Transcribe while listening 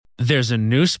There's a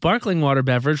new sparkling water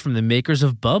beverage from the makers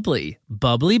of Bubbly,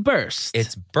 Bubbly Burst.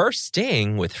 It's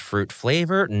bursting with fruit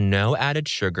flavor, no added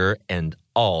sugar, and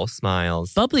all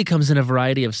smiles. Bubbly comes in a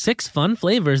variety of 6 fun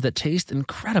flavors that taste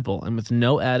incredible, and with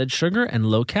no added sugar and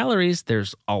low calories,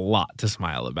 there's a lot to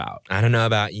smile about. I don't know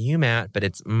about you, Matt, but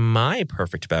it's my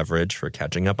perfect beverage for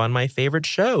catching up on my favorite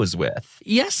shows with.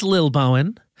 Yes, Lil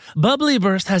Bowen. Bubbly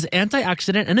Burst has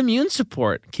antioxidant and immune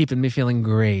support, keeping me feeling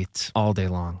great all day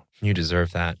long. You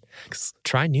deserve that.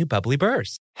 Try new Bubbly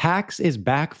Burst. Hacks is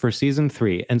back for season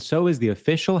 3, and so is the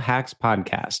official Hacks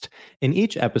podcast. In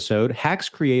each episode, Hacks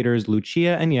creators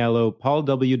Lucia Aniello, Paul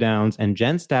W. Downs, and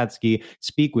Jen Statsky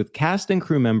speak with cast and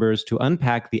crew members to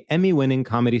unpack the Emmy-winning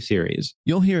comedy series.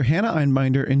 You'll hear Hannah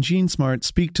Einbinder and Jean Smart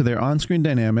speak to their on-screen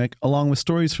dynamic, along with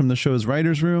stories from the show's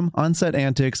writer's room, on-set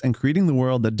antics, and creating the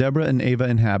world that Deborah and Ava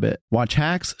inhabit. Watch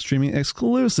Hacks, streaming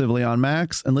exclusively on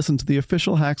Max, and listen to the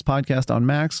official Hacks podcast on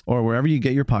Max or wherever you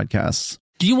get your podcasts.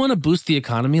 Do you want to boost the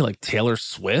economy like Taylor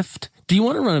Swift? Do you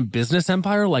want to run a business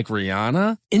empire like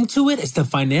Rihanna? Intuit is the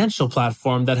financial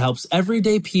platform that helps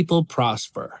everyday people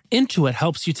prosper. Intuit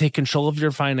helps you take control of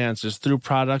your finances through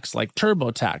products like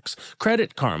TurboTax,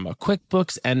 Credit Karma,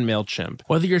 QuickBooks, and MailChimp.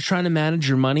 Whether you're trying to manage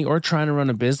your money or trying to run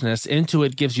a business,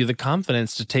 Intuit gives you the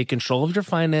confidence to take control of your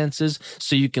finances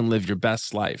so you can live your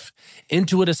best life.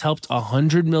 Intuit has helped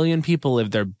 100 million people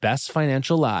live their best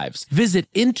financial lives.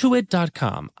 Visit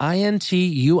Intuit.com,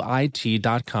 INTUIT.com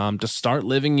to start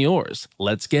living yours.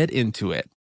 Let's get into it.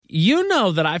 You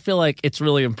know that I feel like it's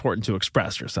really important to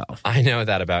express yourself. I know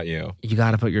that about you. You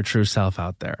got to put your true self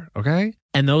out there, okay?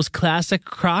 And those classic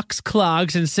Crocs,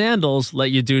 clogs, and sandals let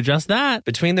you do just that.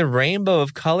 Between the rainbow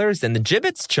of colors and the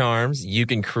Jibbitz charms, you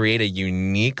can create a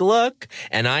unique look.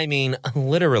 And I mean,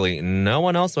 literally, no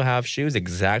one else will have shoes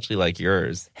exactly like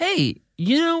yours. Hey,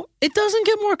 you know, it doesn't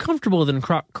get more comfortable than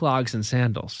clogs and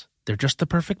sandals. They're just the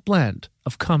perfect blend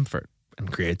of comfort and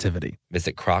creativity.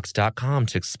 Visit Crocs.com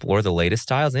to explore the latest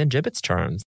styles and Jibbitz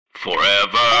charms.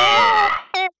 Forever.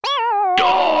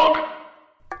 Dog.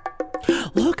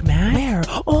 Look, man. Where?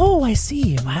 Oh, I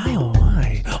see. My, oh,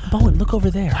 my. Bowen, look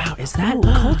over there. Wow, is that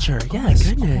culture? Yes. Oh,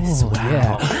 my goodness. Oh, wow.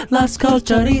 Yeah. Las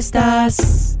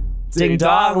Culturistas. Ding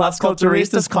dong, Las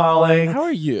Culturistas calling. How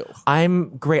are you?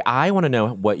 I'm great. I want to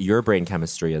know what your brain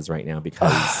chemistry is right now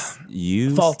because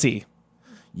Faulty.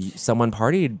 Someone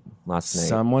partied last night.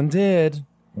 Someone did.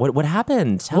 What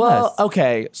happened? Tell us.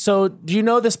 Okay. So, do you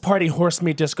know this party, Horse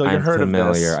Meat Disco? You've heard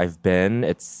familiar. of this? I've been.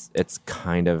 It's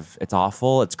kind of. It's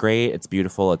awful. It's great. It's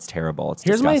beautiful. It's terrible. It's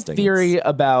Here's disgusting. my theory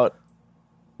about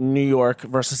New York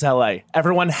versus LA.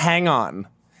 Everyone, hang on.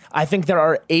 I think there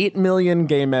are 8 million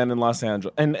gay men in Los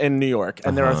Angeles, in New York,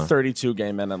 and there are 32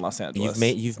 gay men in Los Angeles.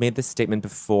 You've made this statement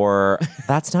before.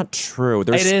 That's not true. It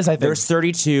is, I think. There's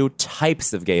 32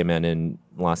 types of gay men in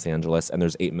Los Angeles, and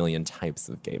there's 8 million types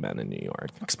of gay men in New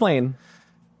York. Explain.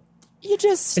 You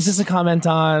just... Is this a comment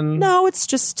on... No, it's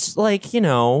just like, you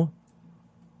know...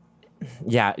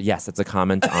 Yeah, yes, it's a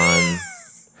comment on...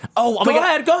 Oh my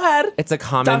God. Go ahead. It's a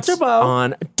comment Dr. Bo.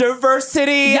 on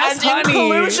diversity Yes, and honey.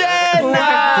 inclusion.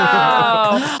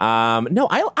 Wow. No,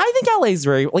 I think LA's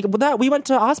very like with that. We went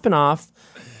to Aspinoff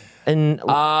in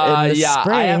the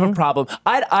spring. I have a problem.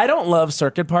 I don't love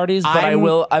circuit parties, but I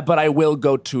will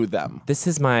go to them.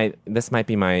 This might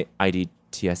be my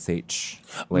IDTSH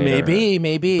later.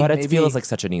 Maybe. But it feels like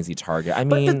such an easy target. I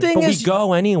mean, the thing is, we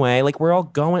go anyway. Like we're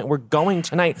going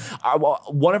tonight.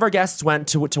 One of our guests went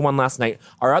to one last night.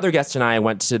 Our other guest and I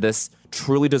went to this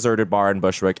truly deserted bar in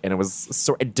Bushwick, and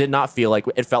it did not feel like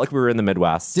it felt like we were in the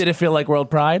Midwest. Did it feel like World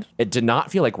Pride? It did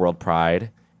not feel like World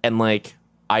Pride, and like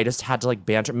I just had to like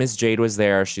banter. Miss Jade was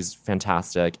there. She's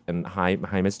fantastic, and hi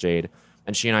Miss Jade,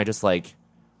 and she and I just like.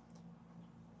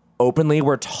 Openly,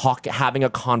 we're having a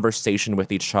conversation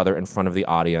with each other in front of the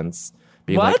audience.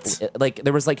 Being What? Like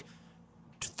there was like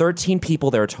 13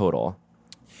 people there total.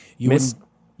 You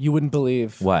wouldn't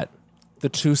believe What? the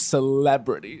 2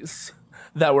 celebrities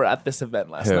that were at this event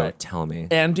last Who? night. Tell me.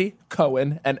 Andy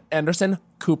Cohen and Anderson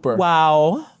Cooper.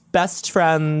 Wow. Best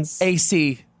friends.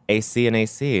 AC. AC and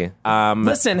AC.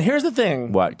 Listen, here's the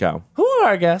thing. What? Go. Who are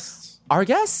our guests? Our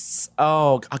guests?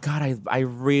 Oh, God, I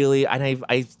really, and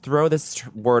I throw this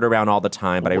word around all the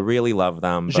time, but I really love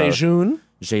them. Jejun?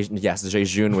 Yes,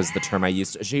 Jejun was the term I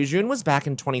used. Jejun was back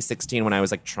in 2016 when I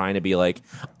was like trying to be like,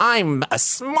 I'm a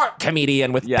smart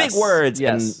comedian with big words.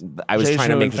 Yes. And I was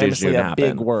trying to make Jejun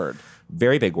happen. Big word.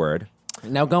 Very big word.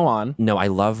 Now go on. No, I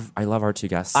love our 2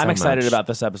 guests. I'm so excited much. about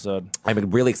this episode.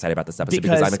 I'm really excited about this episode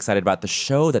because I'm excited about the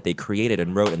show that they created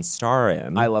and wrote and star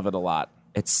in. I love it a lot.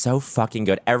 It's so fucking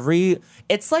good.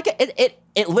 It's like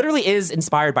it literally is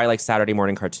inspired by like Saturday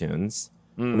morning cartoons.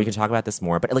 And we can talk about this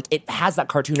more, but like it has that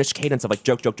cartoonish cadence of like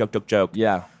joke, joke, joke, joke, joke.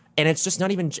 Yeah. And it's just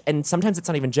not even, and sometimes it's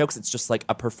not even jokes. It's just like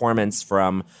a performance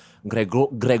from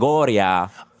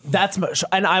Gregoria. That's much,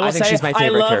 and I will I think say she's my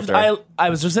favorite character.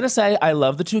 I was just gonna say I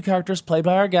love the two characters played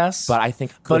by our guests, But I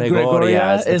think but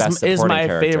Gregoria is the best is supporting my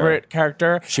character. favorite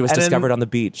character. She was And discovered on the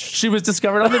beach. She was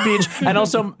discovered on the beach, and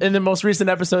also in the most recent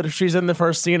episode, she's in the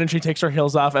first scene and she takes her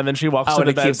heels off, and then she walks to and the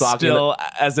it bed keeps walking still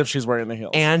as if she's wearing the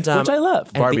heels, And which I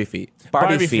love. and Barbie feet. Barbie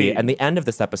Barbie feet. feet. And the end of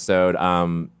this episode,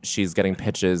 she's getting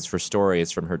pitches for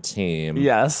stories from her team.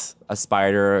 Yes. A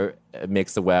spider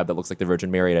makes a web that looks like the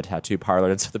Virgin Mary at a tattoo parlor,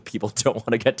 and so the people don't want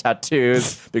to get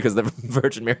tattoos because the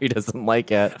Virgin Mary doesn't like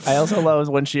it. I also love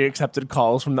when she accepted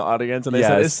calls from the audience and they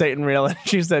said, Yes. "Is Satan real?" And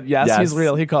she said, "Yes, Yes. he's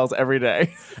real. He calls every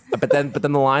day." But then the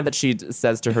line that she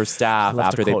says to her staff Love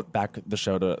after to they, quote back the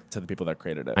show to the people that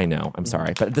created it. I know, I'm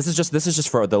sorry, but this is just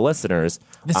for the listeners.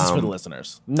 This is for the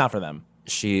listeners, not for them.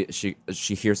 She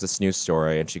hears this news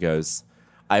story and she goes,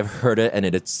 "I've heard it and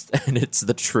it's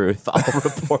the truth. I'll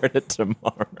report it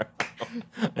tomorrow."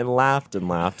 And laughed and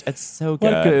laughed. It's so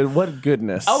good. What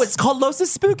goodness. Oh, it's called Los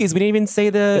Spookies. We didn't even say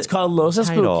the. It's called Los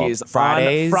title.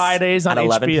 Spookies. Fridays on at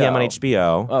 11 HBO. p.m. on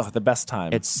HBO. Oh, the best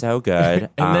time. It's so good.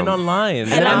 And then online.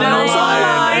 and then also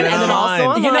online. And then also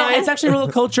online. You know, it's actually Real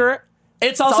Culture.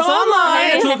 It's also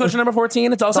online. It's Real Culture number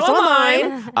 14. It's also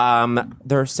online.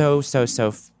 They're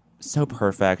so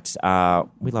perfect.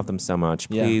 We love them so much.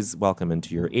 Please welcome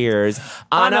into your ears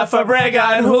Ana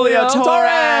Fabrega and Julio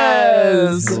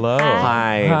Torres. Hello.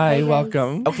 Hi. Hi,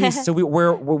 welcome. Okay, so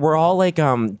we're all like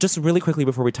just really quickly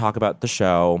before we talk about the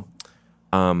show.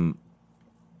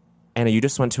 Anna, you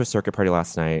just went to a circuit party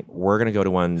last night. We're gonna go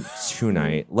to one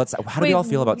tonight. How do we all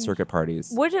feel about circuit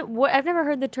parties? What? I've never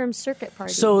heard the term circuit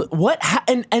party. So what?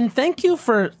 And thank you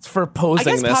for posing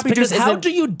I guess this Poppy because Juice how isn't-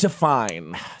 do you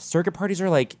define? Circuit parties are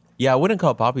like Yeah, I wouldn't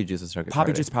call Poppy Juice a circuit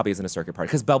Poppy party. Juice probably isn't a circuit party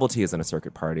because bubble tea isn't a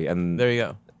circuit party. And There you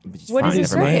go. What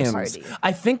is fine, a never mind. circuit Names. party?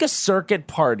 I think a circuit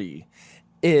party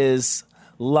is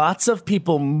lots of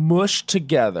people mushed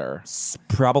together,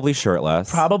 Probably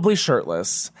shirtless. probably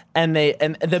shirtless, and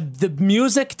the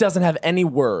music doesn't have any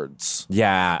words.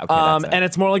 Yeah. Okay. That's it. And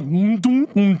it's more like and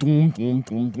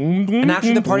And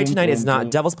actually, the party tonight is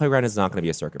not. Devil's Playground is not going to be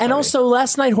a circuit party. And also,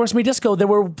 last night, Horse Me Disco, there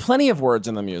were plenty of words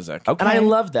in the music. Okay. And I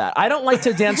love that. I don't like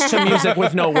to dance to music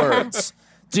with no words.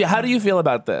 How do you feel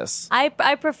about this? I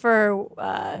prefer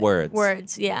Words.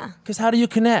 Words, yeah. Because how do you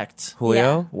connect?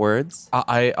 Julio, Yeah. words.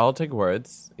 I'll take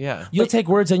words. Yeah. You'll take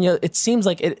words and it seems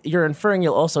like you're inferring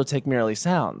you'll also take merely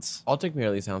sounds. I'll take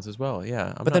merely sounds as well.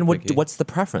 Yeah. But then what's the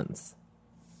preference?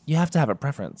 You have to have a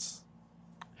preference.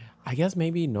 I guess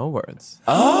maybe no words.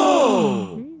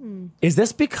 Is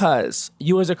this because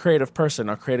you as a creative person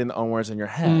are creating the own words in your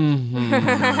head?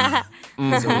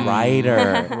 As a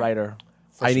writer. Writer.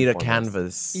 I need a foremost.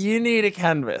 canvas. You need a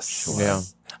canvas. Yeah.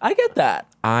 I get that.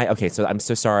 Okay, so I'm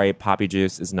so sorry. Poppy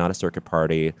Juice is not a circuit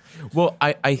party. Well,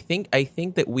 I think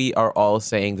that we are all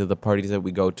saying that the parties that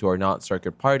we go to are not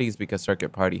circuit parties because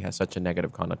circuit party has such a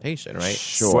negative connotation, right?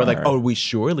 Sure. We're like, oh, we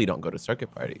surely don't go to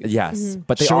circuit parties. Yes,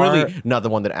 but they Surely are. not the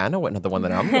one that Anna went, not the one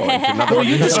that I'm going to. Not the Well, one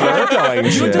you that described, going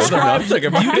you, to. described,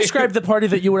 you described the party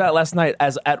that you were at last night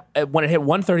as at when it hit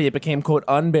 1:30, it became, quote,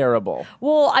 unbearable.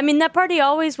 Well, I mean, that party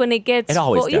always, when it gets It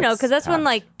always full, you know, gets because that's when, packed.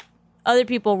 like, other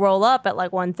people roll up at, like,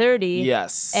 1:30.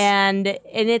 Yes. And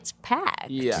it's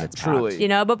packed. Yeah, It's truly. You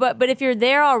know, but if you're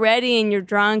there already and you're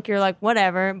drunk, you're like,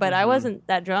 whatever. But Mm-hmm. I wasn't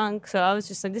that drunk, so I was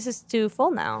just like, this is too full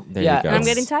now. There Yeah, you go. And I'm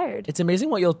getting tired. It's amazing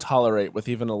what you'll tolerate with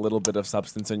even a little bit of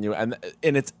substance in you, and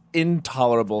in its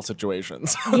intolerable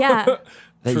situations. Yeah.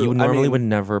 that True. you I normally mean- would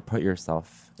never put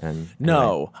yourself in.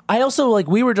 No. I also, like,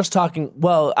 we were just talking,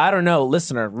 well, I don't know,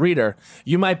 listener, reader,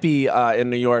 you might be in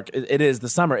New York. It is the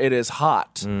summer. It is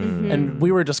hot. And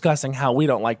we were discussing how we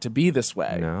don't like to be this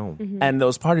way. No, And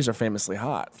those parties are famously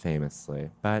hot. famously,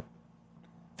 but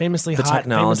Famously the hot.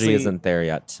 technology famously isn't there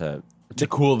yet to. to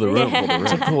cool the room.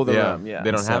 to cool the yeah. room. Yeah.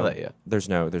 They don't have so that yet. There's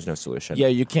no solution. Yeah,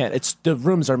 you can't. It's the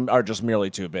rooms are just merely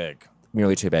too big.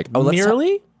 merely too big. Oh, let's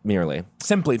Merely? merely.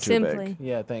 Simply too Simply. big.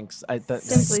 Yeah, thanks. Simply.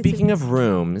 Speaking of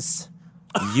rooms,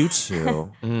 you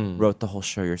two wrote the whole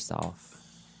show yourself.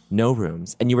 No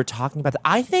rooms, and you were talking about that.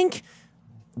 I think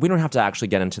we don't have to actually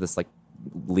get into this like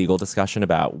legal discussion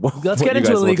about what Let's what get you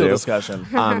into a guys will legal do, discussion.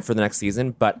 for the next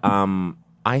season. But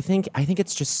I think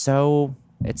it's just so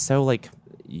like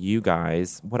you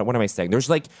guys. What am I saying?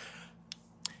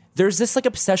 There's this like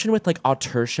obsession with like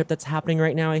auteurship that's happening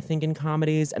right now. I think in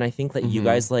comedies, and I think that you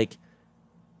guys like.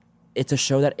 It's a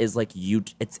show that is like you.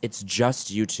 It's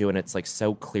just you two, and it's like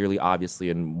so clearly, obviously,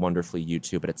 and wonderfully you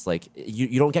two. But it's like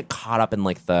you don't get caught up in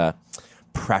like the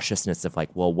preciousness of like,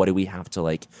 well, what do we have to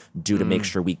like do to make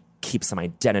sure we keep some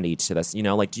identity to this? You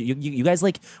know, like you guys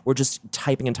like were just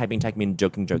typing and joking.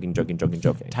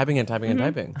 Typing and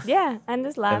typing. Yeah, and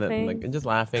just And laughing. then, and just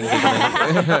laughing,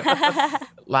 giggling.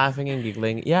 Laughing and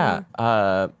giggling. Yeah.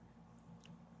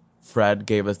 Fred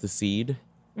gave us the seed.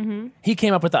 He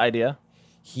came up with the idea.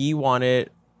 He was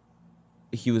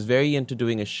very into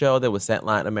doing a show that was set in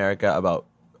Latin America about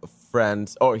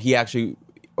friends, or he actually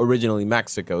originally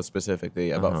Mexico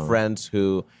specifically, about friends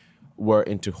who were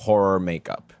into horror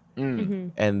makeup.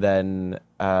 And then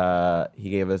he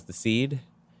gave us the seed,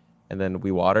 and then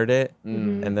we watered it,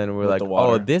 and then we're like, the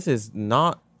water. oh, this is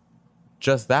not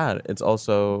just that. It's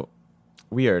also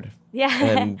weird. Yeah.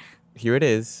 And here it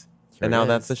is. Here And it now is.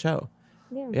 that's the show.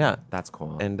 Yeah. That's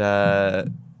cool.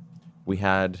 And we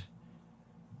had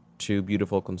 2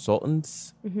 beautiful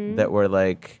consultants that were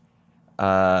like,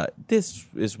 this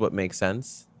is what makes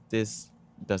sense. This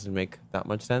doesn't make that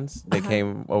much sense. They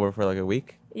came over for like a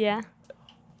week. Yeah.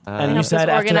 And you helped said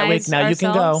us after that week, organize now you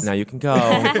can go. ourselves. now you can go.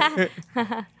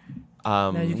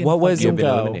 What was You've been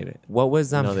eliminated. What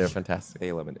was No, they were fantastic. They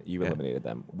eliminated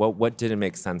them. What didn't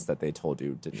make sense that they told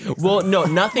you didn't make sense? Well, no,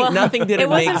 nothing didn't it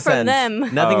wasn't make from sense. them.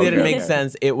 Nothing Oh, didn't okay. make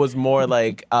sense. It was more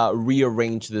like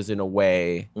rearrange this in a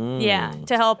way. Yeah,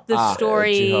 to help the to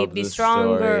story help be the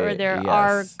stronger, story, or their yes.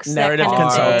 arcs. that Narrative kind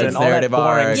of thing. consultant, all that narrative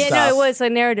boring arcs. Yeah, stuff. no, it was a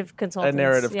narrative consultant. A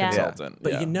narrative yeah. consultant.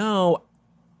 But yeah. you know,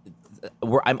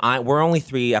 we're only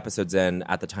 3 episodes in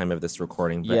at the time of this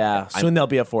recording. But Yeah, I'm- soon there'll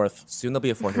be a 4th. soon there'll be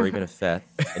a 4th or even a 5th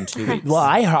in 2 weeks. Well,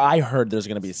 I heard there's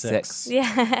going to be 6.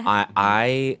 Yeah.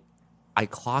 I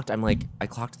clocked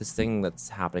this thing that's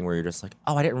happening where you're just like,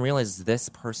 oh, I didn't realize this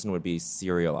person would be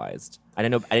serialized. I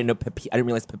didn't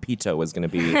realize Pepito was going to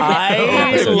be. I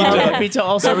episode love two. Pepito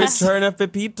also. Return of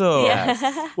Pepito.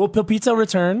 Will Pepito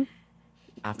return?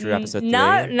 After episode 3.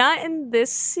 Not in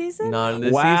this season. Not in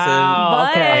this Wow.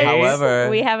 but okay. However-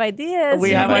 we have ideas.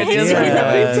 We have ideas season. for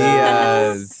Pepito.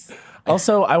 Yes.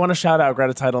 Also, I want to shout out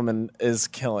Greta Teitelman is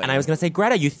killing. And I was going to say,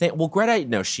 Greta, Greta,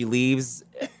 no, she leaves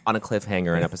on a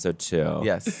cliffhanger in episode 2.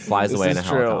 Yes. Flies This away in a is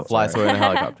true. helicopter. Flies away in a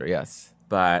helicopter. Yes.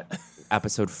 But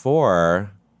episode 4,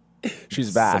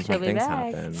 she's back, some She'll be things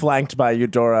back. happen. flanked by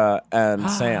Eudora and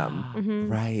Sam.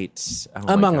 Right. Oh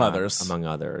my Among God. others. Among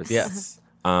others. Yes.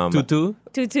 Um, Tutu.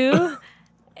 Tutu.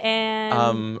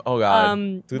 And Oh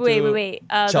God. Tutu. wait.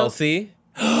 Chelsea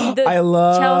I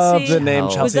love Chelsea. the name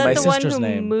Was Was Chelsea, my that the one sister's who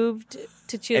name. moved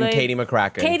to Chile? and Katie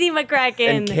McCracken. Katie McCracken.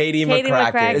 And Katie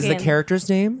McCracken. is the character's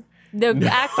name? The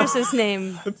actress's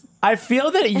name. I feel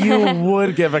that you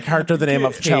would give a character the name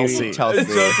of Chelsea. Chelsea.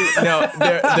 No,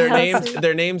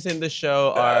 their names in the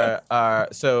show are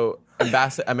so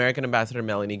American Ambassador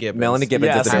Melanie Gibbons. Melanie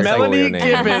Gibbons Yes, is an Melanie name.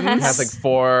 Gibbons. has like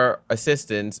 4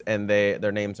 assistants, and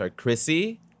their names are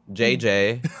Chrissy,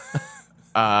 JJ,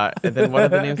 and then what are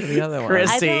the names of the other ones? Chris.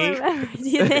 I See? don't remember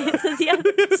the names of the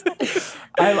others.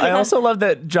 I also love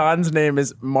that John's name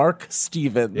is Mark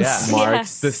Stevens. Yeah, Mark,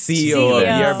 the CEO of CEO.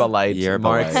 Yerbalight, Yerbalight.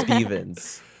 Mark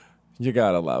Stevens. You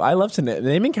gotta love. I love to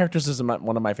naming characters is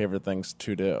one of my favorite things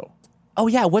to do. Oh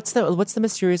yeah, what's the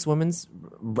mysterious woman's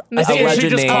Mysterious- She alleged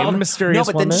just name? called Mysterious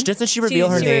no, but then Woman? doesn't she reveal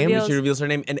her She name? reveals- She reveals her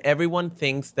name, and everyone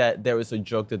thinks that there is a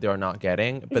joke that they are not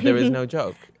getting, but there is no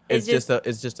joke. It's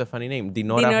It's just a funny name.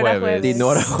 Dinora Dinora Jueves. Jueves.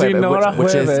 Dinora Jueves, Dinora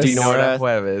which is Jueves. Dinora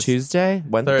Dinora Jueves. Tuesday,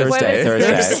 Thursday.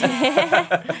 Thursday.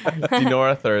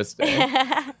 Dinora Thursday.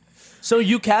 So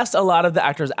you cast a lot of the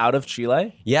actors out of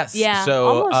Chile. Yes. Yeah, So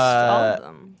almost all of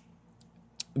them.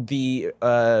 the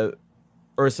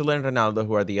Ursula and Ronaldo,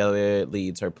 who are the other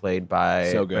leads, are played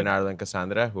by So good. Bernardo and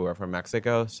Cassandra, who are from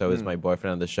Mexico. So is my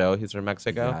boyfriend on the show. He's from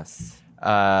Mexico. Yes.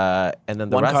 And then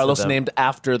the Juan rest Carlos of them, named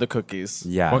after the cookies.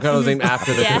 Yeah. Juan Carlos named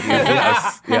after the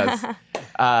Yeah. cookies. Yes.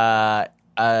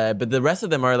 But the rest of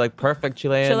them are like perfect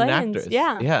Chilean Chileans, actors.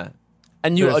 yeah. Yeah.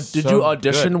 And you They're did so you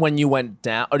audition good. when you went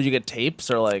down, or did you get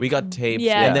tapes, or like We got tapes,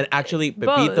 Yeah. and then actually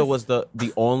Pepito Both. was the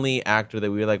only actor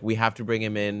that we were like, we have to bring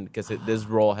him in because this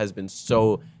role has been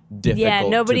so difficult. Yeah,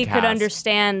 nobody to could cast.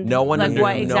 understand. No one, like,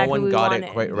 what exactly no one we got wanted.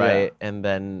 it quite right, and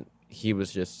then he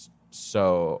was just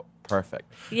so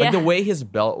perfect. Yeah. Like the way his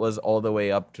belt was all the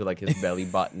way up to like his belly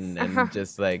button, and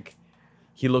just like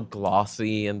he looked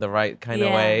glossy in the right kind of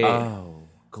Yeah. way. Oh,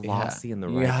 glossy in the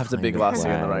right. you have to be kind of glossy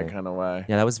in the way. right kind of way.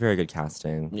 Yeah, that was very good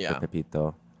casting Yeah. for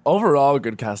Pepito. Overall,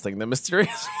 good casting. The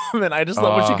mysterious woman. I just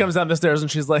love when she comes down the stairs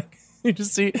and she's like, you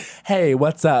just see, hey,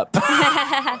 what's up?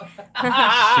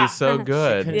 She's so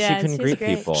good. Yeah, she couldn't she's greet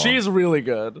great. people. She's really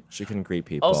good. She couldn't greet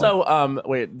people. Also,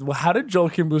 wait, how did Joel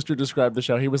Kim Booster describe the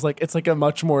show? He was like, it's like a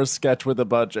much more sketch with a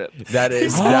budget. That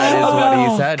is what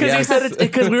he said. Because Yes. he said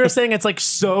because we were saying it's like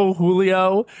so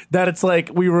Julio that it's like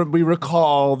we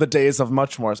recall the days of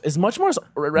Much More. Is Much More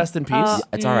rest in peace?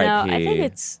 It's no, R.I.P. I think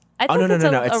it's. I Oh, think no, it's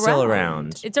no, it's still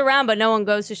around. It's around, but no one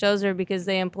goes to shows her because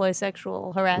they employ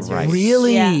sexual harassers. Right.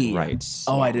 Really? Yeah. right.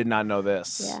 Oh, I did not know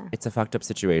this. Yeah. It's a fucked up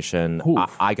situation.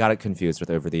 Oof. I got it confused with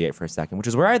Over the 8 for a second, which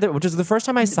is the first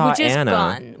time I saw Which is Anna.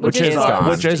 gone. Which is gone.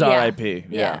 Which is Yeah. R.I.P.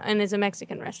 Yeah. And it's a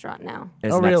Mexican restaurant now.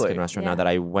 It's Oh, a Mexican really? restaurant Yeah. now that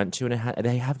I went to, and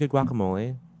they have good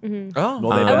guacamole. Oh, Well,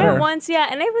 they I better. went once, yeah,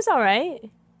 and it was all right.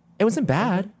 It wasn't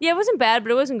bad, Yeah, it wasn't bad,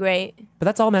 but it wasn't great. but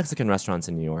that's all Mexican restaurants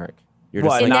in New York. You're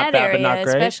What? just In Not that bad, but area, not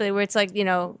great? especially where it's like,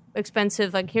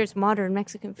 expensive, like here's modern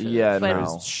Mexican food. Yeah, but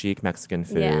no. chic Mexican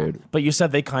food. Yeah. But you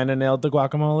said they kind of nailed the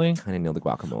guacamole. Kind of nailed the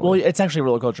guacamole. Well, it's actually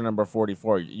roller culture number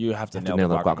 44. You have to, to nail,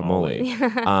 the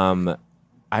guacamole.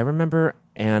 I remember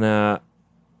Anna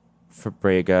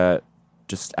Fabrega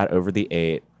just at Over the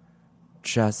 8,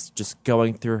 just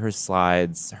going through her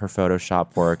slides, her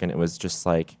Photoshop work, and it was just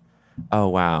like, oh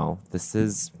wow, this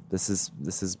is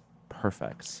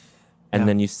perfect. And Yeah.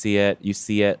 then you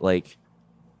see it like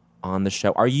on the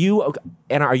show. Are you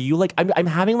Anna? Are you like I'm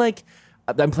having like.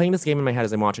 I'm playing this game in my head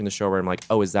as I'm watching the show where I'm like,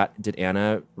 oh, did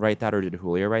Anna write that or did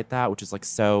Julia write that? Which is like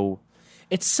so.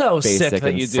 It's so Basic sick that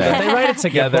and you do sick. that. They write it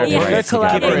together. Yeah. They're Right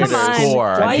together. collaborators. Come on.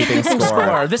 Score. Why are you Keeping keeping score.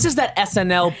 score? This is that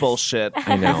SNL bullshit.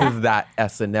 I know. This is that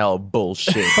SNL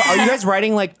bullshit. But are you guys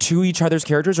writing like to each other's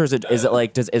characters, or is it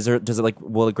like does it like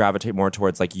will it gravitate more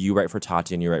towards like you write for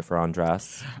Tati and you write for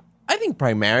Andres? I think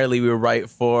primarily we write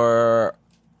for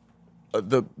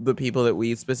the people that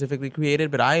we specifically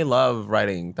created, but I love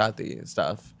writing Tati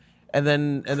stuff. And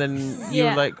then you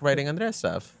Yeah. like writing Andres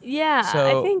stuff. Yeah,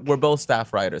 So I think. we're both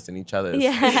staff writers in each other's.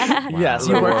 Yeah. Yes,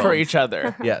 you work for each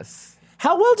other. Yes.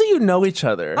 How well do you know each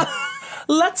other?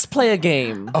 Let's play a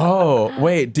game. Oh,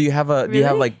 wait, do you have Really?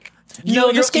 like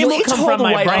No, this game will come from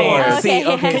my brain. Oh, okay.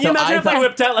 Can you so imagine if I thought-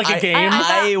 whipped out like a game?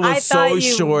 I was I so thought you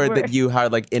sure were- that you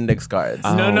had like index cards.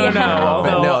 No, no, Yeah. no.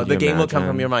 But no, Can the you game will come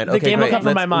imagine? from your mind. The Okay, game will great. come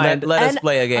from my mind. Let us And-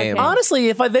 play a game. Honestly,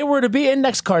 if they were to be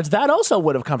index cards, that also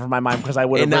would have come from my mind because I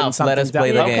would have written Enough. something Let us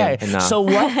play down. the game. Okay. Enough. So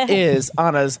what is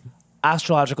Anna's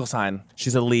astrological sign?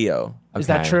 She's a Leo. Is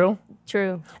that Okay. true?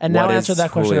 True. And now What answer is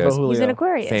that question Julio's? about Julio. He's an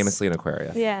Aquarius. Famously an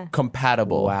Aquarius. Yeah.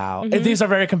 Compatible. Wow. These are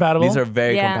very compatible. These are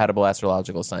very Yeah. compatible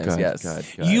astrological signs. Good, Yes.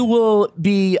 good. You will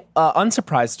be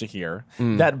unsurprised to hear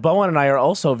that Bowen and I are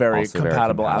also very Also very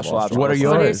compatible compatible astrological. What are signs.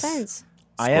 What are your yours? signs?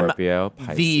 I am Scorpio,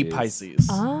 Pisces. the Pisces.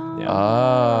 Oh.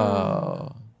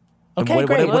 Oh. Okay, what,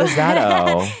 great. what is that?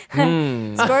 Oh,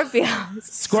 Scorpios.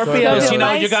 Scorpios, you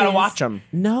know, you gotta Pisces. watch them.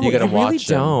 no, You gotta I really watch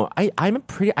them. don't.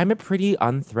 I'm a pretty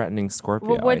unthreatening Scorpio.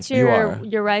 Well, what's You are.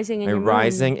 your rising and my your moon?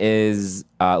 rising is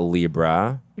That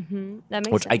Libra, makes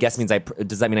which I sense. guess means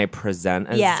does that mean I present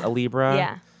as Yeah. a Libra?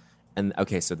 Yeah. And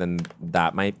okay, so then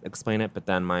that might explain it. But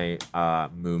then my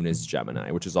moon is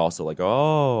Gemini, which is also like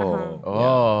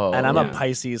Oh. And I'm Yeah. a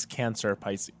Pisces, Cancer,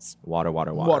 Pisces. water.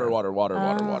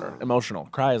 Water. Emotional.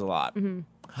 Cries a lot.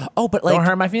 Oh, but Don't like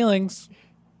hurt my feelings.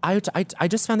 I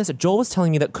just found this. Joel was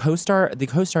telling me that the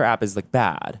CoStar app is like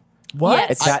bad. What?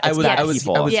 Yes. It's bad. It's bad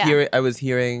people. Yeah. I was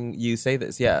hearing you say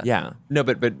this. Yeah. Yeah. No,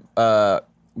 but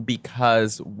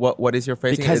because what is your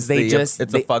phrasing? Because It's they the, just-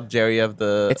 it's they- the fuck Jerry of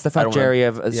the It's the I don't fuck Jerry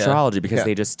wanna- of Yeah. astrology because Yeah.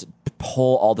 they just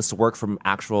pull all this work from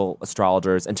actual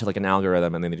astrologers into like an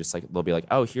algorithm, and then they just like they'll be like,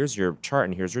 oh, here's your chart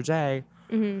and here's your day.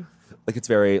 Like it's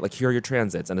very like here are your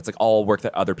transits, and it's like all work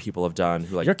that other people have done.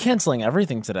 Who like You're canceling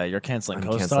everything today. You're canceling I'm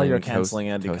CoStar. canceling You're Coast- canceling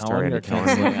Andy CoStar, Cohen. Andy You're Cohen.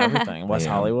 canceling everything. West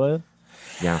Yeah. Hollywood.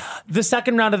 yeah. The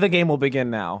second round of the game will begin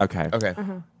now. Okay. Okay.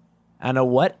 Anna,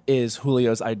 what is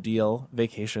Julio's ideal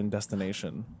vacation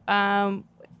destination?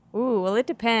 Well, it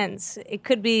depends. It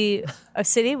could be a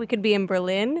city. We could be in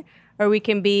Berlin, or we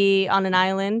can be on an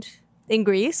island in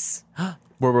Greece.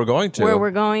 Where we're going to? Where we're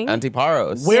going.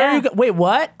 Antiparos. Where Yeah. are you? Wait,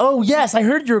 what? Oh, yes, I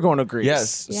heard you were going to Greece.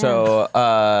 Yes. Yeah.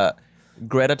 So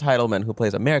Greta Titleman, who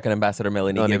plays American Ambassador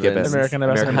Melanie Melanie Gibbons, Gibbons. American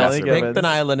Ambassador has Melanie picked Gibbons. an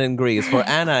island in Greece for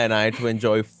Anna and I to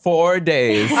enjoy 4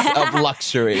 days of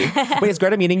luxury. Wait, is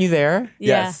Greta meeting you there?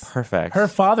 Yeah. Yes. Perfect. Her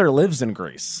father lives in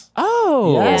Greece.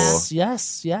 oh.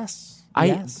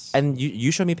 Yes. And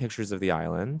you showed me pictures of the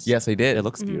island. Yes, I did. It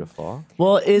looks beautiful.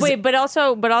 Well, is Wait, but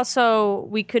also,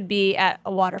 we could be at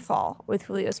a waterfall with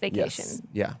Julio's vacation. Yes.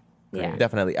 Yeah. Yeah.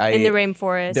 Definitely. In the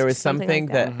rainforest. There is something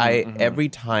something like that every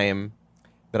time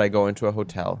that I go into a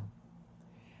hotel,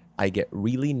 I get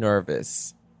really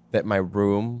nervous that my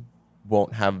room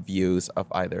won't have views of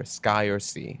either sky or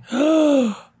sea.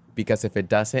 because if it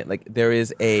doesn't, like there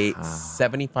is a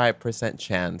 75%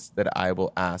 chance that I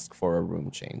will ask for a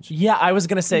room change. Yeah, I was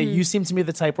gonna say you seem to be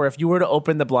the type where if you were to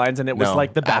open the blinds and it was No,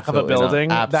 like the back of a absolutely building,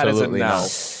 not. that is a Absolutely no.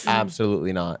 not.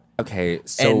 Absolutely not. Okay,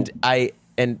 so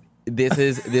And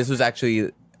this was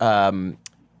actually a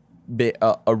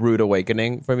rude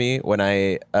awakening for me when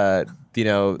I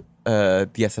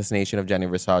the assassination of Gianni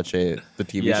Versace, the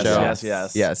TV show.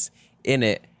 Yes. In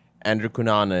it, Andrew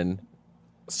Cunanan,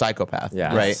 psychopath,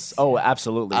 Yes. right? Oh,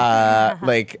 absolutely. I'm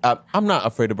not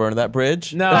afraid to burn that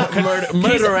bridge. No.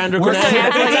 murder Andrew It's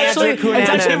Cunanan.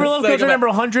 actually real culture number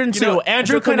 102. You know,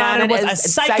 Andrew Cunanan was a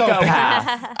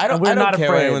psychopath. I don't We're not care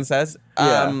what afraid. anyone says.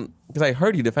 Yeah. Because I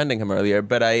heard you defending him earlier,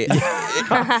 but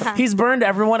He's burned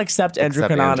everyone except Andrew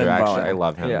Except Cunanan. Andrew, actually. Bowen. I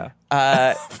love him.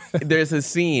 Yeah. there's a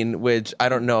scene which I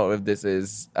don't know if this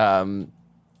is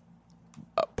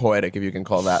poetic, if you can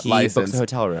call that. He licensed. books a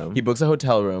hotel room. He books a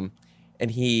hotel room, and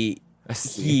he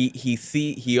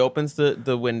opens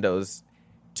the windows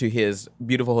to his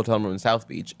beautiful hotel room in South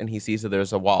Beach, and he sees that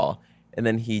there's a wall, and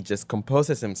then he just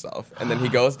composes himself, and then he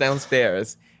goes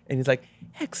downstairs. And he's like,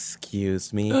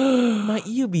 "Excuse me, might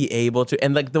you be able to?"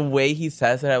 And like the way he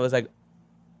says it, I was like,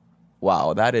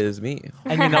 "Wow, that is me."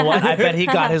 And you know what? I bet he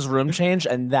got his room changed,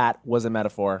 and that was a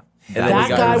metaphor. And then That he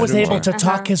got guy his was room able changed. to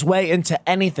talk his way into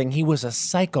anything. He was a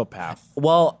psychopath.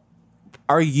 Well,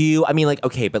 are you? I mean, like,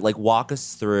 okay, but like, walk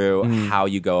us through how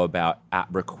you go about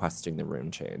requesting the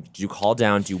room change. Do you call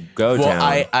down? Do you go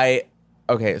Well, down?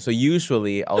 Okay, so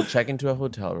usually I'll check into a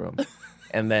hotel room,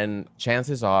 and then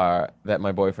chances are that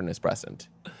my boyfriend is present.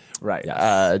 Right.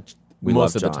 We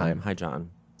most love of the John. time. Hi, John.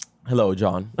 Hello,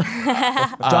 John.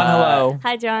 John, hello.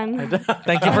 Hi, John.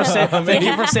 Thank you for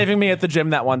saving me at the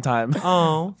gym that one time.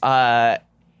 Oh.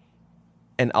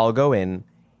 And I'll go in,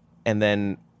 and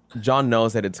then John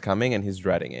knows that it's coming, and he's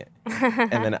dreading it.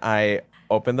 And then I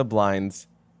open the blinds,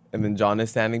 and then John is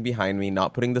standing behind me,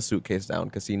 not putting the suitcase down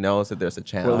because he knows that there's a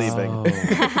chance We're leaving.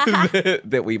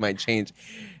 that we might change.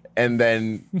 And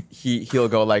then he'll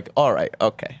go like, "All right,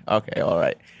 okay, all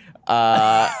right."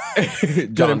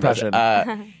 John impression.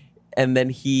 And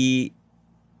then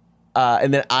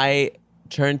and then I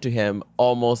turn to him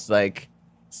almost like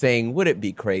saying, "Would it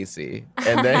be crazy?"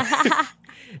 And then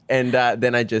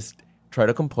then I just try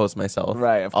to compose myself.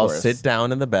 Right, of I'll course. sit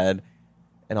down in the bed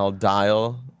and I'll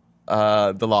dial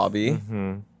the lobby,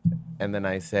 and then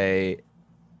I say,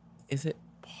 "Is it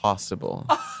possible?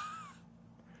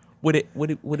 Would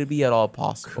it be at all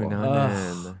possible?"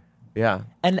 Cunanan. Yeah.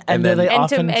 And And do then- they And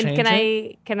often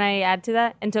change can I add to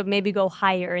that? And to maybe go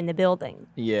higher in the building.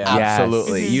 Yeah. Yes.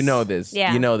 Absolutely. You know this.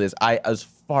 Yeah. You know this. As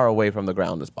far away from the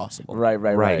ground as possible. Right.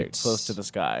 Right. Close to the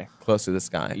sky. Close to the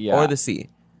sky. Yeah. Or the sea.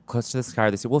 Close to the sky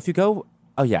or the sea. Well, if you go,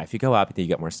 if you go up, then you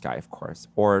get more sky, of course,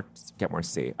 or get more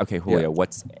sea. Okay, Julio, Yeah.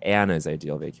 what's Anna's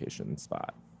ideal vacation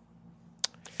spot?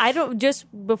 I don't, just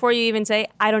before you even say,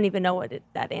 I don't even know what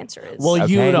that answer is. Well,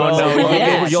 Okay. you don't Well, know well,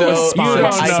 yet. you'll So respond. you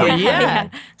don't know I-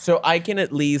 yet. So I can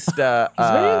at least He's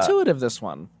very intuitive, this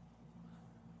one.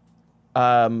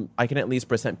 I can at least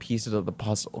present pieces of the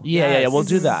puzzle. Yeah. We'll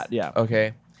do that. Yeah.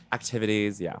 Okay.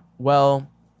 Activities, yeah. Well,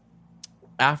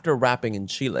 after rapping in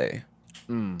Chile,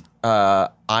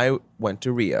 I went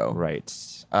to Rio. Right.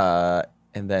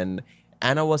 And then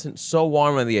Anna wasn't so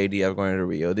warm on the idea of going to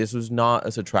Rio. This was not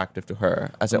as attractive to her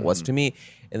as it was to me.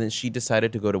 And then she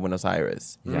decided to go to Buenos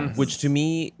Aires, which to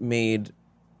me made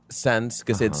sense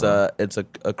because it's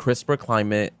a crisper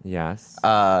climate. Yes.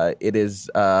 It is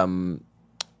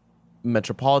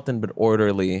metropolitan but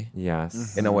orderly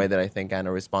yes. in a way that I think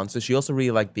Anna responds to. She also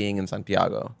really liked being in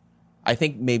Santiago. I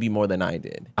think maybe more than I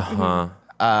did.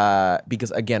 Uh-huh.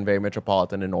 Because again, very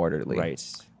metropolitan and orderly. Right.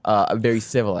 Very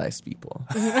civilized people.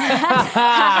 Unlike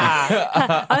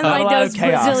lot those of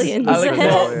chaos. Brazilians.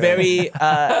 Very.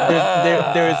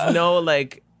 There's no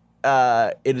like.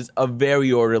 It is a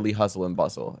very orderly hustle and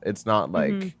bustle. It's not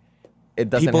like it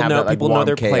doesn't People have know that, like, people know warm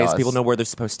their chaos. place. People know where they're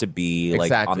supposed to be,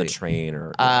 like on the Exactly. train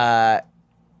or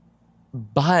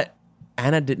But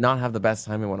Anna did not have the best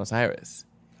time in Buenos Aires.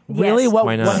 Really? Yes. What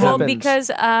Why not? happened? Well, because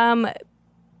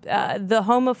the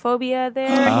homophobia there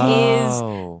is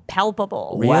Oh.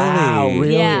 palpable. Wow,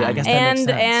 really? Yeah, I guess that and makes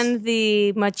sense. and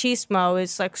the machismo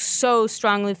is like so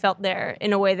strongly felt there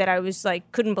in a way that I was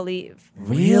like couldn't believe.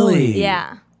 Really?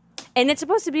 Yeah. And it's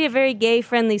supposed to be a very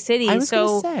gay-friendly city. I was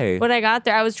so gonna say. when I got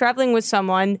there, I was traveling with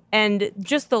someone, and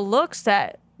just the looks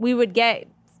that we would get,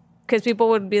 because people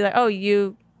would be like, "Oh,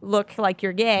 you look like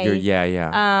you're gay,"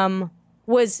 yeah.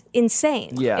 was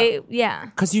insane. Yeah. Yeah.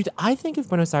 Because I think of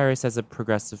Buenos Aires as a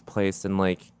progressive place, and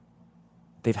like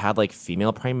they've had like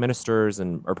female prime ministers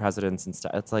and or presidents and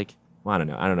stuff. It's like, well, I don't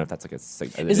know if that's like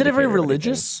Is it a very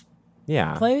religious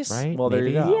Yeah. place? Right? Well, there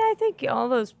you Maybe? go. Yeah, I think all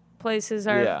those places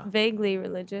are Yeah. vaguely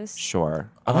religious. Sure.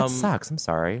 Oh, that sucks. I'm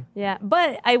sorry. Yeah,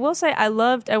 but I will say I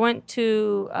went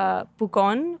to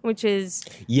Pucón, which is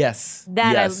Yes.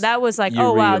 that was like, You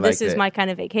oh wow, really this liked is it. my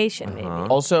kind of vacation maybe.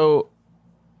 Also,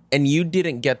 and you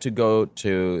didn't get to go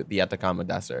to the Atacama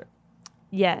Desert,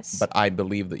 Yes. but I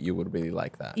believe that you would really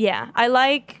like that. Yeah, I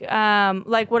like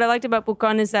what I liked about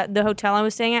Pucón is that the hotel I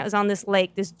was staying at was on this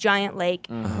lake, this giant lake,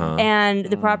 and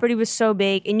the property was so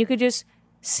big, and you could just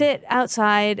sit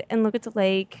outside and look at the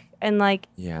lake, and like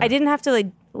Yeah. I didn't have to like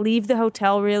leave the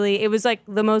hotel really. It was like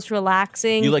the most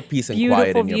relaxing. You like peace and beautiful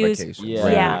quiet in your views. vacations. Yeah.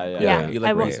 right? Yeah. You I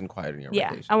like wa- peace and quiet in your Yeah,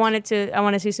 vacations. I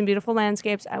want to see some beautiful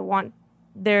landscapes. I want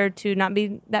there to not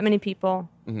be that many people.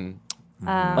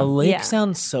 A lake yeah.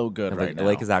 sounds so good right The now.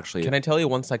 lake is actually. Can I tell you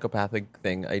one psychopathic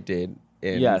thing I did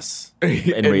in Yes.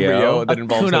 in Rio? that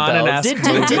involves Cunanan-esque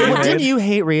hotels? Didn't you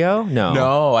hate Rio? No.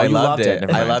 No, I you loved it.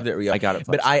 Never I mind. loved it, Rio. I got it.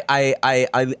 But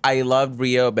I loved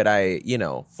Rio, but I,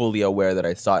 fully aware that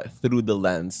I saw it through the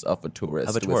lens of a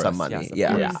tourist, with some tourist, money. yes, of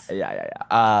yeah. course.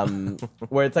 Yeah.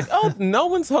 Where it's like, oh, no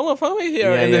one's homophobic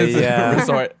here Yeah, in yeah, this yeah.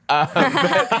 resort.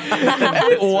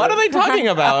 What are they talking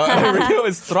about? Rio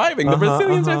is thriving. The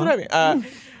Brazilians are thriving.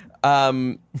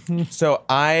 So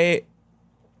I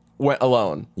went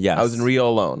alone. Yes. I was in Rio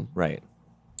alone. Right.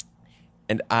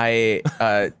 And I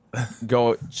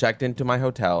checked into my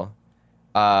hotel,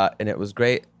 and it was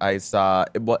great. I saw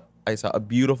a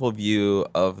beautiful view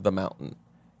of the mountain.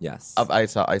 Yes. I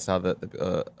saw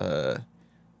the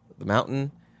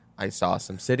mountain. I saw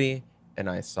some city, and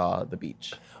I saw the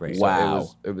beach. Great. So Wow.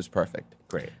 it was perfect.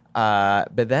 Great.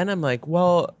 But then I'm like,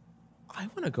 well, I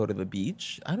want to go to the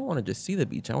beach. I don't want to just see the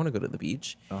beach. I want to go to the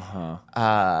beach.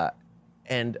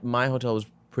 And my hotel was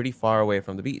pretty far away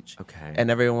from the beach. Okay. And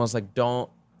everyone was like,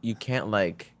 you can't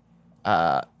like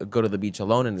go to the beach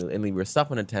alone and leave your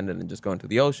stuff unattended and just go into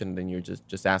the ocean. Then you're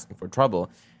just asking for trouble.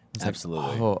 It's Absolutely.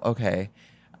 Like, oh, okay.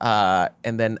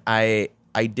 And then I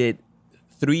did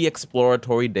 3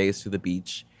 exploratory days to the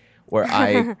beach where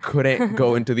I couldn't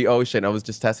go into the ocean. I was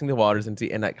just testing the waters and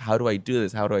like, how do I do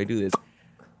this? How do I do this?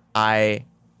 I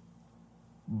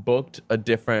booked a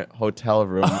different hotel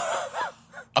room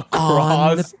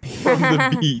across from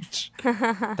the beach.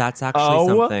 That's actually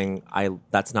something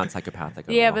that's not psychopathic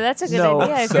at Yeah, all. but that's a good No,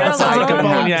 idea. so Girl that sounds like a alone.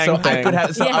 bone yang So thing. I could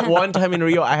have. So Yeah. one time in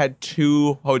Rio, I had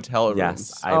 2 hotel rooms.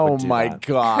 Yes. I Oh would do my that.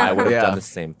 God. I would have Yeah. done the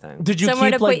same thing. Did you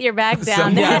Somewhere keep to like put your bag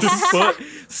down.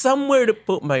 Somewhere to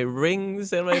put my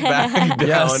rings and my bag down.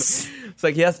 Yes. It's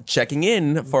like, yes, checking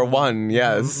in for one.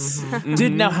 Yes.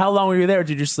 Now how long were you there?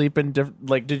 Did you sleep in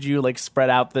did you like spread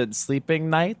out the sleeping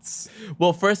nights?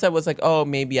 Well, first I was like, oh,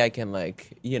 maybe I can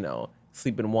like,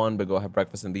 sleep in one, but go have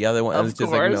breakfast in the other one. And Of it's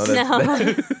just course. like,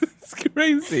 no, it's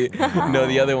crazy. No,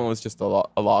 the other one was just a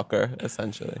locker,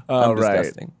 essentially. Oh, I'm right.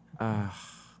 disgusting.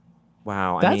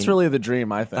 Wow. I That's mean, really the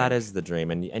dream, I think. that is the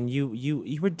dream. And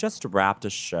you were just wrapped a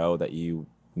show that you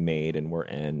made and were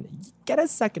in. Get a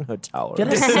second hotel. Get a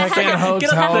room. second hotel.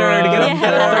 Get a third. room. Get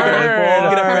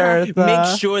a third. Bertha.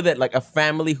 Make sure that like a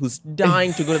family who's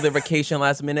dying to go to their vacation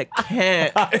last minute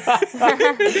can't.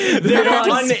 They're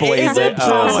unable. Is it Oh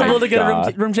possible my to get a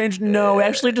God. room change? No, we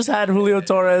actually just had Julio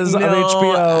Torres on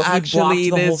HBO. Actually,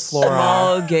 blocked the whole this floor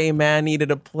small gay man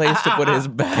needed a place to put his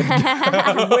bag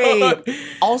down. Wait.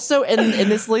 Also, in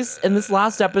this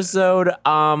last episode,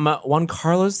 Juan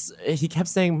Carlos, he kept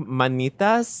saying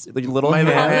manitas, like little My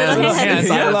hands. little hands.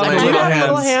 Hands. I Yes, love my Do you little have hands.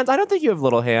 little hands? I don't think you have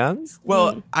little hands.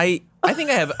 Well, I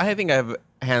think I have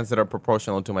hands that are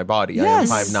proportional to my body. Yes.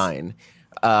 I am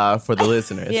 5'9". For the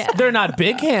listeners, Yeah. They're not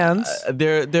big hands.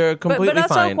 they're completely But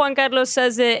also fine. Juan Carlos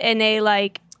says it in a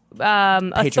like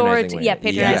authority, way.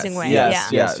 patronizing Yes. way.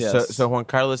 Yes. Yeah. Yes. So Juan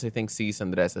Carlos, I think, sees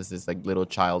Andres as this like little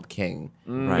child king,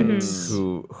 Right.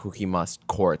 Mm-hmm. who he must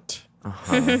court.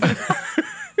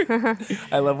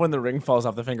 I love when the ring falls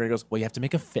off the finger. He goes, "Well, you have to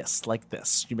make a fist like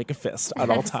this. You make a fist at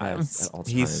all times." At all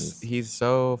times. He's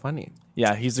so funny.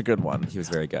 Yeah, he's a good one. He was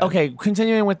very good. Okay,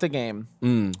 continuing with the game.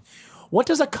 What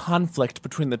does a conflict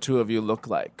between the two of you look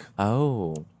like?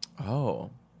 Oh. I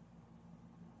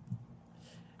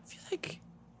feel like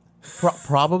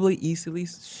probably easily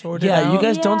sorted out. Yeah, you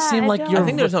guys don't Yeah, seem I like don't- you're. I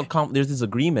think there's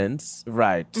disagreements.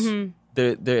 right.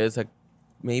 There is like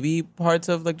maybe parts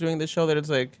of like doing the show that it's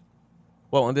like,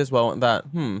 well, on this, well, on that.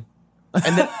 And then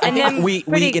I think then we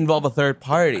pretty- involve a third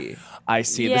party. I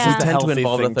see. Yeah. This We is the Tend to healthy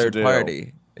involve a thing to third do.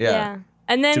 party. Yeah.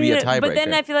 And then, To be a but then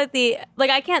tiebreaker. I feel like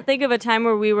I can't think of a time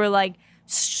where we were like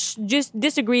just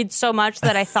disagreed so much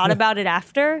that I thought about it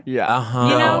after. Yeah. Uh-huh.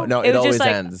 You know? No, it it was always just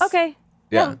like, ends. okay,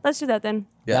 Yeah. well, let's do that then.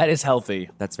 Yeah. That is healthy.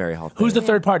 That's very healthy. Who's the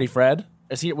third party, Fred?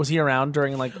 Was he around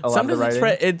during like a lot of the Sometimes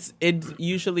writing? it's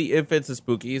usually if it's a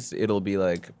Spookies, it'll be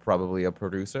like probably a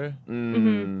producer.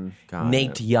 Got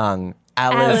Nate it. Young,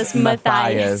 Alice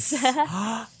Matthias.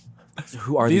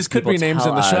 Who are These these could be people? names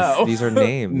Tell in the us. show. These are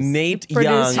names. Nate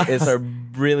Producer. Young is a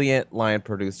brilliant line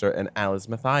producer, and Alice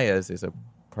Matthias is a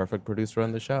perfect producer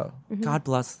on the show. God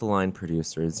bless the line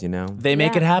producers. You know, They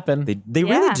make Yeah. it happen. they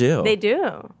really do. They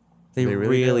do. They really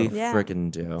really do. Yeah. freaking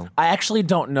do. I actually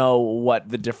don't know what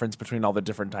the difference between all the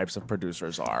different types of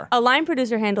producers are. A line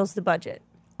producer handles the budget.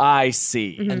 I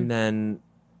see. And then,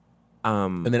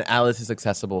 And then Alice is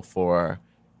accessible for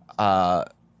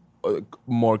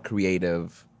more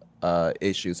creative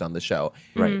issues on the show,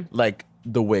 right. like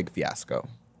the wig fiasco.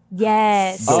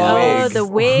 Yes. The Oh, wig. the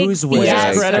wig. Whose wig?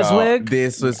 fiasco. Greta's wig?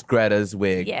 This was Greta's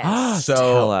wig. Yes. So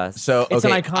Tell us. So It's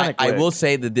okay, an iconic I wig. will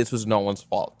say that this was no one's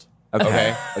fault.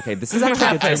 Okay. Okay. This is actually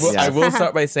good. Preface. I will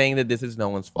start by saying that this is no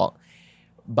one's fault,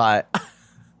 but It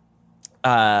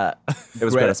was Greta-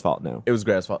 Greta's fault. No. it was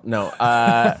Greta's fault. No,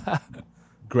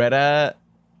 Greta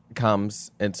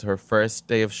comes. It's her first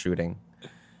day of shooting,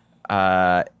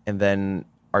 and then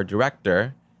our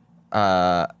director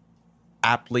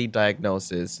aptly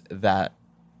diagnoses that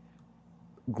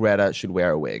Greta should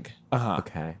wear a wig.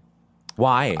 Okay.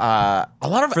 Why? A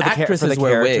lot of For the cha- for actresses the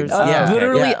wear characters? wigs. Oh, yeah, okay.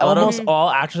 Literally, yeah, a lot of- almost all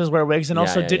actresses wear wigs, and Yeah,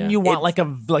 also, yeah, didn't yeah. you want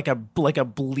like a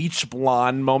bleach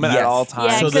blonde moment at Yes. all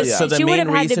times? Yeah, So because the she would main have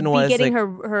had to reason be was, getting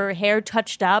like- her hair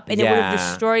touched up, and it would have Yeah.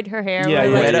 destroyed her hair. Yeah,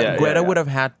 We're like, yeah. Greta would have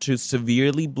had to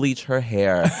severely bleach her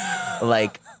hair,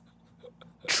 like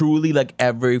truly like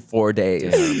every 4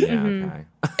 days. yeah. Okay.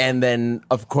 And then,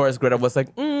 of course, Greta was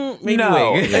like, maybe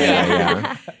No. wig.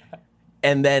 Yeah.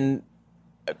 And then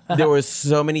there were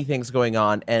so many things going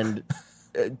on. And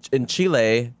in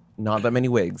Chile, not that many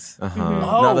wigs. Oh,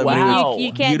 Not that many wow. wigs.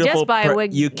 You can't Beautiful just buy a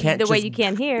wig you can't the way just- you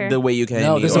can here. The way you can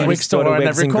No, in there's New a York. wig store on Wigs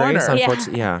every and Grace, corner.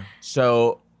 unfortunately. Yeah.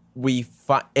 So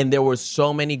and there were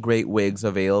so many great wigs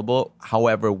available.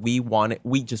 However, we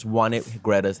just wanted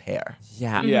Greta's hair.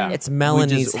 Yeah. Yeah. It's We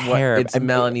Melanie's just hair. It's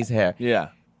Melanie's hair. Yeah.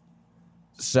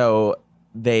 So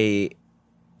they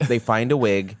find a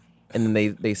wig, and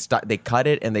then they cut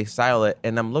it and they style it,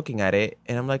 and I'm looking at it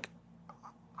and I'm like,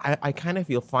 I kind of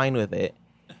feel fine with it.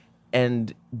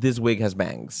 And this wig has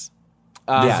bangs.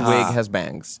 This wig has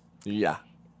bangs. Yeah.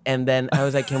 And then I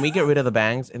was like, can we get rid of the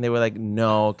bangs? And they were like,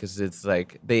 no, because it's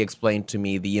like, they explained to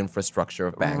me the infrastructure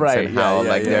of bangs Right, and yeah, how yeah,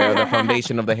 like yeah. they're the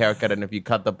foundation of the haircut. And if you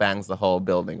cut the bangs, the whole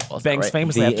building falls Bangs down, right?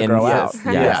 famously have to grow out.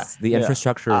 Yes. The Yeah.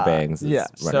 infrastructure of bangs. Is yeah.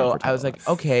 running So for I was total. like,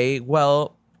 okay,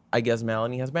 well, I guess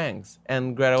Melanie has bangs.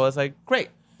 And Greta was like, great,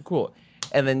 cool.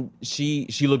 And then she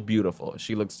looked beautiful.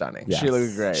 She looked stunning. Yes. She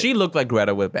looked great. She looked like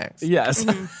Greta with bangs. Yes.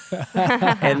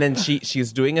 And then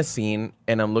she's doing a scene,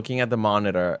 and I'm looking at the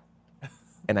monitor,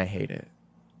 and I hate it.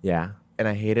 yeah. And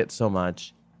I hate it so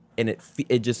much. And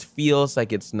it just feels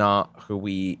like it's not who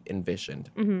we envisioned.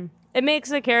 It makes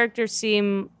the character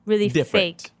seem really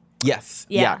Different. fake. Yes.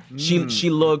 Yeah. She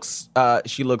looks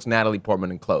Natalie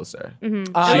Portman in Closer.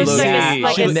 I looks like a- see.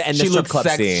 like a- And the She strip looks club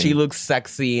scene. She looks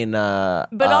sexy in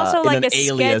But also in like an a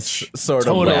alias sketch sort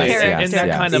Totally. of way. character. In that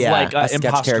Yes, kind of yeah. like A sketch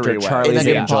impostery character, way. Charlie's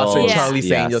In an Angels. imposter, Yeah. Charlie's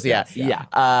Yes, Angels, yes,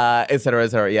 yeah. Et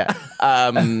cetera, yeah.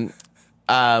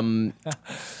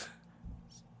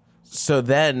 So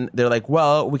then they're like,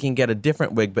 well, we can get a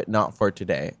different wig, but not for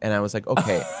today. And I was like,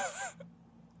 okay,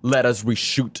 let us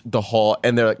reshoot the whole.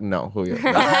 And they're like, no, Julio.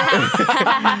 No. Let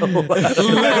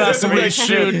us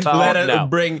reshoot. Let us No.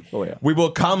 bring. We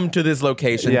will come to this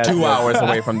location Yes. 2 hours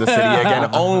away from the city again,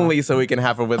 only so we can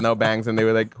have her with no bangs. And they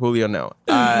were like, Julio, no.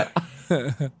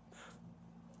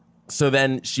 So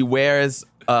then she wears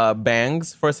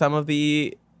bangs for some of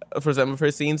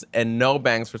her scenes, and no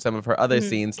bangs for some of her other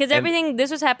scenes. Because And- everything, this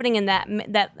was happening in that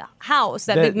house,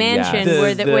 that The- big mansion yeah.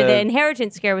 where The- where the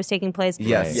inheritance scare was taking place.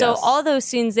 Yes. So Yes. all those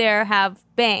scenes there have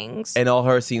bangs. and all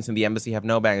her scenes in the embassy have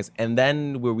no bangs. And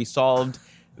then where we solved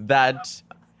that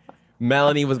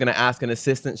Melanie was going to ask an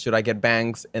assistant, should I get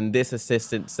bangs? And this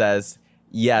assistant says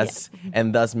yes.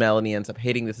 And thus Melanie ends up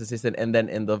hating this assistant. And then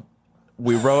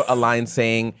we wrote a line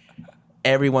saying,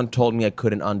 everyone told me I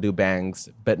couldn't undo bangs,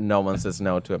 but no one says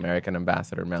no to American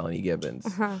Ambassador Melanie Gibbons.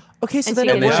 Okay, so And then,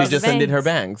 she And then loves she the just undid her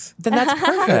bangs. bangs then that's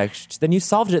perfect. Then you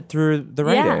solved it through the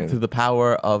Yeah. writing. through the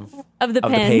power of of the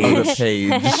Of the pen. page.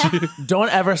 the page. Don't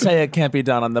ever say it can't be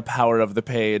done on the power of the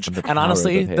page. And power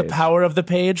honestly, of the the page. power of the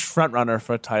page, front runner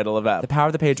for a title of The Ep. power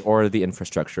of the page or the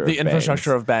infrastructure The of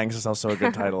infrastructure bangs. of bangs is also a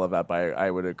good title of Ep.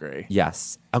 I would agree.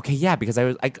 Yes. Okay, yeah, because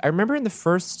I remember in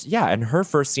her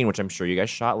first scene, which I'm sure you guys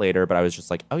shot later, but I was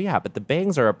just like, oh yeah, but the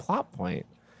bangs are a plot point.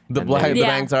 The And the Yeah.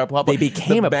 bangs are a plot They point. became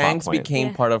the a plot bangs point. became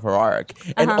Yeah. part of her arc,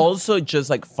 and also just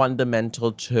like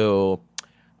fundamental to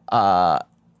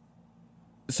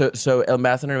So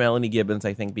Ambassador Melanie Gibbons,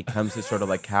 I think, becomes this sort of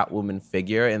like Catwoman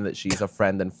figure in that she's a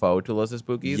friend and foe to Los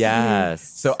Spookies. Yes.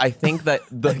 So I think that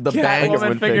the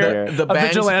Catwoman figure. the A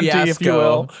Banks vigilante, fiasco, if you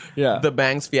will. Yeah. the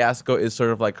Banks fiasco is sort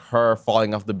of like her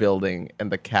falling off the building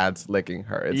and the cats licking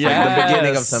her. It's like Yes. the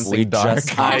beginning of something We dark. just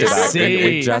talked about it.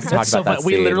 We just That's talked so about that funny.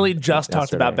 We scene literally just talked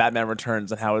yesterday. about Batman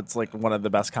Returns and how it's like one of the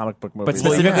best comic book movies. But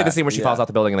specifically Yeah. the scene where she falls out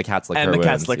the building and the cats lick her and the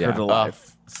cats wounds. lick her to Oh,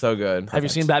 life. so good. Have you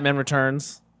seen Batman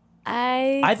Returns?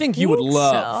 I think you would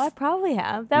love- So. I probably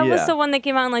have. That Yeah. was the one that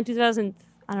came out in like 2000.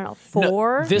 I don't know,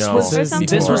 4. This No. was or something?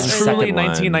 this was Or the truly second one.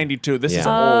 1992. This is Yeah.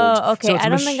 old. Oh, okay. So it's I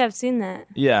don't think I've seen that.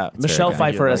 Yeah, Michelle good.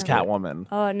 Pfeiffer as Yeah. Catwoman.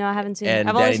 Oh no, I haven't seen And it.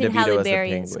 I've only Danny seen DeVito Halle as the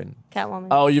Berry as Penguin. Catwoman.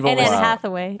 Oh, you've and only- Anne Wow.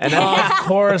 Hathaway. And then, of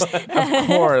course,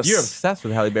 You're obsessed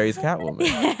with Halle Berry's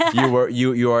Catwoman.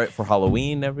 You are it for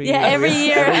Halloween every year. yeah, every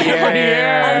year. Every year. You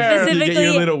get your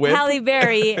Specifically, little whip. Halle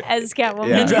Berry as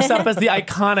Catwoman. you dress up as the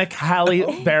iconic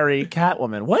Halle Berry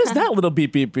Catwoman. What is that little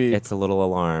beep beep beep? It's a little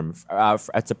alarm.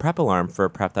 It's a prep alarm for a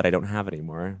prep that I don't have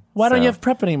anymore. Why don't you have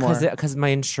prep anymore? Because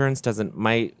my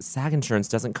SAG insurance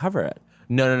doesn't cover it.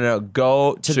 No.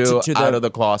 Go to the- out of the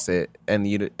closet and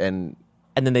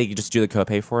And then they just do the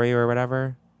copay for you or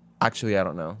whatever. actually I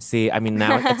don't know. See, I mean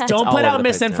now it's Don't all put over out the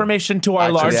place now. misinformation to our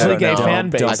Actually, I largely don't gay know. fan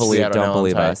base. Don't Actually, believe. I don't Don't know.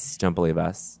 believe I'll tell us. Don't believe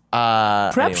us.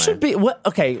 Prep Anyway. should be what?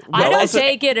 Okay, I well, don't also-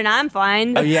 take it and I'm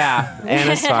fine. Yeah,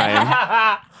 Anna's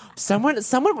fine. Someone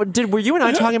did. Were you and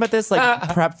I talking about this? Like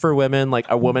prep for women. Like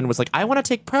a woman was like, I want to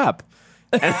take prep.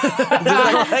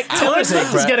 Taylor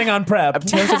Swift is getting on prep.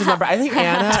 Taylor Swift is number. I think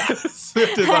Anna.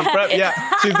 Swift is on prep. Yeah,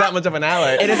 she's that much of an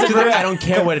ally. She's like, I don't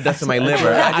care what it does to my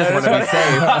liver. I just want to be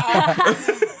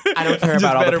safe. I don't care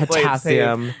about all better the play it safe.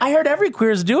 potassium. I heard every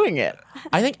queer is doing it.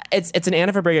 I think it's an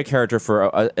Anna Fabrega character for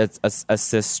a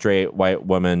cis straight white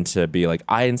woman to be like,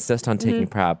 I insist on taking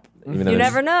prep. Even though You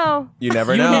there's- never know. You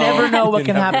never You know. never know what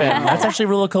can happen. That's actually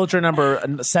rule of culture number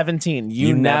 17.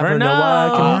 You never know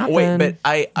what can happen. Wait,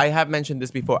 but I have mentioned this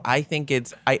before. I think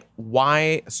it's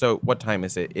why. So what time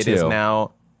is it? It is 2.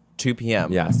 now 2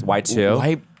 p.m. Yes. Why too?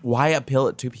 Why a pill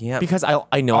at 2 p.m.? Because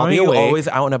I know I'll aren't be you awake. always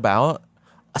out and about?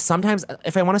 Sometimes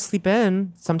if I want to sleep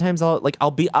in, sometimes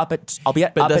I'll be up at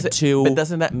 2. But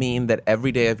doesn't that mean that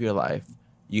every day of your life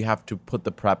you have to put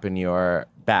the prep in your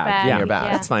bag. Yeah, your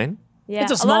bag? That's fine. Yeah,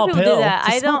 It's a lot small of people pill. do that.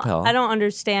 It's a small pill. I don't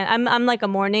understand. I'm like a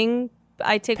morning.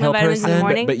 I take Pill my vitamins in the person?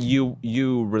 morning. But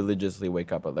you religiously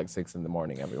wake up at like 6 in the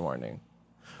morning every morning.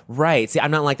 Right. See,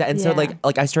 I'm not like that. And so Yeah.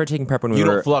 like I started taking prep when we You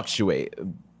were don't fluctuate.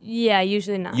 yeah,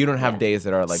 usually not. You don't have Yeah. days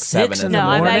that are like 6 7 in in the No, the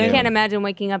I morning? can't imagine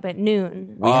waking up at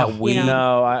noon. We You know.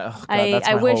 No, that's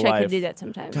I my wish whole I life. could do that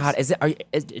sometimes. God,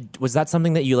 was that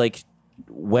something that you like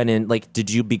went in? Like,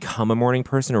 did you become a morning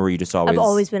person, or were you just always? I've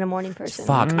always been a morning person.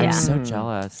 Fuck, Yeah. I'm so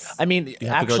jealous. I mean, have to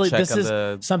go actually, check this on is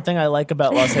the something I like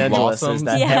about Los Angeles is Blossoms.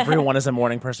 that Yeah. everyone is a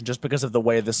morning person just because of the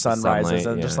way the sun rises Sunlight,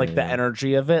 and just yeah, like the yeah.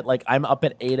 energy of it. Like I'm up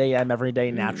at 8 a.m. every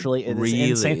day naturally. It is Really?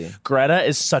 insane. Greta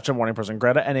is such a morning person.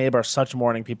 Greta and Abe are such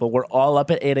morning people. We're all up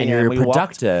at 8 a.m. And you're We walked-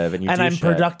 productive, and you do I'm shit.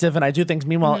 productive and I do things.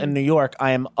 Meanwhile, in New York,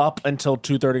 I am up until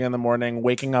 2:30 in the morning,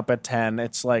 waking up at 10.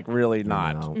 It's like really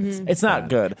not. know. It's not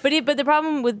good. But the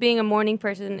problem with being a morning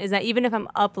person is that even if I'm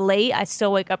up late, I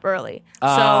still wake up early. So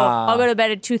I'll go to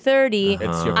bed at 2:30.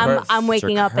 It's your I'm curse.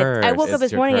 waking up at. I woke It's up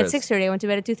this your morning at curse. 6:30. I went to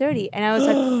bed at 2:30, and I was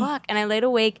like, "Fuck!" And I laid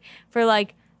awake for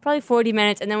like probably 40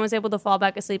 minutes, and then was able to fall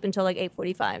back asleep until like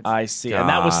 8:45. I see. And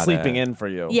that was Got sleeping it. in for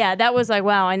you. Yeah, that was like,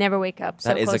 wow, I never wake up so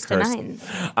That is a close to curse.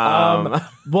 9.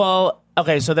 Well,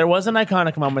 okay, so there was an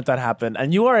iconic moment that happened,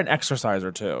 and you are an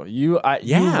exerciser too. You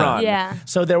Yeah. run. Yeah.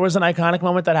 So there was an iconic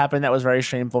moment that happened that was very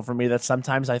shameful for me. That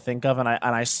sometimes I think of, and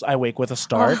I wake with a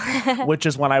start, which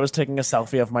is when I was taking a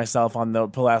selfie of myself on the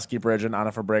Pulaski Bridge, and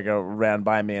Anna Fabrega ran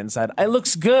by me and said, "It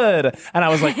looks good," and I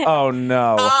was like, "Oh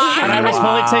no!" And I was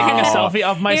fully taking a selfie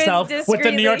of myself with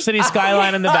the New York City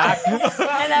skyline in the back.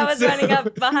 And I was running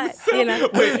up behind, you know.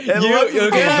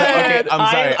 Okay,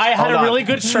 I'm sorry. I had Hold a on. really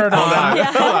good shirt on.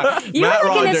 You Matt were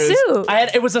like in a Rogers. suit.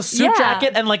 It was a suit Yeah.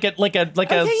 jacket and like a why kind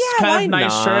of nice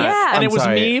not? shirt. Yeah. And I'm it was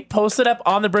sorry. me posted up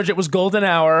on the bridge. It was golden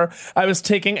hour. I was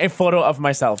taking a photo of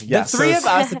myself. The Yes. three of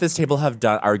us at this table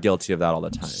are guilty of that all the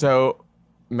time. So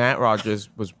Matt Rogers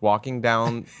was walking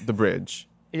down the bridge.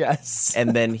 Yes.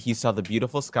 And then he saw the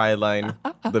beautiful skyline,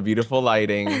 the beautiful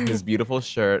lighting, his beautiful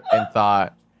shirt, and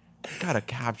thought, gotta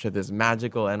capture this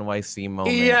magical NYC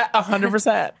moment. Yeah,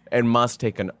 100%. And must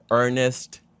take an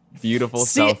earnest Beautiful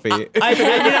See, selfie. I, you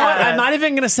know what? I'm not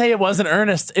even gonna say it wasn't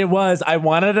earnest. It was. I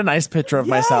wanted a nice picture of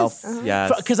myself.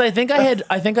 Yes. Because I think I had.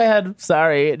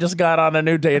 Sorry, just got on a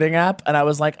new dating app, and I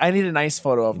was like, I need a nice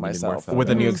photo of myself With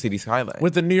the New York City skyline.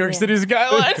 with the New York City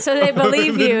skyline. So they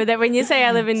believe you that when you say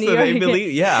I live in New so York. they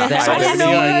believe, yeah. So they know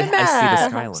where I'm I see the at.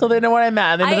 skyline. So they know where I'm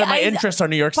at. They know that my I- interests are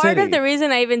New York Part City. of the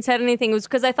reason I even said anything was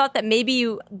because I thought that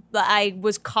maybe I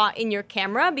was caught in your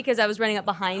camera because I was running up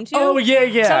behind you. Oh,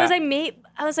 yeah. So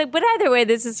I was like, but either way,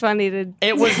 this is funny to.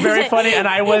 It was very funny, and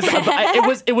I was.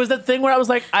 It was the thing where I was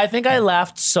like, I think I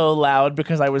laughed so loud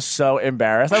because I was so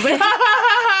embarrassed. I was like,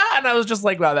 and I was just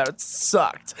like, wow, that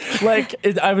sucked. Like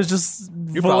I was just.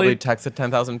 You probably texted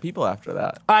 10,000 people after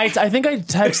that. I think I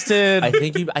texted. I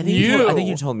think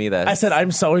you told me this. I said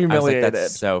I'm so I was humiliated. like,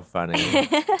 that's so funny.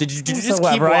 Did you just So keep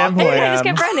whatever, I am walking? who I I just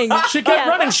am. kept running. She kept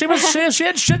running. She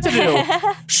had shit to do.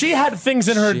 She had things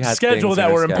in her She had schedule things that in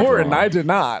her were important. schedule. I did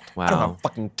not. I don't Wow. have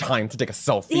fucking time to take a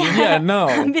selfie. Yeah, no.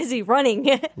 I'm busy running.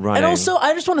 Running. And also,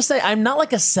 I just want to say, I'm not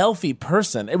like a selfie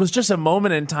person. It was just a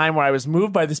moment in time where I was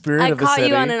moved by the spirit I of the caught city.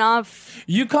 you on an off.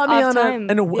 You caught me off on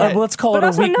time. a let's call But it a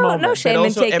also weak moment. no shame in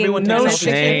also taking everyone No takes selfies.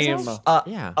 shame.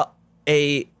 Yeah.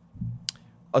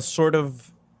 A sort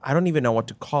of, I don't even know what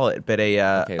to call it, but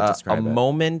a describe it.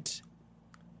 moment.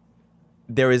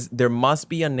 There must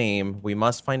be a name. We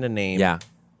must find a name. Yeah.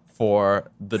 For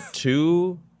the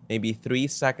 2, maybe 3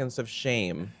 seconds of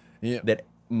shame that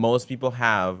most people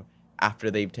have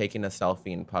after they've taken a selfie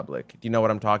in public. Do you know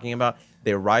what I'm talking about?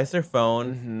 They rise their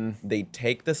phone, they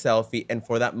take the selfie, and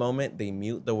for that moment, they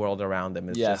mute the world around them.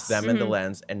 It's just them and the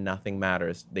lens, and nothing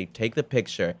matters. They take the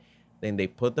picture, then they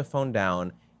put the phone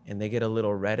down, and they get a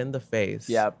little red in the face.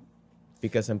 Yep.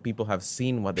 Because some people have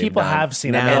seen what they've People done. have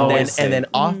seen it. And then, Always and then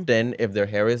often, if their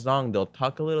hair is long, they'll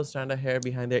tuck a little strand of hair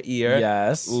behind their ear.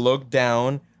 Yes. Look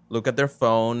down, look at their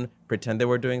phone, pretend they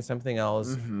were doing something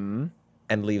else, and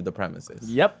leave the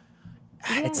premises. Yep.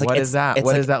 It's What is that? it's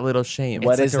What like- is that little shame?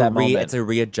 What it's is like that moment? It's a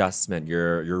readjustment.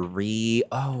 You're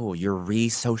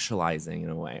re-socializing in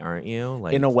a way, aren't you?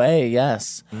 Like In a way,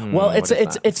 yes. Well, what it's is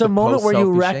it's that? it's a the moment where you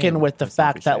post-selfie reckon shame. with the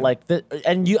fact that shame. like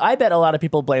I bet a lot of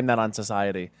people blame that on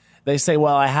society. They say,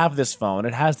 "Well, I have this phone.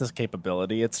 It has this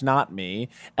capability. It's not me.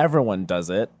 Everyone does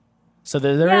it." So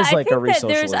there is I like a think that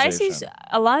resocialization. I see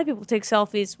a lot of people take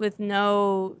selfies with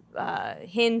no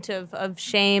hint of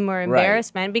shame or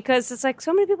embarrassment because it's like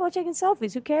so many people are taking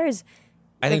selfies. Who cares?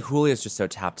 I think Julio's just so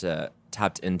tapped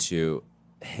into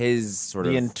his sort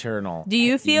the of internal. Do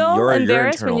you feel your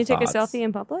embarrassed when internal you take a thoughts. selfie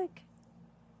in public?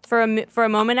 For a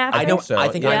moment after? I know. so, I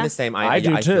think yeah. I'm the same. I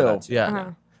do feel too. that Yeah.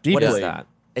 Uh-huh. Deeply. What is that?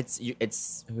 It's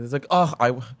It's like,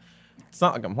 it's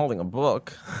not like I'm holding a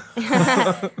book.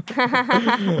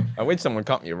 I wish someone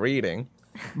caught me reading.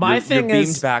 My you're thing beamed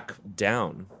is, back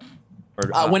down. Or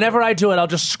up. whenever I do it, I'll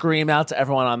just scream out to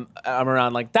everyone I'm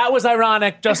around, like, "That was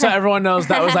ironic," just so everyone knows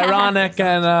that was ironic.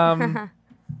 And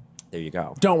There you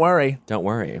go. don't worry. Don't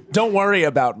worry. Don't worry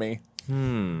about me.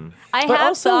 I But have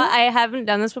also- thought, I haven't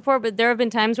done this before, but there have been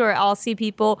times where I'll see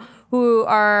people who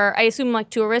are, I assume like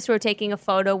tourists who are taking a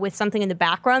photo with something in the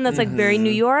background that's like very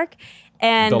New York.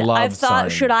 And The love I've thought, sign.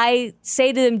 should I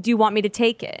say to them, do you want me to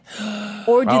take it?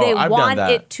 Or do Oh, they I've done want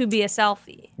that. it to be a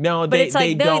selfie? No, But they- it's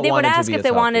like they don't they want would it to ask be if a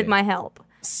they wanted selfie. my help.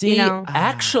 See, know?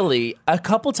 actually, a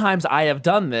couple times I have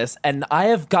done this, and I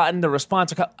have gotten the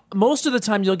response. Most of the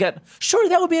time, you'll get, "Sure,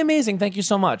 that would be amazing. Thank you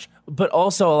so much." But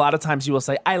also, a lot of times, you will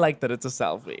say, "I like that it's a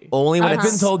selfie." Only when I've been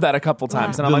it's told that a couple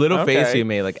times, and The I'm like, little okay. face you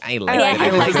made, like, I like like it.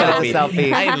 it. I like that it's a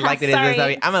selfie. I like it as a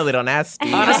Sorry. selfie. I'm a little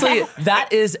nasty. Honestly,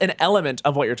 that is an element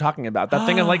of what you're talking about. That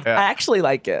thing of like, I actually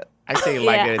like it. I say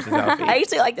like Yeah. it as a selfie. I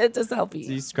actually like that it's a Do selfie.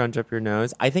 you scrunch up your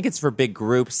nose? I think it's for big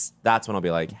groups. That's when I'll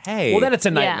be like, hey. Well, then it's a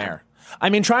Yeah. nightmare. I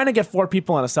mean, trying to get 4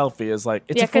 people in a selfie is like,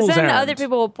 it's Yeah, a fool's because then errand. other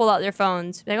people will pull out their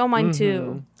phones. Like, oh, mine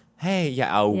too. hey,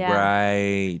 yeah, oh, Yeah.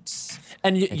 right.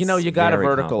 And you know, It's you got to very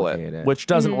vertical it, complicated. which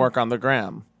doesn't work on the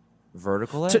gram.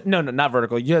 Vertical it? No, not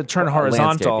vertical. You turn Oh,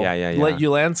 horizontal. landscape. Yeah. Let you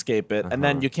landscape it, and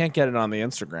then you can't get it on the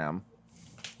Instagram.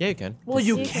 Yeah, you can. Well,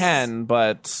 you can,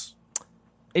 but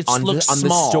it on looks the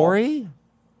small. story?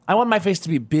 I want my face to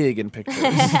be big in pictures.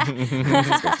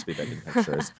 It's supposed to be big in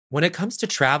pictures. When it comes to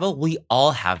travel, we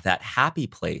all have that happy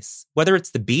place. Whether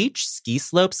it's the beach, ski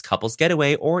slopes, couples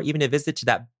getaway, or even a visit to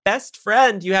that best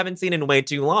friend you haven't seen in way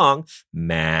too long,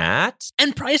 Matt.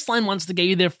 And Priceline wants to get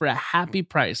you there for a happy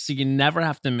price so you never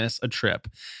have to miss a trip.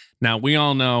 Now, we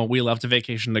all know we love to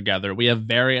vacation together. We have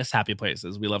various happy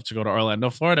places. We love to go to Orlando,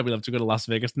 Florida. We love to go to Las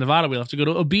Vegas, Nevada. We love to go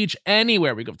to a beach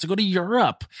anywhere. We love to go to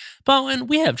Europe. But when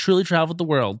we have truly traveled the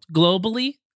world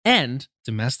globally and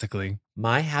domestically.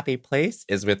 My happy place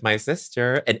is with my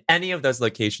sister in any of those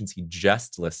locations he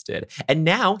just listed. And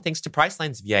now, thanks to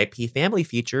Priceline's VIP family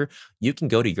feature, you can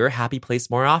go to your happy place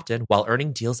more often while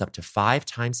earning deals up to 5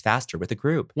 times faster with a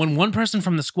group. When one person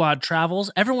from the squad travels,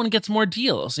 everyone gets more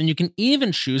deals, and you can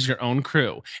even choose your own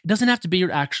crew. It doesn't have to be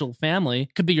your actual family.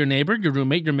 It could be your neighbor, your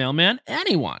roommate, your mailman,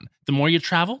 anyone. The more you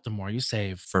travel, the more you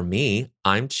save. For me,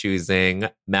 I'm choosing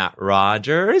Matt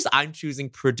Rogers. I'm choosing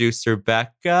producer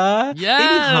Becca. Yes!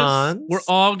 Baby Hans. We're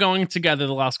all going together,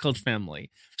 the Lost Coach family.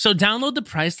 So download the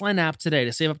Priceline app today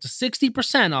to save up to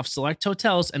 60% off select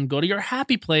hotels and go to your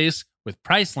happy place with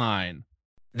Priceline.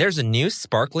 There's a new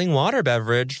sparkling water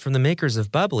beverage from the makers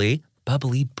of Bubbly,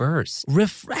 Bubbly Burst.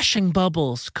 Refreshing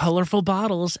bubbles, colorful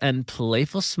bottles, and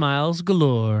playful smiles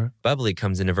galore. Bubbly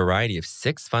comes in a variety of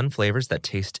 6 fun flavors that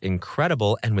taste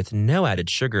incredible, and with no added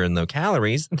sugar and low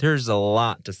calories, there's a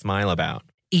lot to smile about.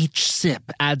 Each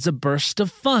sip adds a burst of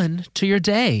fun to your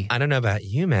day. I don't know about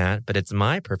you, Matt, but it's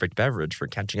my perfect beverage for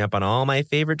catching up on all my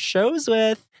favorite shows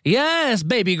with. Yes,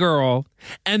 baby girl.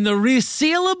 And the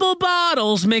resealable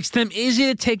bottles makes them easy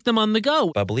to take them on the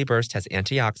go. Bubbly Burst has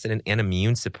antioxidant and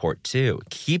immune support too,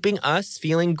 keeping us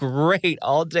feeling great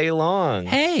all day long.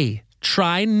 Hey,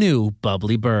 try new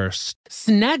Bubbly Burst.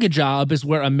 Snag-a-Job is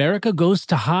where America goes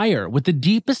to hire with the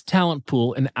deepest talent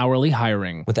pool in hourly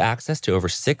hiring. With access to over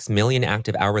 6 million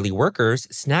active hourly workers,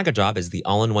 Snag-a-Job is the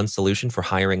all-in-one solution for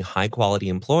hiring high-quality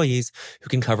employees who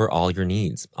can cover all your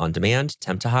needs. On demand,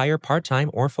 temp to hire,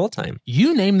 part-time, or full-time.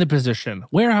 You name the position.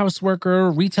 Warehouse worker,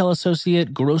 retail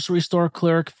associate, grocery store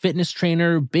clerk, fitness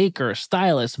trainer, baker,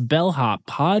 stylist, bellhop,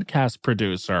 podcast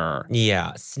producer.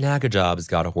 Yeah, Snag-a-Job's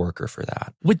got a worker for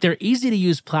that. With their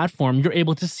easy-to-use platform, you're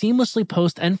able to seamlessly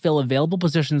post and fill available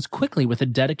positions quickly with a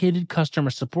dedicated customer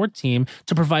support team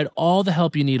to provide all the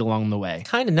help you need along the way.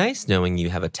 Kind of nice knowing you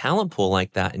have a talent pool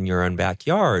like that in your own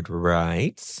backyard,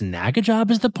 right? Snag-a-Job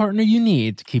is the partner you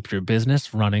need to keep your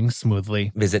business running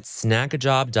smoothly. Visit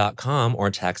snagajob.com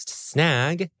or text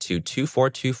SNAG to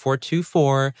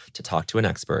 242424 to talk to an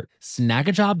expert.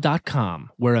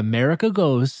 Snagajob.com, where America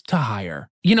goes to hire.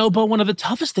 You know, but one of the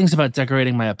toughest things about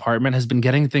decorating my apartment has been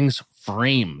getting things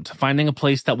framed. Finding a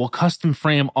place that will custom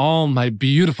frame all my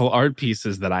beautiful art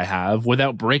pieces that I have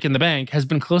without breaking the bank has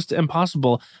been close to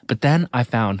impossible. But then I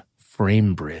found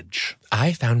FrameBridge.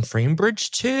 I found FrameBridge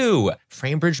too.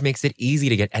 FrameBridge makes it easy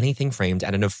to get anything framed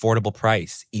at an affordable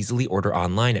price. Easily order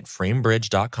online at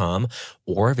framebridge.com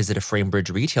or visit a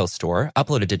FrameBridge retail store,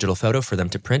 upload a digital photo for them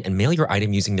to print and mail your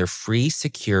item using their free,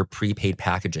 secure, prepaid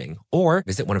packaging. Or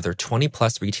visit one of their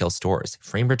 20-plus retail stores.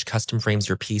 FrameBridge custom frames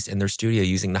your piece in their studio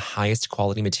using the highest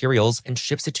quality materials and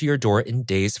ships it to your door in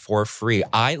days for free.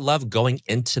 I love going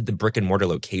into the brick and mortar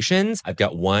locations. I've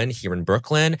got one here in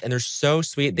Brooklyn, and they're so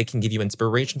sweet. They can give you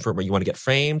inspiration for where you want to get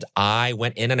framed. I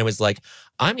went in and I was like,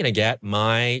 I'm going to get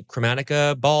my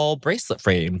Chromatica ball bracelet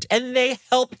framed. And they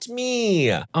helped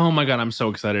me. Oh my God, I'm so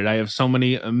excited. I have so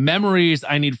many memories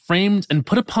I need framed and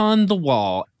put upon the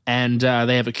wall. And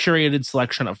they have a curated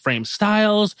selection of frame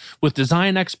styles with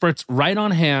design experts right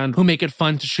on hand who make it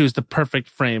fun to choose the perfect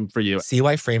frame for you. See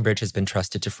why FrameBridge has been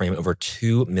trusted to frame over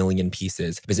 2 million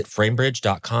pieces. Visit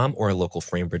framebridge.com or a local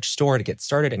FrameBridge store to get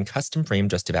started and custom frame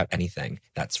just about anything.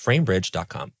 That's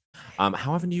framebridge.com.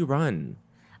 How often do you run?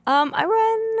 I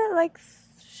run like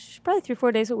probably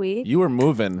 3-4 days a week. You were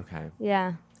moving. Okay.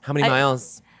 Yeah. How many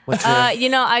miles? What's your,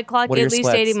 I clock what are at your least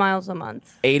splits? 80 miles a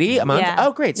month. 80 a month? Yeah.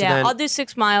 Oh, great. So then I'll do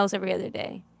 6 miles every other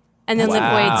day. And then Wow,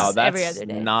 lift weights that's every other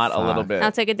day. not a little bit.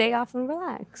 I'll take a day off and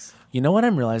relax. You know what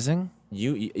I'm realizing?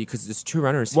 you because there's 2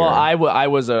 runners here. Well, I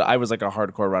was like a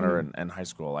hardcore runner in high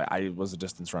school. I was a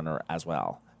distance runner as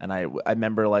well, and I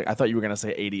remember I thought you were gonna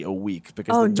say 80 a week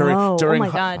because during Oh my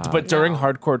God. during No.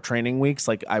 hardcore training weeks,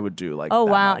 I would do Oh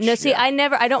that wow. much. No, see,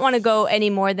 Yeah. I don't want to go any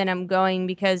more than I'm going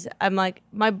because I'm like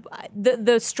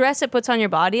the stress it puts on your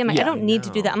body. I'm like, Yeah. I don't need to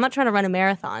do that. I'm not trying to run a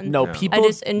marathon. No, people. I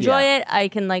just enjoy yeah. it. I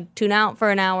can tune out for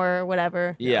an hour or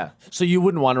whatever. Yeah. So you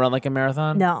wouldn't want to run like a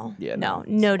marathon? No. Yeah.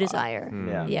 No desire.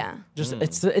 Yeah. Yeah. Just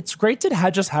it's great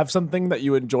to just have something that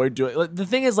you enjoy doing. The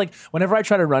thing is, whenever I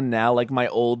try to run now, my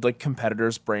old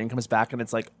competitor's brain comes back, and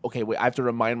it's okay, wait, I have to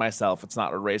remind myself it's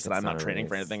not a race, and I'm not training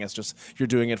for anything. It's just you're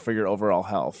doing it for your overall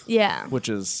health. Yeah. Which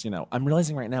is, I'm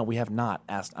realizing right now we have not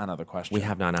asked another question. we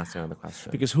have not asked another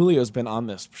question. because Julio's been on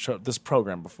this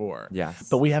program before. Yes.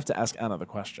 But we have to ask Anna the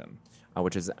question.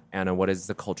 Which is, Anna, what is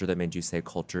the culture that made you say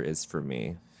culture is for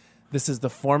me? This is the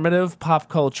formative pop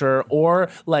culture or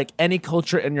any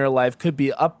culture in your life. Could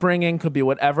be upbringing, could be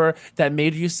whatever that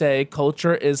made you say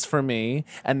culture is for me.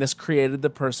 And this created the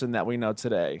person that we know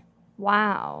today.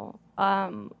 Wow.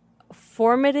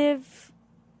 Formative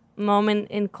moment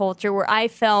in culture where I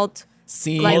felt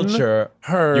Seen, Culture.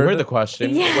 heard. You heard the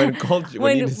question. Yeah. When culture. When,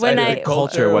 When- you decided when I- that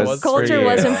Culture was- was Culture for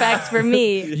was you. in fact for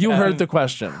me. You heard the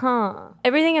question.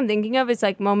 Everything I'm thinking of is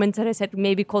like moments that I said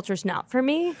maybe culture's not for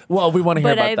me, Well, we want to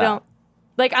hear but about I that. don't.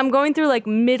 Like I'm going through like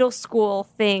middle school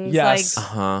things, Yes.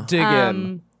 Dig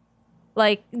in.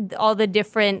 like all the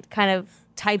different kind of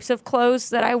types of clothes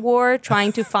that I wore,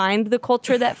 trying to find the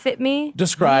culture that fit me.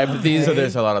 Describe these. So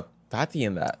there's a lot of Tati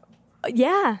in that.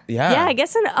 Yeah, Yeah. I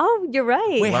guess. Oh, you're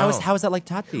right. Wait, Wow. how is that like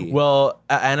Tati? Well,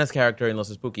 Anna's character in Los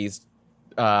Spookies,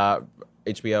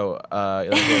 HBO,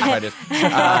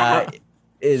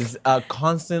 is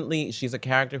constantly. She's a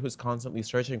character who's constantly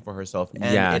searching for herself, and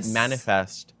Yes. it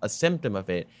manifests. A symptom of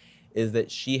it is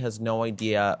that she has no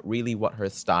idea really what her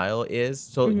style is.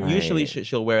 So usually Right.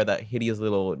 she'll wear that hideous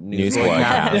little Newsboy newsboy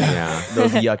cap, cap, yeah.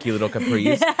 those yucky little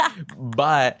capris.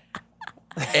 But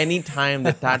anytime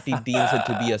that Tati deems it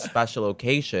to be a special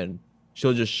occasion,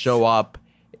 she'll just show up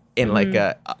in like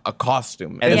a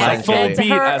costume. And Yeah, like full that's beat,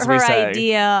 her, as we her say,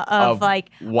 idea of of like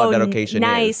what that occasion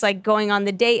nice, is. like going on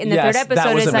the date. And the Yes, third that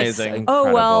episode was is amazing. like,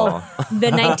 oh well,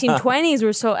 the 1920s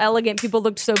were so elegant, people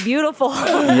looked so beautiful.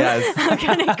 Yes. I'm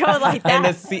gonna go like that.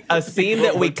 And a scene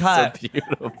that we cut,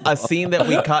 a scene that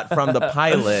we cut from the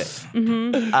pilot,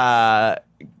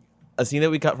 a scene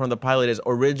that we cut from the pilot is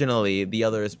originally the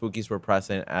other Spookies were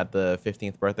present at the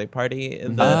 15th birthday party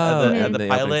in the, at the the opening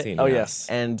pilot. scene, Oh yeah. yes.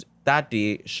 And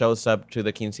Tati shows up to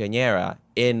the quinceañera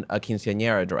in a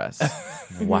quinceañera dress.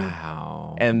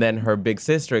 Wow. And then her big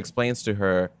sister explains to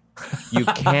her, you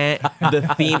can't, the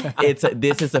theme,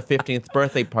 this is a 15th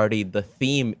birthday party. The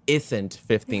theme isn't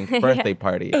 15th birthday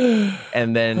party.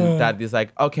 And then Tati's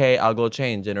like, okay, I'll go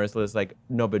change. And Ursula's like,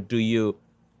 no, but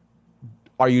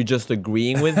are you just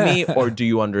agreeing with me or do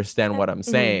you understand what I'm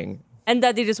saying? And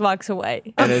Daddy just walks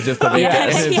away. And it's just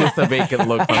a vacant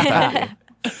look from Tati.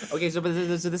 Okay, so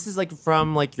this is like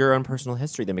from like your own personal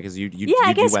history then, because you Yeah,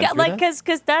 I guess went through like this?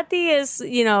 because Tati is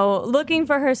looking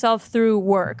for herself through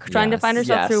work, trying to Yes. find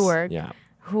herself Yes. through work. Yeah.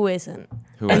 Who isn't?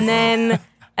 Who and isn't?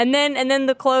 then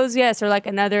the clothes, yes, are like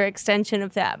another extension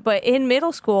of that. But in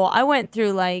middle school, I went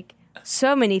through like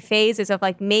so many phases of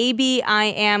like maybe I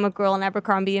am a girl in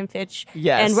Abercrombie and Fitch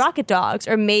Yes. and Rocket Dogs,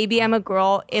 or maybe I'm a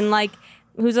girl in like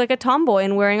who's like a tomboy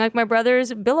and wearing like my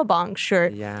brother's Billabong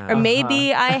shirt. Yeah. Or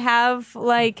maybe I have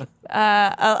like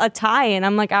a tie and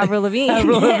I'm like Avril Lavigne.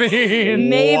 Avril Lavigne.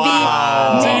 Maybe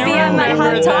I'm a remember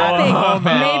Hot that? Topic. Oh,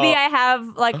 man. Maybe I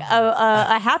have like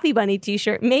a Happy Bunny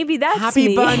T-shirt. Maybe that's Happy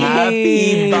me. Bunny.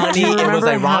 Happy Bunny. Do you It was remember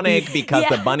ironic Happy- because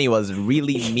Yeah. the bunny was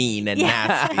really mean and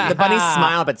nasty. The bunny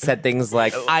smiled but said things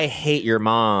like, I hate your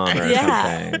mom or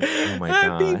Yeah. something. Oh my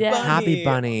god. Yeah. Happy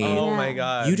Bunny. Oh Yeah. my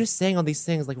god. You just saying all these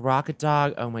things like Rocket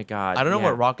Dog. Oh my god. I don't know Yeah.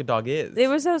 what Rocket Dog is. There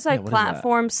was those like what is that?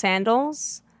 platform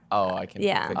sandals. Oh, I can.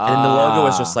 Yeah. And then the logo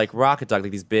was Ah. just like Rocket Dog,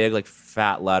 like these big like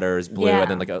fat letters, blue, Yeah. and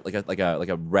then like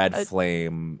a red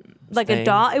flame. Like a thing.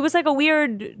 dog. It was like a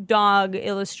weird dog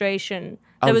illustration.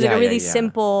 That Oh, was like yeah, a really yeah, yeah.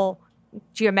 simple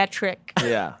geometric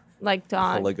Yeah. like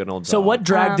dog. Polygonal dog. So what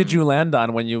drag did you land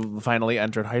on when you finally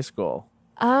entered high school?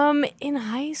 In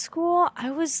high school,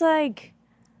 I was like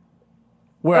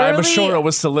Where I'm Early- sure it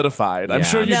was solidified. I'm Yeah,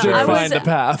 sure you I'm did sure. I find was- a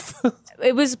path.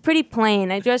 it was pretty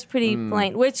plain. I dressed pretty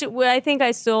plain, which I think I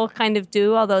still kind of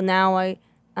do. Although now I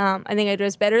think I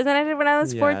dress better than I did when I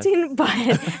was Yes. 14.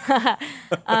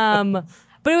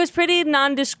 But it was pretty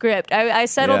nondescript. I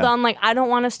settled Yeah. on like I don't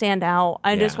want to stand out.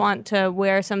 I just Yeah. want to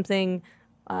wear something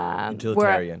where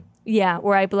Utilitarian.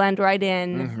 where I blend right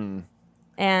in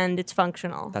and it's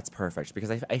functional. That's perfect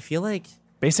because I feel like,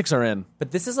 Basics are in.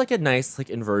 but this is like a nice like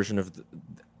inversion of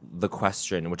the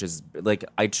question, which is like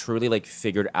I truly like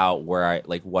figured out where I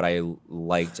like what I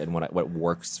liked and what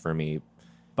works for me.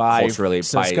 By Culturally,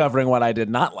 by- discovering what I did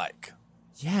not like.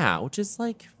 Yeah, which is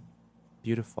like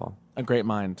beautiful. A great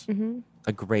mind.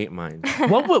 A great mind.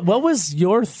 What was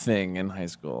your thing in high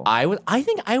school? I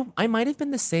think I might have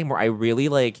been the same where I really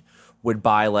like would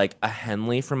buy like a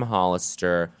Henley from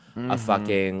Hollister, a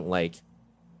fucking like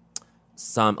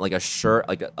some like a shirt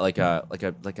like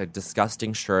a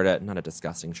disgusting shirt at not a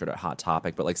disgusting shirt at Hot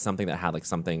Topic, but like something that had like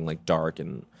something like dark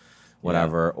and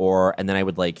whatever. And then I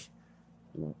would like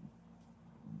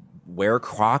wear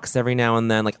Crocs every now and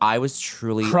then. Like I was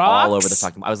truly all over the Crocs?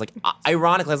 fucking. I was like,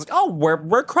 ironically, I was like, oh, wear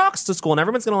Crocs to school, and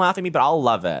everyone's gonna laugh at me, but I'll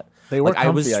love it. They were like, I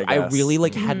was. comfy, I guess. really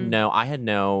like I had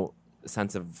no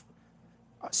sense of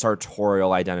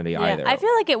sartorial identity either. I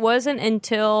feel like it wasn't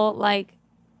until like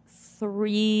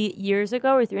 3 years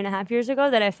ago or 3.5 years ago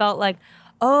that I felt like,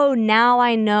 oh, now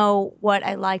I know what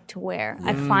I like to wear.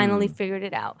 I finally figured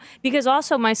it out. Because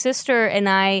also my sister and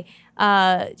I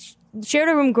shared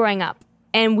a room growing up.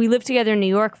 And we lived together in New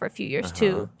York for a few years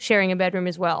too, sharing a bedroom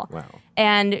as well. Wow.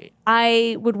 And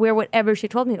I would wear whatever she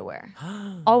told me to wear.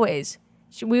 Always.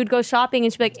 We would go shopping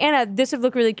and she'd be like, Anna, this would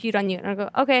look really cute on you. And I'd go,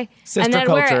 okay. Sister and then I'd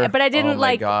wear culture. it. But I didn't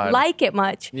my God. like it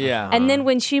much. Yeah. And then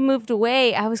when she moved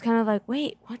away, I was kind of like,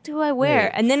 wait, what do I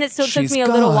wear? And then it still took She's me a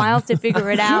little gone. while to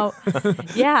figure it out.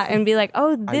 Yeah. And be like,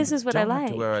 oh, this is what I don't have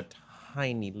like. to wear a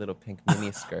tiny little pink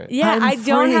mini skirt. Yeah, I'm I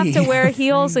don't have to free. wear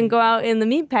heels and go out in the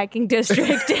meatpacking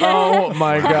district. Oh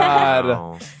my God.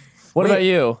 Wow. What about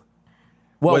you?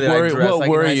 What Did I were, dress what like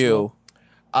in were high you?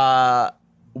 school?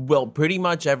 Well, pretty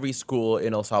much every school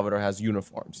in El Salvador has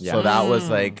uniforms. Yeah. So that was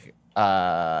like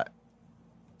Not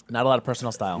a lot of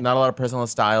personal style. not a lot of personal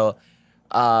style.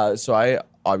 So I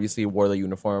obviously wore the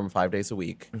uniform 5 days a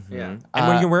week. Yeah. And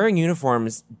when you're wearing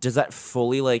uniforms, does that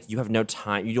fully like you have no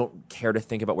time? You don't care to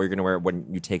think about what you're gonna wear when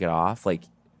you take it off, like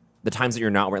the times that you're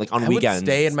not wearing, like on I weekends. would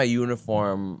stay in my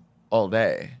uniform all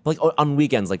day. like on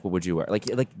weekends, like what would you wear? Like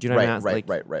do you know what I mean?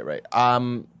 Right.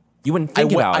 You wouldn't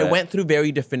think about I it. went through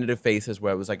very definitive phases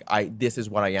where I was like, this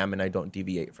is what I am, and I don't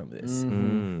deviate from this.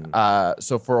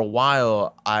 So for a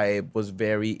while, I was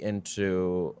very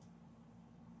into.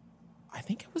 I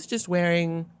think I was just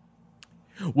wearing.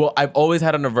 Well, I've always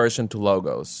had an aversion to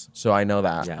logos, so I know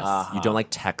that. Yes. You don't like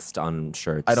text on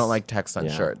shirts. I don't like text on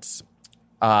Yeah. shirts.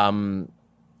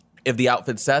 If the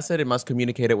outfit says it, it must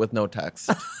communicate it with no text.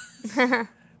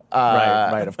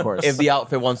 Right, of course. If the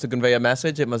outfit wants to convey a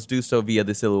message, it must do so via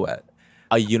the silhouette.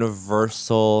 a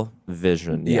universal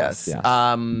vision. Yes.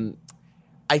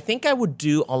 I think I would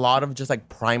do a lot of just like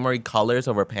primary colors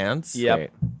over pants. Yep. Great.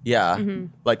 Yeah.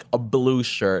 Like a blue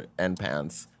shirt and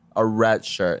pants, a red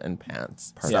shirt and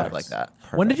pants, stuff Perfect. like that.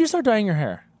 When did you start dyeing your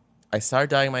hair? I started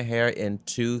dyeing my hair in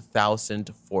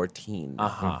 2014.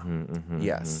 Uh-huh.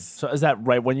 Yes. So is that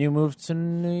right when you moved to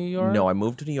New York? No, I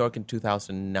moved to New York in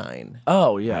 2009.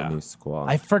 Oh, yeah. New school.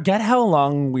 I forget how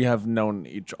long we have all known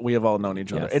each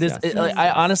other. Yes, It is. yes, Like, I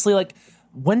honestly like.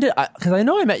 When did I? Because I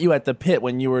know I met you at the Pit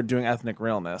when you were doing Ethnic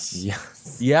Realness.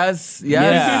 yes. Yes.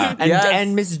 Yeah.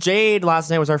 And Miss Jade last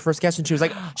night was our first guest, and she was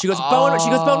like, Bone,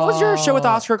 what was your show with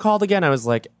Oscar called again? I was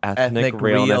like, Ethnic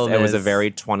Realness. It was a Realness.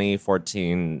 very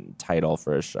 2014 title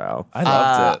for a show. I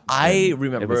loved it. I It was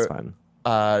remember fun.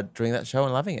 doing that show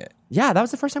and loving it. Yeah, that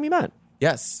was the first time we met.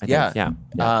 Yes. I think. Yeah.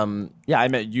 Yeah. Yeah, I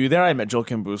met you there. I met Joel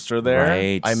Kim Booster there.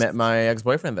 Right. I met my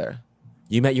ex-boyfriend there.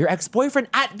 You met your ex-boyfriend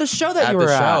at the show that At you the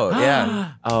were show, at.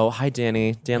 yeah. Oh, hi,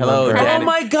 Danny. Dan Hello, Lundgren. Danny. Oh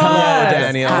my God! Hello,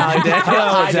 Daniel. Hi, Daniel.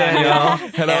 Hello, Daniel.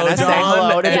 Hello, Anna, say John.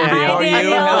 hello to And Daniel. before you,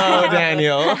 Daniel. hello,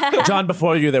 Daniel. John,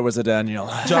 before you, there was a Daniel.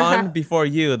 John, before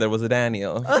you, there was a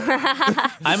Daniel.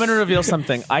 I'm going to reveal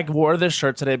something. I wore this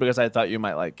shirt today because I thought you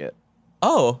might like it.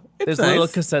 Oh, it's There's nice. little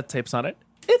cassette tapes on it.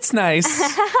 It's nice.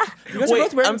 You guys are Wait,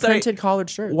 both wearing I'm sorry. printed collared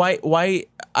shirts. Why?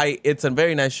 It's a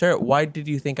very nice shirt. Why did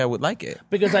you think I would like it?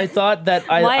 Because I thought that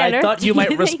Why on I earth thought do you you might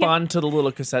think- respond to the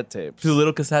little cassette tapes. Two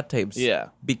little cassette tapes. Yeah.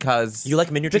 Because You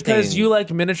like miniature Because things. you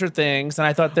like miniature things, and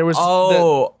I thought there was.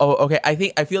 okay.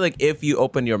 I feel like if you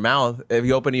open your mouth, if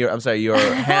you open your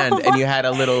hand, and you had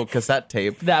a little cassette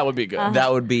tape, that would be good.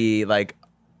 that would be like,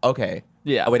 okay,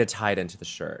 Yeah. a way to tie it into the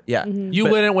shirt. yeah. You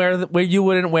But wouldn't wear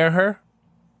her.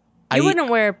 You wouldn't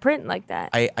wear a print like that.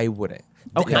 I wouldn't.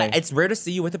 Okay. It's rare to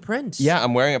see you with a print. Yeah,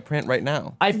 I'm wearing a print right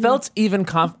now. I felt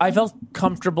I felt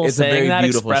comfortable It's a very saying that,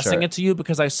 beautiful expressing shirt. it to you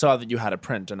because I saw that you had a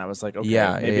print, and I was like, okay,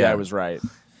 Yeah, maybe yeah. I was right.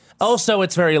 Also,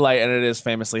 it's very light, and it is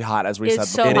famously hot, as we It's said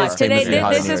so before. It hot is today. famously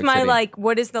hot in This New is York my City. like,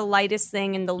 what is the lightest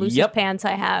thing and the loosest Yep. pants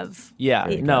I have? Yeah,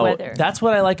 the no, weather. that's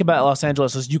what I like about Los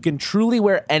Angeles is you can truly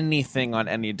wear anything on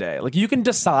any day. Like you can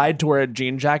decide to wear a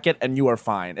jean jacket and you are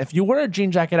fine. If you wear a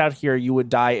jean jacket out here, you would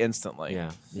die instantly.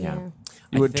 Yeah.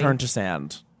 You would turn to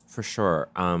sand. For sure.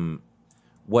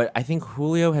 What I think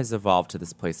Julio has evolved to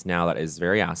this place now that is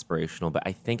very aspirational, but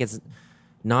I think it's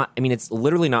not, I mean, it's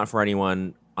literally not for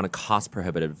anyone on a cost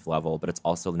prohibitive level, but it's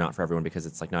also not for everyone because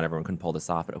it's like not everyone can pull this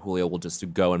off. But Julio will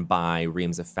just go and buy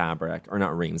reams of fabric, or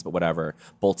not reams, but whatever,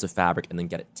 bolts of fabric, and then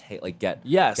get it get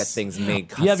Yes. things made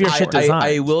custom. You have your shit designed.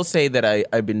 I will say that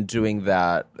I've been doing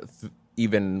that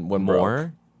even when broke.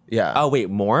 more. Yeah. Oh wait,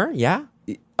 more? Yeah.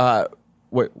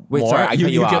 Wait, Wait, more? sorry, I cut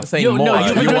you kept off. saying You, more. no,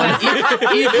 you been doing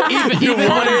that even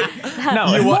no,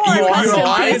 custom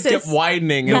eyes pieces. kept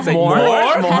widening and saying More?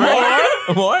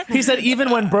 more. He said even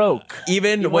when broke.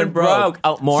 Even when broke.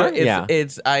 Oh, more? So it's, Yeah.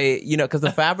 it's because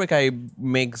the fabric I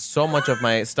make so much of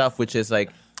my stuff, which is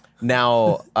like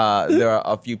now there are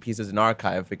a few pieces in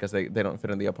archive because they don't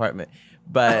fit in the apartment,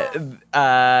 but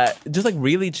just like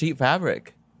really cheap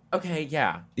fabric. Okay,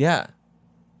 yeah. Yeah,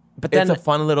 But then it's a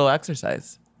fun little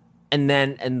exercise. And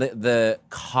the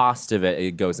cost of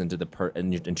it goes into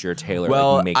into your tailor.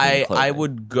 Well, like, making I clothing.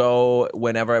 would go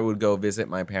whenever I would go visit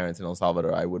my parents in El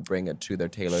Salvador. I would bring it to their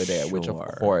tailor there, which of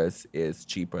Sure. course is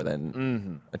cheaper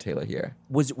than a tailor here.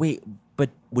 But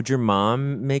would your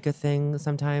mom make a thing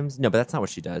sometimes? No, but that's not what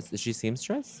she does. Is she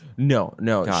seamstress? No,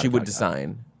 God, she would God, God.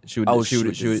 design. She would. Oh, she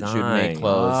would design. make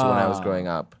clothes when I was growing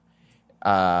up.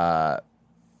 And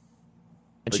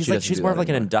But she's she like doesn't she's do more that of like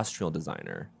an anymore. industrial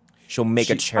designer. She'll make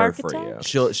a She- chair for you.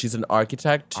 Architect? She's an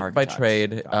architect by Architect.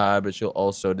 trade, Got but she'll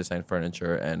also design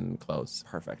furniture and clothes.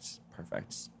 Perfect.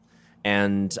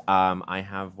 And I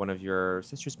have one of your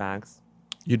sister's bags.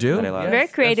 You do? That I love. Very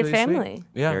That's creative really sweet. family.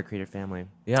 Yeah, Very creative family.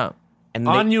 yeah. And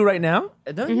On you right now?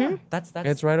 Yeah, that's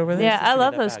It's right over there. Yeah, I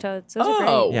love that those bag. totes. Those are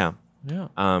Oh. great. Yeah.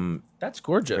 Yeah. That's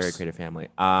gorgeous. Very creative family.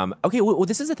 Okay, well,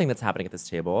 this is the thing that's happening at this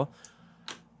table.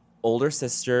 Older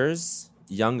sisters,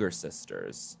 younger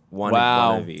sisters, one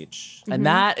Wow. of each. And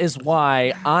that is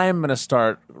why I'm going to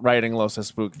start writing Los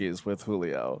Spookies with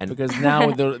Julio. And- because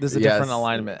now there's a Yes. different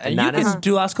alignment. And, And you that can is-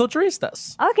 do Las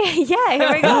Culturistas. Okay, yeah,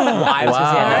 here we go. I was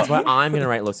gonna say, Wow. that's why I'm gonna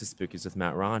write Los Spookies with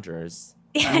Matt Rogers.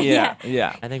 Yeah.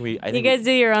 I think You think guys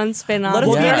do your own spin off. Let us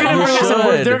Well, Yeah, they're gonna you listen,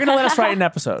 should. they're going to let us write an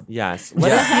episode. Yes.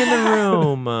 Let us be in the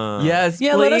room. Yes,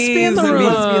 Yeah, let us be in the please. room.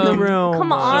 Let us be in the room.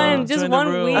 Come on, just join the one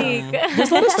room. week.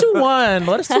 Just let us do one.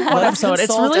 Let us do one episode. It's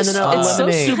consult really and then it's so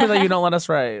eliminate. stupid that you don't let us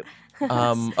write.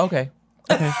 Okay.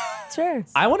 Sure.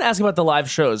 I want to ask about the live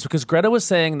shows because Greta was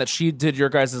saying that she did your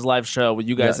guys' live show with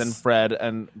you guys Yes. and Fred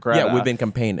and Greta. Yeah, we've been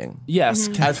campaigning. Yes.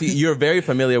 As you're very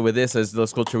familiar with this, as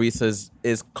Los Culturistas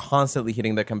is constantly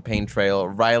hitting the campaign trail,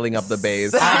 riling up the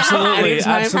base. Absolutely.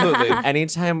 Absolutely.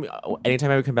 Anytime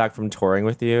I would come back from touring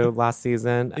with you last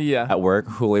season Yeah. at work,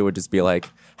 Julio would just be like,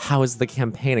 "How is the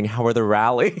campaigning? How are the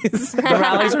rallies?" The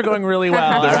rallies are going really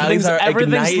well. The rallies are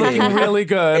everything's igniting. looking really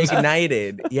good.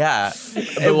 Ignited. Yeah.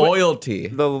 The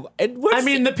loyalty. I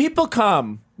mean, the people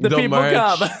come. The The people merch.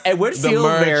 come. It would The feel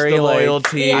merch, very the like-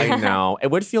 loyalty. I know.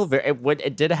 It would feel very.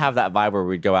 It did have that vibe where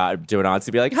we'd go out and do an on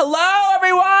to be like, "Hello,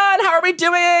 everyone. How are we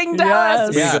doing,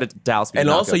 Dallas?" Yes. We go to Dallas, we And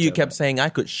did not also, go you to kept it. saying I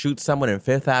could shoot someone in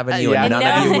Fifth Avenue, Yeah. and none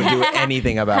I of you know. would do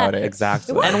anything about it.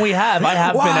 Exactly. And we have. I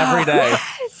have been every day.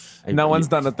 No one's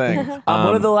done a thing. What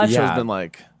have the live shows yeah. been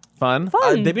like? Fun?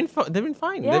 Fun. They've been fine. They've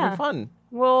Yeah. been fun.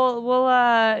 We'll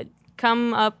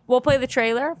come up. We'll play the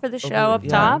trailer for the show up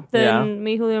top. Then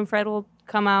me, Julio, and Fred will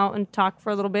come out and talk for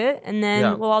a little bit, and then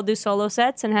Yeah. we'll all do solo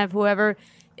sets and have whoever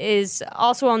is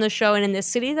also on the show and in the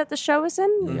city that the show is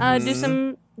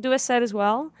in do a set as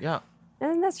well. Yeah.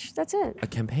 And that's it. A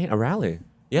campaign, a rally.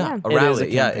 Yeah. It A is rally. a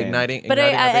Yeah. campaign. Igniting. But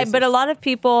igniting our but a bases. lot of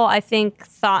people I think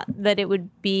thought that it would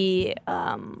be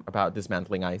about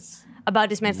dismantling ICE. about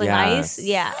dismantling Yes. ICE.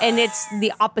 Yeah, and it's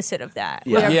the opposite of that.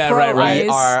 Yeah. We are Yeah, pro right, right.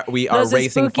 ICE. We are Those are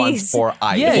raising funds spookies. for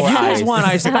ICE. Yeah, For you guys ICE. want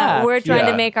ice back. We're trying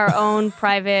Yeah. to make our own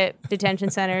private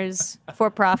detention centers for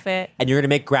profit. And you're gonna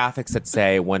make graphics that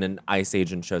say when an ICE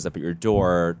agent shows up at your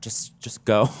door, just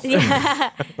go. Yeah.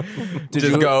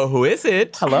 Just go. Who is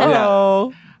it?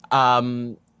 Hello.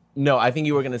 No, I think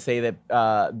you were going to say that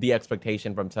the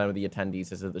expectation from some of the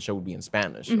attendees is that the show would be in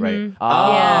Spanish, right?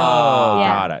 Oh, Yeah.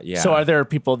 got it. Yeah. So are there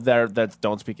people there that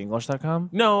don't speak English.com?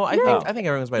 No, I think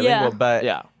everyone's bilingual, Yeah. but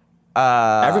Yeah.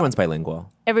 everyone's bilingual.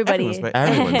 Everybody.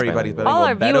 everybody's bilingual. All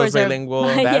our Beto's viewers are- bilingual.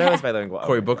 Yeah. Beto's bilingual.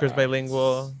 Cory Booker's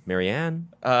bilingual. Marianne.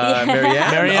 Marianne.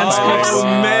 Marianne speaks.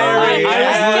 Marianne. I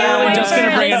was literally wait just for going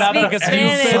to her bring to it up speak because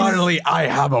Spanish. you've been. Finally, I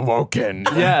have awoken.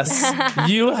 Yes.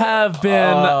 You have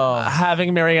been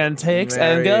having Marianne takes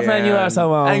and girlfriend you are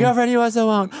so And girlfriend, you also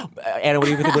won't. Anna,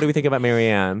 what do we think about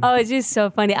Marianne? Oh, it's just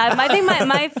so funny. I think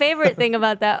my favorite thing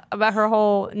about her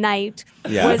whole night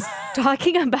Yeah. was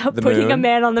talking about The putting a moon?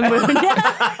 man on the moon.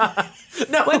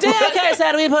 When JFK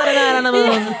said we put it out on the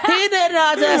moon, he did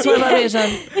not ask for permission.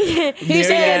 He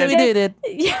said that we did it.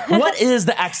 What is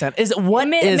the accent? Is it what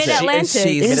is it? Mid-Atlantic.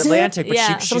 She's Is it? Mid-Atlantic, but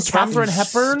Yeah. she's Some Katharine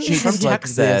Hepburn? She's from She's like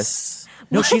Texas.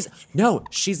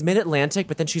 She's Mid-Atlantic,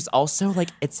 but then she's also like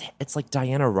it's like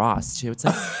Diana Ross too. It's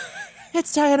like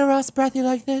it's Diana Ross, breathy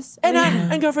like this,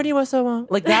 and girlfriend you also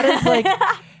won't. Like that is like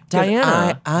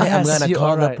Diana. I am Yes, going to you call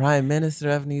are the right. Prime Minister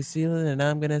of New Zealand and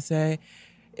I'm going to say,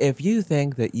 if you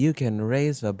think that you can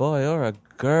raise a boy or a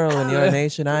girl in your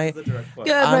nation, you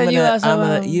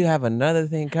have another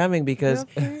thing coming because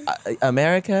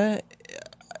America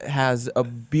has a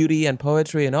beauty and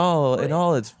poetry in all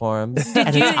its forms.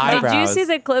 and Did you eyebrows. see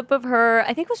the clip of her?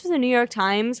 I think it was from the New York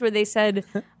Times where they said,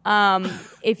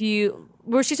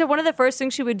 where she said one of the first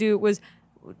things she would do was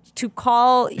to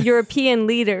call European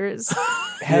leaders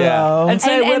Hello. And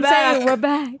say, and we're back. say we're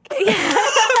back.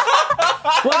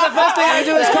 Well, the first thing I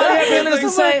do is call you up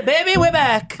and say, "Baby, we're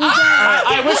back."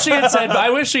 I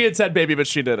wish she had said "baby," but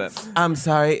she didn't. I'm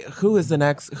sorry. Who is the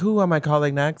next? Who am I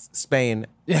calling next? Spain.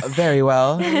 Very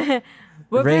well. Ring,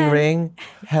 back. ring.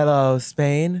 Hello,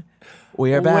 Spain.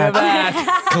 We are back. We're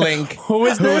back. Clink. Who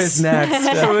is this? Who is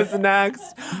next? Who is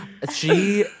next?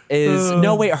 She is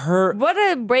no wait. Her What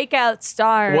a breakout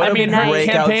star! What I a mean, her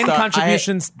breakout campaign star.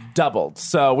 contributions doubled,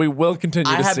 so we will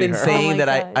continue I to have see been her. saying Oh my that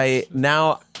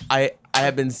I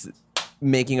have been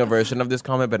making a version of this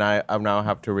comment, but I now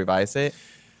have to revise it.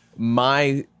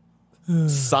 My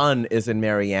sun is in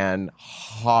Marianne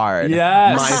hard.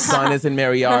 Yes. My sun is in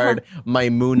Mariard. My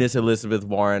moon is Elizabeth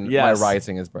Warren. Yes. My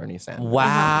rising is Bernie Sanders.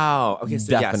 wow. Okay,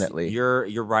 so Definitely. yes,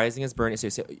 your rising is Bernie. So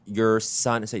you say, your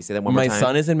sun. So you say that one My more time.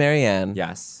 sun is in Marianne.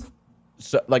 yes.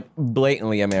 So, like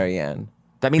blatantly a Marianne.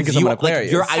 That means Because you I'm an like,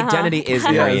 Aquarius. your identity is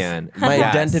Yes. Marianne. My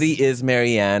Yes. identity is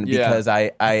Marianne Yeah. because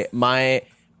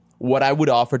what I would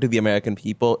offer to the American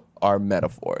people are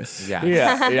metaphors. Yes.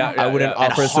 Yeah. I wouldn't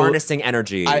And offer harnessing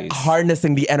energies.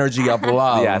 harnessing the energy of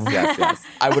love. Yes.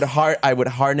 I would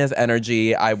harness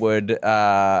energy. I would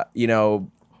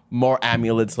more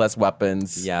amulets, less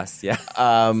weapons. Yes. Yeah.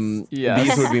 Yes.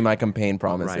 These would be my campaign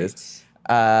promises.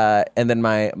 And then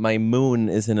my moon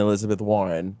is in Elizabeth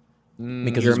Warren.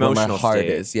 Because Your it's where my emotional heart state.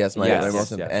 is. Yes, my Yes,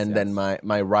 emotional. yes, and yes. then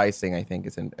my rising, I think,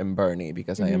 is in Bernie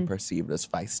because I am perceived as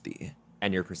feisty.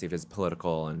 And you're perceived as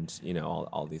political and,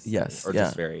 all these Yes, things. Or yeah.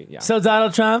 just very, So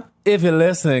Donald Trump, if you're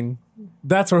listening,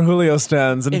 that's where Julio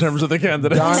stands in terms of the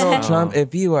candidates. Donald Trump,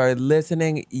 if you are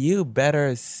listening, you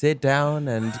better sit down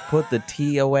and put the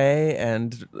tea away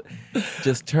and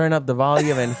just turn up the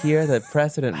volume and hear that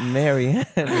President Marianne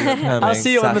is coming. I'll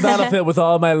see you on the battlefield with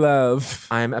all my love.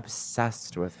 I'm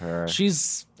obsessed with her.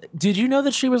 Did you know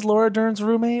that she was Laura Dern's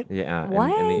roommate? yeah.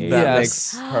 What? In the 80s. That Yes.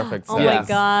 makes perfect Oh sense. my Yes.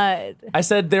 god! I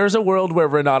said there's a world where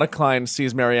Renata Klein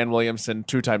sees Marianne Williamson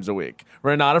 2 times a week.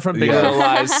 Renata from Big Yeah. Little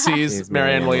Lies sees Sees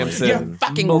Marianne Marianne Williamson. Williamson. You're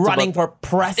fucking multiple- running for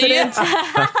president?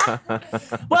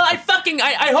 Well,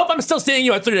 I hope I'm still seeing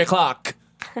you at 3:00.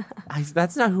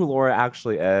 That's not who Laura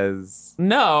actually is.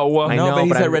 No. I No, know, but he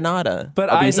but said I'm- Renata.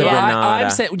 But you said Renata. I'm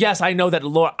saying, yes, I know that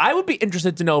Laura. I would be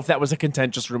interested to know if that was a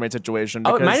contentious roommate situation.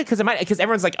 Oh, Because because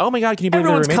everyone's like, oh my god, can you believe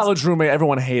they're everyone's roommates? college roommate,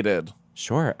 everyone hated.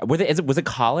 Sure. Was it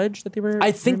college that they were?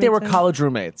 I think they were roommates in? college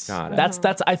roommates. Got it.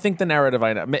 That's I think the narrative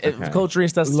I know. Coach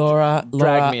Reese, that's Laura,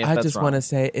 drag me if I that's just wrong. want to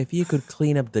say, if you could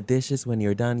clean up the dishes when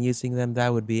you're done using them,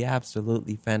 that would be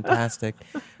absolutely fantastic.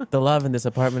 The love in this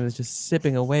apartment is just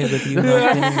sipping away with you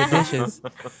not cleaning the dishes.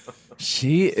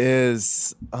 She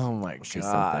is. Oh my She's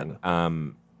god!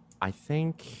 something. I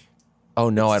think. Oh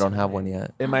no, I don't have one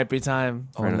yet. It might be time.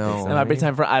 Oh I don't think no. so. It might be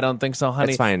time for I don't think so,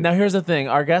 honey. It's fine. Now here's the thing: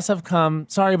 our guests have come,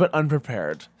 sorry but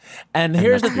unprepared. And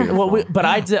here's the thing. Well, but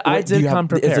I did Wait, do you come have-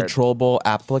 prepared. Is a troll bowl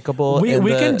applicable? We in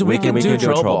can the- do- We can do Troll a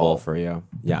troll Bowl. bowl for you.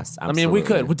 Yes, I mean, we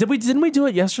absolutely. could. Didn't we do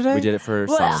it yesterday? We did it for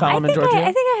Well, Solomon. Solomon I think Georgia?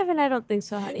 I have an I don't think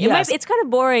so, honey. Yes. It's kind of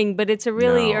boring, but it's a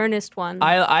really No. earnest one.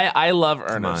 I love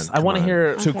Ernest. on, I want to come on.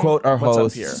 hear. To quote our What's up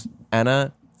host, here?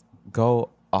 Anna, go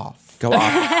off. Go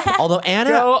off. Although Anna,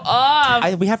 Go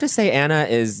off. we have to say Anna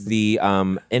is the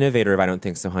innovator of I Don't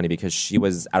Think So, Honey, because she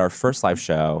was at our first live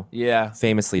show. Yeah,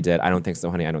 Famously did I Don't Think So,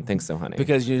 Honey. I Don't Think So, Honey.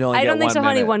 because you only I get don't think 1 so,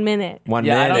 honey. minute. 1 minute. 1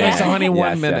 Yeah, I minute. Don't Think So, Honey, 1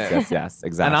 Yes, minute. Yes,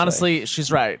 exactly. And honestly,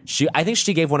 she's right. I think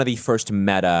she gave one of the first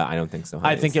meta I Don't Think So,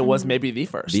 Honey. I think it was maybe the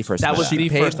first. The first That meta. was She the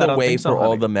Paved first. I the don't way think so, for all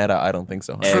honey. the meta. I don't think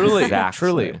so. honey. Truly, Exactly.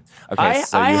 truly. Okay,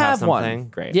 so I you have something? one.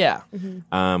 Great. Yeah.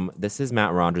 This is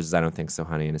Matt Rogers' I Don't Think So,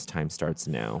 Honey, and his time starts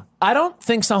now. I don't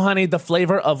think so, honey. The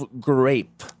flavor of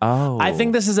grape. Oh. I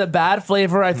think this is a bad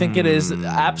flavor. I think it is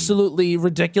absolutely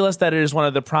ridiculous that it is one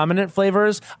of the prominent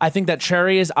flavors. I think that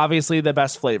cherry is obviously the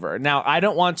best flavor. Now, I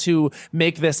don't want to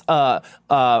make this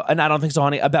and I don't think so,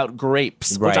 honey, about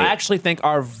grapes, which I Right. actually think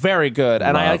are very good.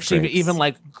 And I Love actually grapes. even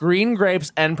like green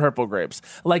grapes and purple grapes,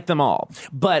 like them all.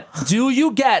 But do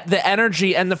you get the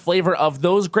energy and the flavor of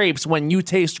those grapes when you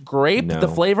taste grape, No. the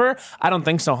flavor? I don't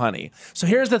think so, honey. So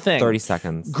here's the thing. 30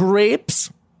 seconds. Grapes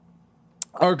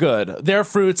are good. They're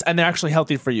fruits and they're actually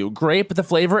healthy for you. Grape, the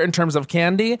flavor in terms of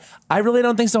candy, I really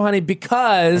don't think so, honey, It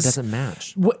because doesn't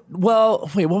match. well,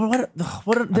 wait, what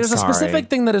there's a sorry. specific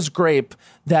thing that is grape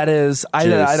that is I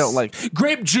Juice. don't like.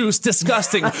 Grape juice,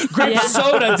 disgusting. Grape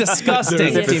soda, disgusting.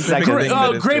 There's a 15 seconds. thing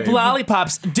that is grape grape.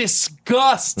 lollipops, disgusting.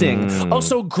 disgusting.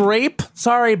 Also, grape.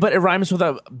 Sorry, but it rhymes with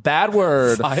a bad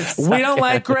word. 5 We don't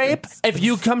like seconds. grape. If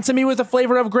you come to me with a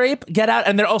flavor of grape, get out.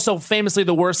 And they're also famously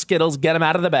the worst Skittles. Get them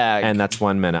out of the bag. And that's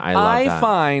 1 minute. I love that.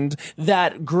 find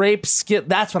that grape Skittle.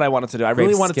 That's what I wanted to do. I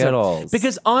really wanted Skittles. to,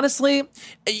 because honestly,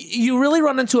 you really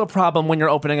run into a problem when you're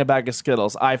opening a bag of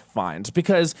Skittles. I find,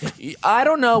 because I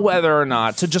don't know whether or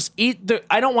not to just eat the.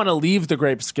 I don't want to leave the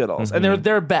grape Skittles, and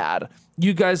they're bad.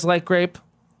 You guys like grape?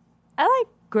 I like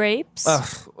grapes.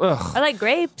 Ugh. I like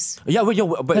grapes. Yeah, but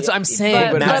That's what I'm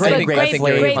saying. But Matt's but saying grape grape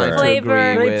flavor.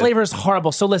 flavor. Grape flavor is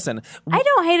horrible. So listen. I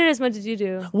don't hate it as much as you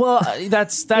do. Well,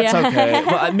 that's Yeah. okay.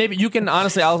 Well, maybe you can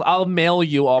honestly. I'll mail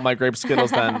you all my grape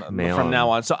Skittles then Mail from them. now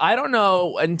on. So I don't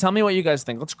know, and tell me what you guys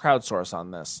think. Let's crowdsource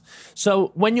on this.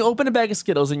 So when you open a bag of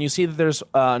Skittles and you see that there's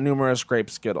numerous grape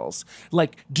Skittles,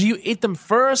 like, do you eat them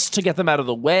first to get them out of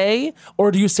the way, or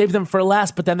do you save them for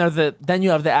last? But then then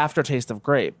you have the aftertaste of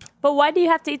grape. But why do you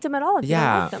have to eat them at all if you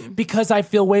Yeah. don't like them? Because I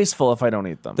feel wasteful if I don't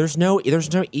eat them. There's no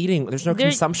eating. There's no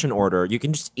consumption order. You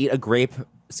can just eat a grape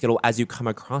Skittle as you come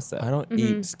across it. I don't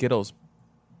eat Skittles,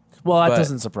 Well, that but-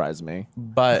 doesn't surprise me.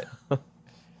 but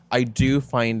I do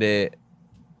find it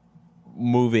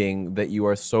moving that you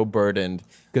are so burdened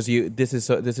because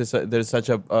there's such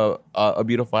a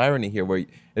beautiful irony here where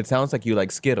it sounds like you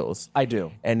like Skittles. I do.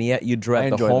 And yet you I dread the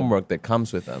enjoy them. homework that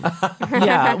comes with them.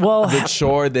 Yeah. Well, The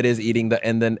chore that is eating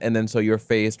and then so you're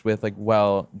faced with like,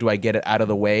 well, do I get it out of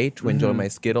the way to enjoy my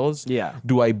Skittles? Yeah.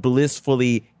 Do I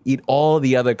blissfully eat all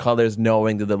the other colors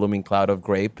knowing that the looming cloud of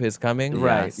grape is coming?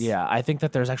 right. Yes. Yeah. I think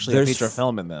that there's actually There's a feature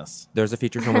film in this. There's a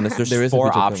feature film in this. There's There is a 4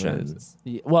 feature film in options. this.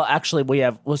 Yeah, well, actually, we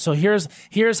have. Well, so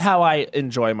here's how I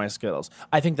enjoy my Skittles.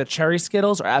 I think the cherry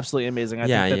Skittles are absolutely amazing. I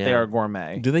Yeah, think that they yeah. are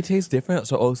gourmet. Do they taste different?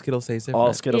 So all Skittles taste different?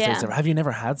 All Skittles Yeah. taste different. Have you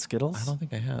never had Skittles? I don't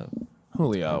think I have.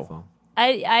 Julio.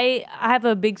 I have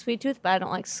a big sweet tooth, but I don't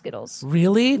like Skittles.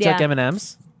 Really? Do you like Yeah.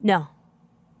 M&Ms? No.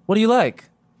 What do you like?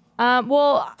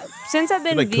 Well, since I've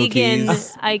been like vegan,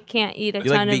 cookies? I can't eat a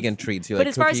You like ton of vegan treats. You but like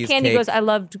as far as cookies, candy cake. goes, I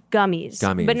loved gummies.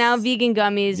 Gummies. But now vegan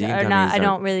gummies Vegan are not. gummies I are-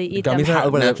 don't really eat Gummies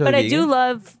them. are naturally But I do vegan?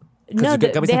 love. No, the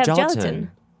gummies they have have gelatin.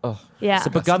 gelatin. Oh, Yeah.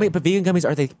 So, but vegan gummies,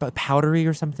 are they powdery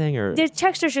or something? Or The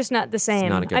texture's just not the same.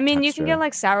 not a good I mean, you texture. can get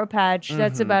like Sour Patch.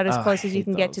 That's about as Oh, close I as you hate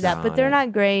can get to those. that. But they're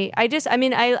not great.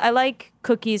 I like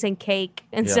cookies and cake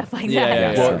and stuff like Yeah, that.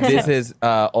 yeah, yeah. Well, this is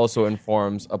also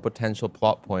informs a potential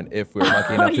plot point if we're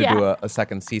lucky enough to yeah. do a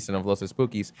second season of Los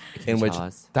Spookies, in which tell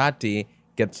us? Tati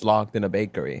gets locked in a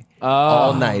bakery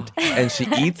all night, and she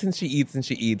eats and she eats and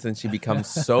she eats, and she becomes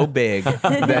so big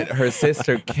that her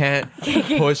sister can't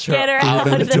push her, Get her out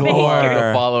of the door bakery.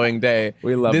 the following day.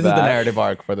 We love this that. is the narrative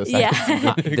arc for the second.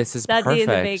 Yeah. This is That's perfect. in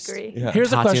the bakery.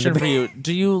 Here's a Tati in question the for you.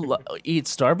 Do you eat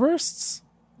Starbursts?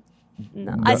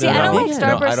 No. I see. I don't like No,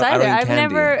 Starburst I don't either. eat I've candy.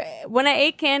 never. When I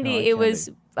ate candy, like it was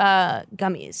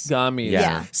gummies. Gummies.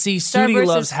 Yeah. See, Starburst Sudi is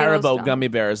loves Skittles, Haribo though. gummy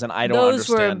bears, and I don't Those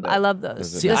were. understand it. I love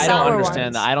those. See, the I sour don't understand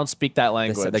ones. that. I don't speak that This,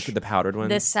 language. the powdered one.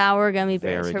 The sour gummy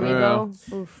bears. Very Here we good.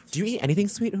 go. Oof. Do you eat anything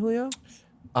sweet, Julio?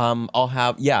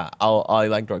 I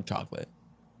like dark chocolate.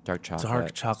 Dark chocolate.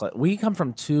 Dark chocolate. We come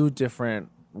from two different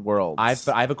worlds.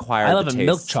 I've acquired. I love the a taste.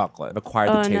 milk chocolate. I've acquired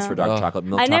Oh, the taste no. for dark chocolate.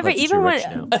 Milk I never chocolate's even too went-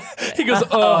 rich now. He goes,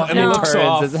 oh, and he no. looks Turns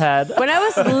off. his head. When I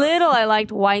was little, I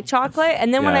liked white chocolate,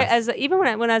 and then when I Yes.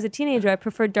 when I was a teenager, I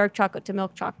preferred dark chocolate to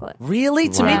milk chocolate. Really?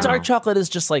 To me, Wow. dark chocolate is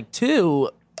just like too.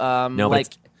 No, but like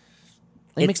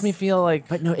it makes it's- me feel like.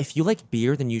 But no, if you like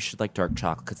beer, then you should like dark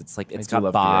chocolate because it's like it's do got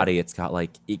love body. beer. It's got like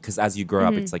because as you grow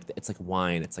up, it's like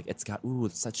wine. It's got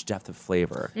such depth of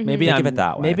flavor. Maybe Think I'm of it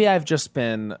that way. Maybe I've just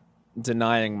been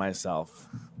denying myself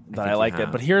that I think you like it.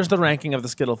 have. But here's the ranking of the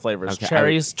Skittle flavors: Okay,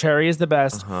 cherry is the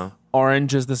best.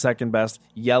 Orange is the second best.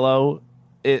 Yellow,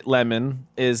 lemon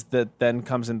is then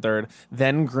comes in third.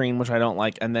 Then green, which I don't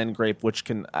like, and then grape, which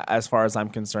can, as far as I'm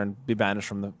concerned, be banished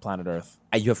from the planet Earth.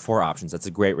 You have 4 options. That's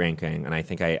a great ranking, and I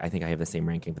think I have the same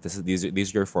ranking. But these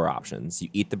are your 4 options. You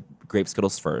eat the grape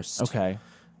Skittles first. Okay.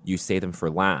 You save them for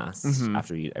last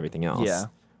after you eat everything else.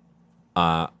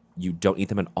 Yeah. You don't eat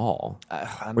them at all. I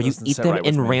know Or you this doesn't eat sit them right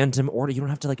with in me. random order. You don't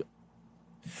have to like.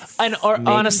 And make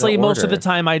honestly, the most of the order.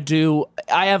 time I do.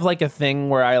 I have like a thing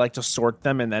where I like to sort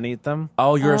them and then eat them.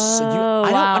 Oh, you're. Oh, I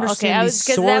don't wow. understand Okay, these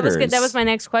 'cause sorters. that was my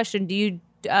next question. Do you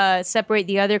separate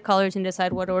the other colors and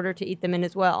decide what order to eat them in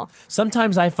as well?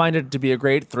 Sometimes I find it to be a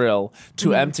great thrill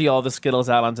to empty all the Skittles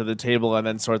out onto the table and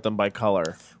then sort them by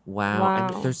color. Wow. Wow.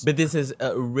 And there's But this is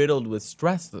riddled with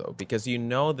stress, though, because you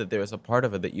know that there's a part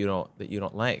of it that you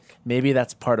don't like. Maybe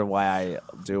that's part of why I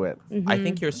do it. I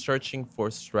think you're searching for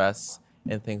stress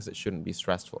and things that shouldn't be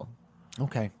stressful.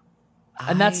 Okay.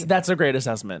 And that's a great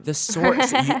assessment. The sort,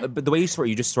 but the way you sort,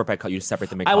 you just sort by color. You just separate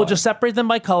them by color. I will just separate them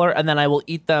by color, and then I will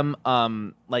eat them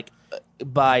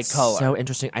by color. So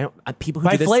interesting. I don't. People who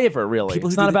by do this, flavor, really. people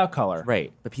who It's do not thi- about color.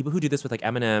 right? But people who do this with like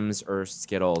M&Ms or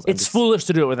Skittles, It's foolish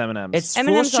to do it with M&Ms. It's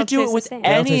M&Ms foolish to don't do taste it the with same. They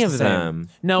don't any taste of the same. them.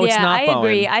 No, it's yeah, not. I Bowen.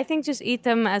 agree. I think just eat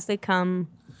them as they come.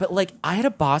 But like, I had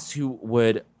a boss who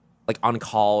would like on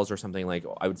calls or something. Like,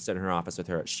 I would sit in her office with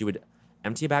her. She would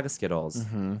empty a bag of Skittles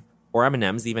or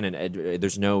M&Ms. Even, and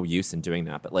there's no use in doing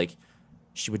that. But like,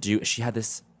 she had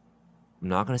this. I'm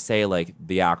not gonna say like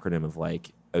the acronym of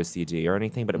like OCD or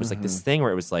anything, but it was like this thing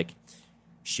where it was like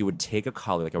she would take a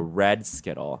color, like a red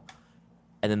Skittle,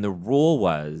 and then the rule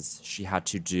was she had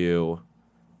to do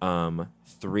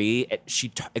three.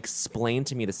 She explained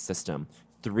to me the system.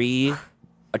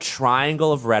 A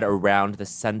triangle of red around the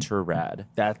center red.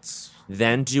 That's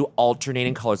Then do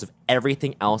alternating colors of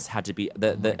everything else had to be and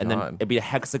then God. it'd be a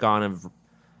hexagon of.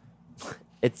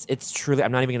 It's truly.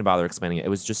 I'm not even gonna bother explaining it. It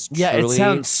was just yeah. truly,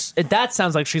 That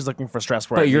sounds like she's looking for stress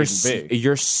where But it you're needn't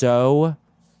be.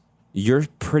 you're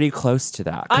pretty close to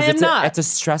that. 'Cause I am not. It's a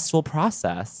stressful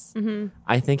process.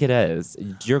 I think it is.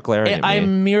 You're glaring at me.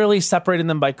 I'm merely separating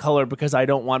them by color because I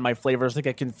don't want my flavors to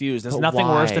get confused. There's But nothing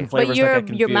worse why? than But flavors that get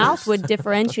confused. your mouth would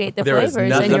differentiate the There is flavors,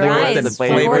 nothing and your worse eyes than the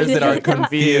flavors that are would-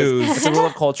 confused. It's a rule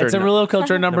of culture. It's a rule of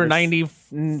culture number Number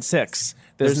 96.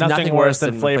 There's nothing worse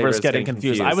than flavors getting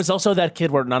confused. I was also that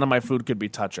kid where none of my food could be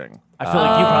touching. I feel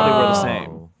like you probably were the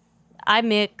same. I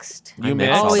mixed. You I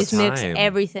mixed? all the Always mix time.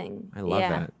 everything. I love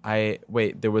yeah.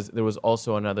 that. There was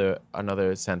also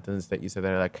another sentence that you said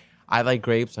there, like, I like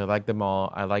grapes, I like them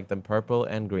all, I like them purple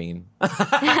and green.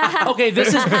 Okay, this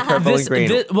is and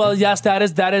green. well, yes,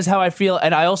 that is how I feel,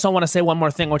 and I also want to say one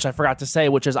more thing, which I forgot to say,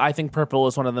 which is I think purple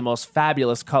is one of the most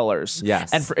fabulous colors.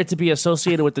 Yes. and for it to be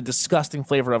associated with the disgusting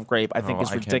flavor of grape, I think Oh, is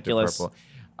I can't do ridiculous. purple.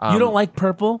 You don't like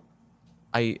purple?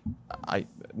 I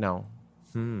no.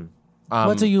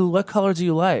 What color do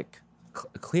you like?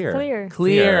 Clear. Clear.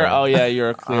 Clear. Oh yeah,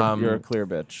 you're a clear. Um, You're a clear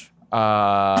bitch.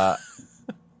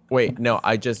 Wait, no,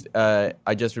 I just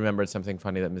remembered something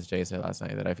funny that Miss J said last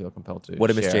night that I feel compelled to What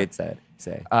did Miss share. Jade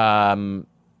say?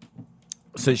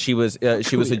 So she was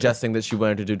suggesting that she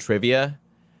wanted to do trivia.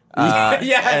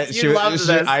 Yes, you loved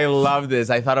this. I love this.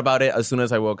 I thought about it as soon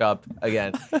as I woke up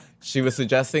again. She was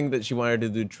suggesting that she wanted to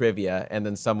do trivia, and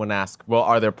then someone asked, "Well,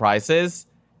 are there prizes?"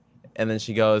 And then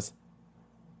she goes,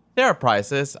 "There are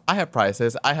prizes. I have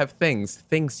prizes. I have things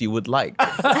you would like."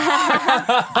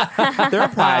 There are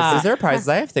prizes.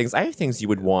 I have things you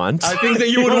would want. Things that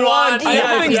you would want. I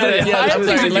have things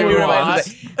that you would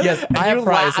want. Yes, I have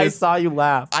prizes. I saw you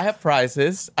laugh. I have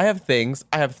prizes. I have things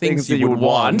you would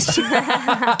want.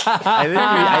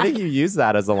 I think you use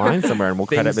that as a line somewhere, and we'll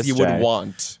credit Things Miss you J. would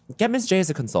want. Get Miss J as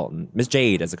a consultant. Miss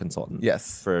Jade as a consultant.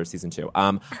 Yes. For season 2.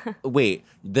 Wait,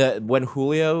 when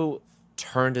Julio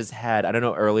turned his head, I don't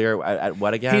know, earlier at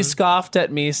what again? He scoffed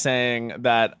at me saying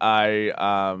that I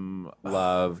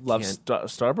love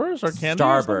Starburst or candy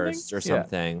Starburst or Yeah.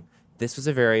 something. This was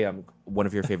a very one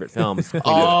of your favorite films. Queen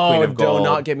Oh, of Gold. do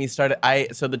not get me started.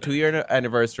 So the 2-year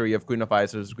anniversary of Queen of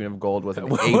Ice versus Queen of Gold was in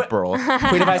April.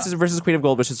 Queen of Ice versus Queen of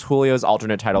Gold, which is Julio's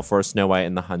alternate title for Snow White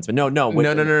and the Huntsman. No. No.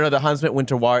 The Huntsman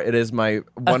Winter War. It is one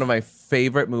of my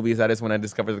favorite movies. That is when I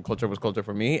discovered that culture was culture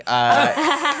for me.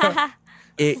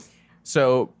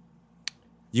 So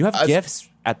You have gifts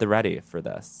at the ready for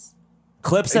this.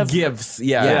 Clips of gifts.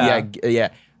 Yeah.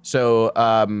 So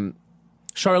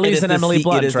Charlize and Emily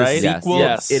Blunt, right?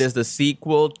 Yes. It is the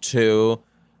sequel to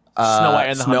Snow White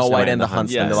and the Huntsman.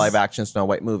 Huntsman, the Yes. live action Snow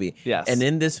White movie. Yes. And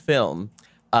in this film,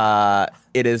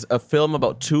 it is a film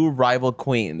about two rival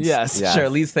queens. Yes. Yes.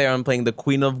 Charlize Theron playing the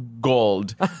Queen of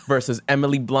Gold versus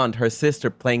Emily Blunt, her sister,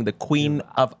 playing the Queen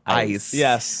of Ice.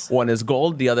 Yes. One is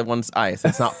gold, the other one's ice.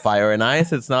 It's not fire and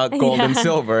ice. It's not gold and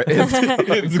silver.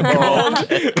 It's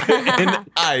gold and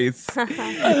ice.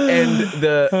 And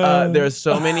there are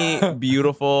so many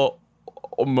beautiful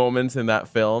moments in that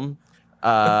film.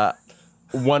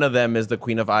 One of them is the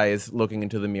Queen of Ice looking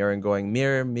into the mirror and going,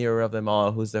 "Mirror, mirror of them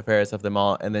all, who's the fairest of them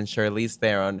all?" And then Charlize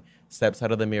Theron steps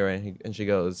out of the mirror and she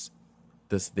goes,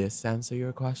 "Does this answer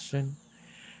your question?"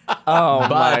 Oh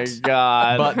my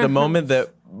god! But the moment that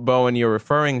Bowen you're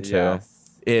referring to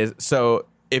is, so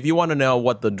if you want to know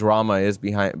what the drama is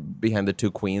behind the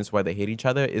two queens, why they hate each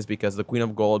other, is because the Queen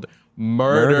of Gold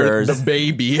murdered the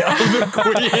baby of the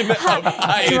Queen of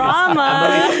Ice.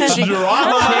 Drama.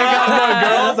 Drama. The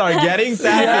girls are getting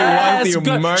sassy once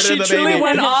you murder she the truly baby.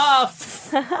 went off.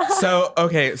 So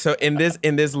in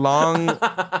this long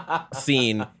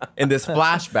scene, in this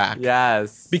flashback,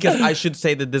 Yes. because I should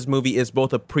say that this movie is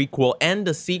both a prequel and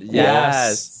a sequel.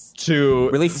 Yes. To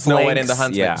Really Snow White and the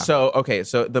flanks, Huntsman. yeah.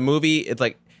 So the movie, it's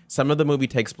like some of the movie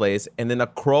takes place, and then a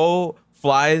crow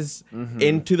flies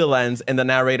into the lens, and the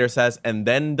narrator says, "And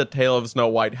then the tale of Snow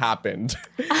White happened."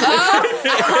 and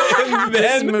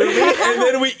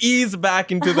then we ease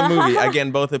back into the movie again,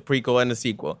 both a prequel and a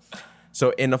sequel.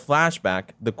 So in a flashback,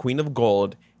 the Queen of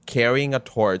Gold, carrying a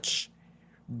torch,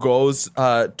 goes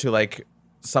to like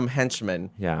some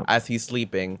henchman as he's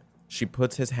sleeping. She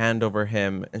puts his hand over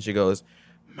him, and she goes,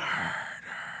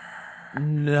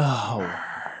 No.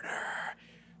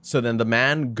 So then the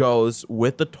man goes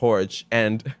with the torch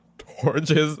and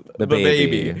torches the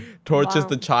baby. baby. Torches Wow.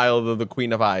 the child of the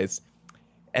Queen of Ice.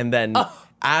 And then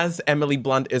as Emily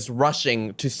Blunt is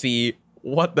rushing to see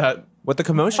what the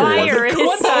commotion Fire is. is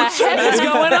What the heck is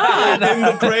going on? in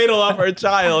the cradle of her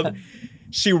child,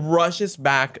 she rushes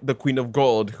back the Queen of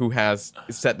Gold, who has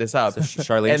set this up.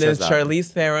 Charlize and then shows up.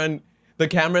 Charlize Theron, the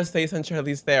camera stays on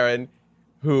Charlize Theron,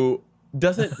 who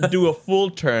doesn't do a full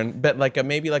turn, but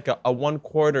maybe a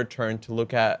 1/4 turn to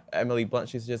look at Emily Blunt.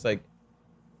 She's just like,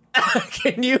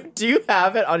 Do you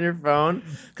have it on your phone?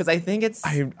 Because I think it's.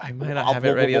 I might not have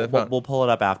it ready on the phone. We'll pull it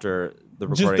up after the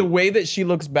recording. Just the way that she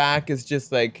looks back is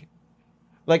just like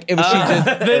if she just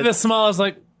The smallest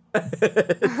like tilt.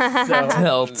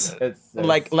 It's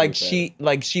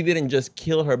so she didn't just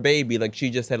kill her baby, she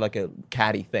just said a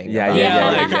catty thing.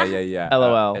 Yeah.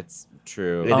 LOL. It's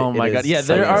true. Oh my god! Yeah,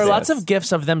 so there are ridiculous. lots of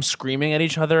gifs of them screaming at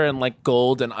each other and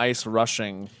gold and ice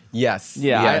rushing. Yes.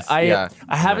 Yeah, yes, I yeah.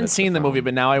 haven't it's seen the the movie, phone.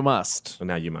 but now I must. So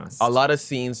now you must. A lot of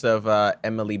scenes of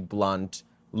Emily Blunt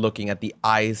looking at the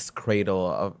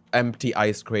empty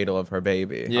ice cradle of her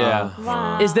baby. Yeah.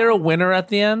 Wow. Is there a winner at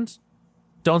the end?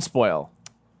 Don't spoil.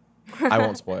 I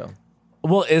won't spoil.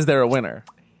 Well, is there a winner?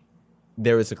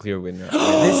 There is a clear winner.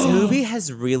 This movie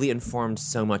has really informed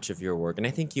so much of your work, and I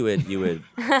think you would I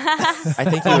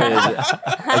think you would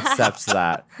accept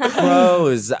that.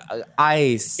 Prose,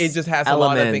 ice. It just has elements. a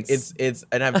lot of things. It's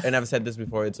and I've said this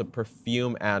before. It's a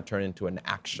perfume ad turned into an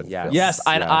action Yes. film. Yes,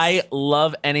 and Yes. I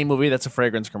love any movie that's a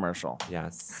fragrance commercial.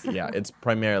 Yes. Yeah, it's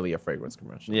primarily a fragrance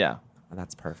commercial. Yeah.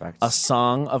 That's perfect. A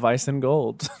song of ice and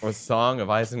gold. Or a song of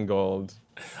ice and gold.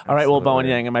 All right, well, Bowen Absolutely.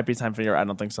 Yang, it might be time for your I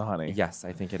Don't Think So, Honey. Yes,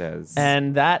 I think it is.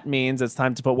 And that means it's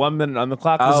time to put 1 minute on the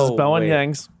clock. This is Oh, Bowen wait.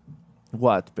 Yang's.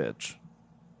 What, bitch?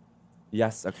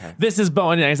 yes, okay. This is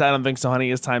Bowen Yang's I Don't Think So, Honey.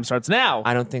 His time starts now.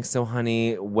 I don't think so,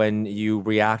 honey. When you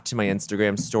react to my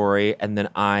Instagram story, and then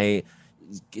I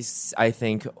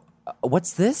think,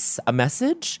 what's this? A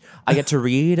message? I get to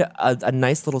read a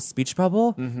nice little speech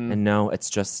bubble, and no, it's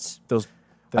just Those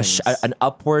things. an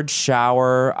upward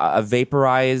shower, a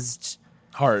vaporized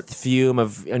Heart. fume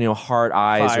of heart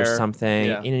eyes Fire. or something.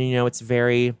 Yeah. It's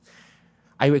very.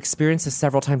 I experience this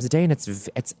several times a day, and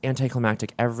it's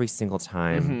anticlimactic every single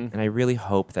time. And I really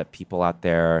hope that people out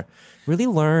there really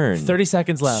learn 30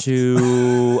 seconds left.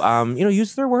 to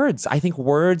use their words. I think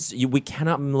words. We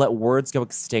cannot let words go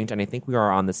extinct, and I think we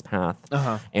are on this path.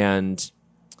 And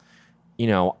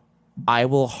I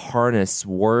will harness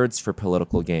words for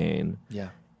political gain. Yeah.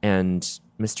 And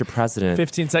Mr. President,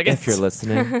 15 seconds. if you're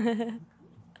listening,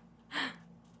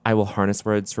 I will harness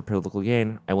words for political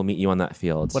gain. I will meet you on that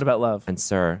field. What about love? And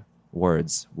sir,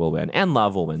 words will win, and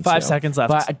love will win. 5 too. seconds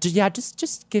left. But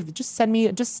just send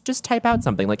me, just type out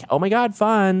something like, "Oh my God,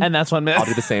 fun!" And that's 1 minute. I'll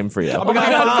do the same for you. Oh my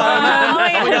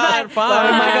god, fun.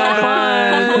 Oh my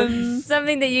God, fun.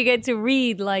 Something that you get to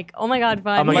read, like, oh my god,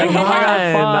 fun. Oh my God, Oh my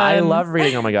God, fun! I fun. love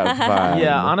reading. Oh my God, fun!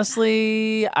 Yeah,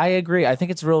 honestly, I agree. I think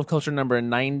it's rule of culture number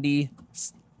 98.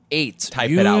 Type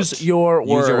Use it out. your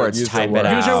words. Use your words. Type it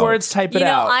out. Use your words. Type it You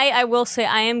know, out. I will say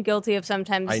I am guilty of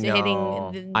sometimes I know.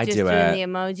 hitting I just do doing it. the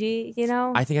emoji, you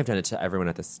know? I think I've done it to everyone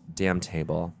at this damn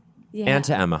table. Yeah. And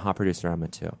to Emma, hot producer Emma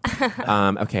too.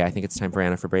 Okay, I think it's time for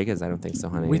Anna Fabregas. I don't think so,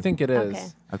 honey. We think it is. Okay.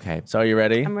 Okay. So are you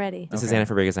ready? I'm ready. This is Anna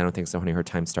Fabregas. I don't think so, honey. Her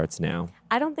time starts now.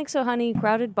 I don't think so, honey.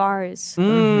 Crowded bars.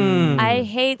 Mm. I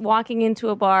hate walking into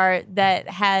a bar that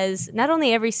has not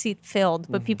only every seat filled,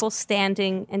 but people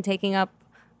standing and taking up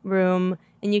room,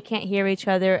 and you can't hear each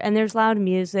other, and there's loud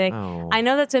music. Oh. I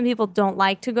know that some people don't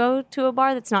like to go to a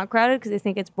bar that's not crowded because they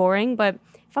think it's boring, but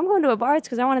if I'm going to a bar, it's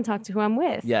because I want to talk to who I'm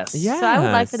with. Yes. Yeah. So I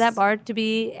would like for Yes. that bar to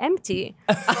be empty,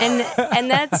 and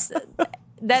that's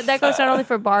that goes not only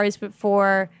for bars but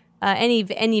for any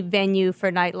venue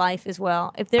for nightlife as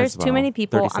well. If there's As too many well.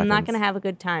 people, 30 I'm not seconds. going to have a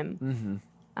good time.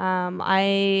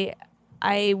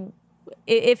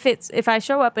 If I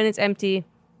show up and it's empty,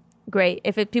 great.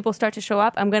 If people start to show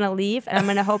up, I'm going to leave, and I'm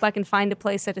going to hope I can find a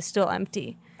place that is still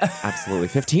empty. Absolutely.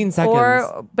 15 seconds.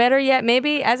 Or better yet,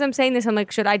 maybe as I'm saying this, I'm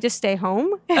like, should I just stay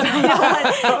home if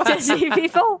I don't want to see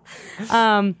people?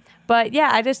 But yeah,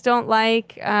 I just don't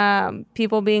like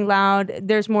people being loud.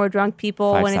 There's more drunk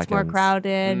people 5 when it's more seconds.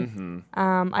 crowded.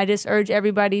 I just urge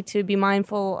everybody to be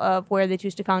mindful of where they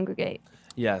choose to congregate.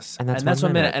 Yes, And that's 1 1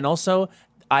 minute. minute. And also,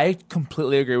 I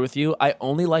completely agree with you. I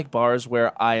only like bars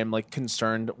where I am like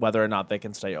concerned whether or not they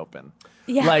can stay open.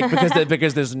 Yeah. Like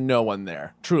because there's no one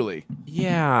there. Truly.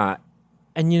 Yeah.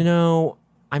 And you know,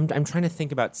 I'm trying to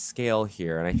think about scale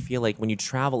here. And I feel like when you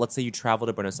travel, let's say you travel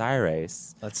to Buenos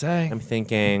Aires, Let's say. I'm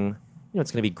thinking,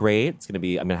 it's going to be great. I'm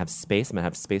going to have space. I'm going to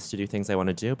have space to do things I want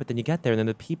to do. But then you get there and then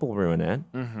the people ruin it.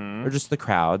 Or just the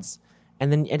crowds.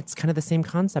 And then it's kind of the same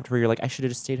concept where you're like, I should have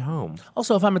just stayed home.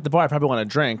 Also, if I'm at the bar, I probably want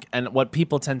to drink. And what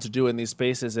people tend to do in these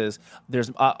spaces is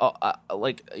there's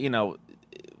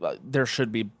there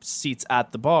should be seats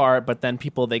at the bar, but then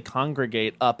they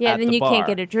congregate up Yeah, at then the you bar. can't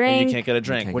get a And drink. you can't get a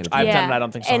drink, can't which get a I've drink. done. And I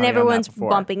don't think so. And honey, on that everyone's before.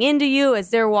 bumping into you as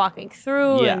they're walking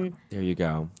through. Yeah. And There you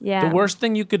go. yeah. The worst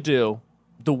thing you could do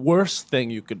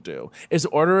is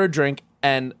order a drink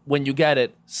and when you get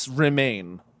it,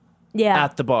 remain Yeah.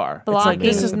 at the bar. Blocking It's like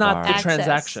this is not the access.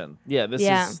 transaction. Yeah, this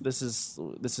Yeah.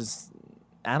 is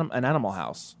an animal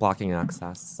house. Blocking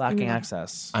access. Lacking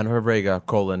access. Ana Fabrega,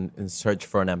 in search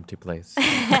for an empty place.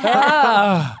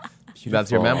 Beautiful.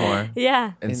 That's your memoir.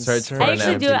 Yeah. In In search search- for I an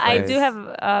actually empty do. place. I do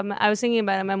have. I was thinking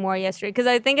about a memoir yesterday because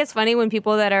I think it's funny when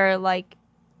people that are like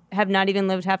have not even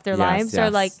lived half their Yes, lives are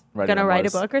yes. like Writing gonna write a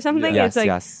memoirs. book or something. Yes, It's like,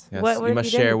 yes. Yes, what you have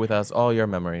must you done? share with us all your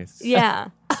memories. Yeah.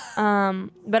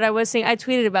 But I was saying I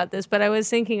tweeted about this, but I was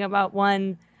thinking about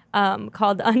one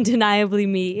called "Undeniably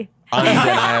Me,"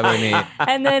 Undeniably me.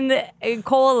 and then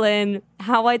colon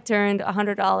how I turned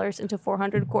 $100 into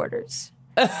 400 quarters.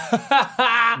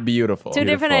 Beautiful. Two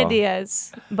different Beautiful.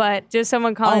 ideas, but just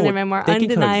someone calling Oh, their memoir they can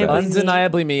 "Undeniably coexist. Me."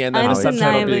 Undeniably me, and then the subtitle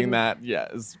Undeniably being me. that. Yeah,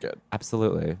 it's good.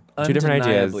 Absolutely. Two different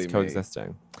ideas Undeniably me.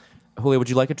 coexisting. Julio, would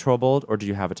you like a troll bold or do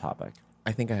you have a topic?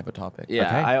 I think I have a topic. Yeah,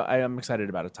 Okay. I am excited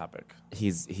about a topic.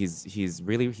 He's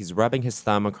rubbing his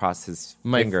thumb across his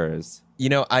My- fingers. You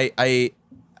know, I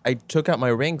took out my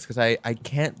rings because I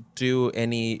can't do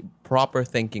any proper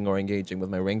thinking or engaging with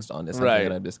my rings on. It's something Right.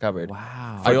 that I've discovered.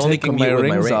 Wow. I only Taking my commute with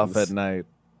my rings off rings. at night.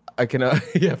 I can,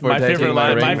 yeah, for My taking favorite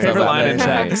line. My rings favorite off line at in night.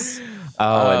 checks.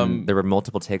 Oh, and there were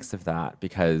multiple takes of that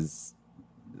because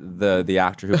the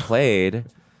actor who played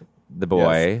the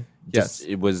boy just Yes.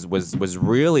 it was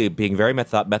really being very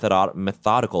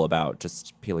methodical about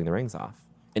just peeling the rings off.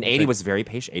 And 80 was very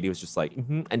patient. 80 was just like,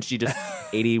 and she just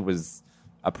 80 was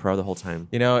a pro the whole time.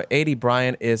 You know, 80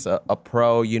 Bryant is a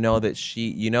pro. You know that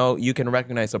you can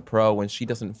recognize a pro when she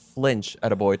doesn't flinch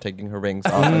at a boy taking her rings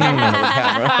off in front of the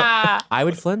camera. I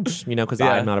would flinch, because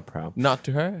Yeah. I'm not a pro. Not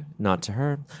to her. Not to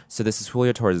her. So this is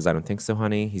Julio Torres' I Don't Think So,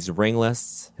 Honey. He's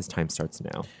ringless. His time starts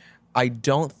now. I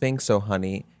don't think so,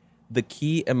 honey. The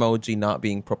key emoji not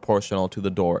being proportional to the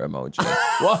door emoji.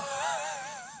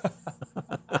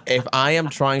 If I am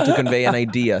trying to convey an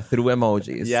idea through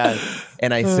emojis,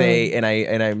 and I say, and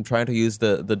I'm trying to use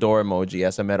the door emoji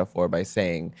as a metaphor by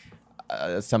saying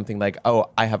something like, "Oh,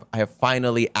 I have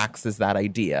finally accessed that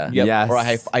idea," Yep. Yes. or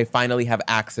I finally have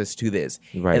access to this,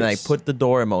 Right. and I put the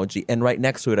door emoji, and right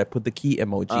next to it I put the key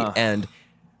emoji, and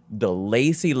the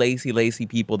lazy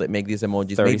people that make these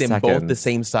emojis 30 make them both the seconds.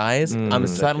 same size. I'm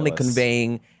suddenly Ridiculous.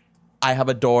 conveying I have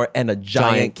a door and a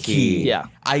giant key. Yeah.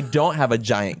 I don't have a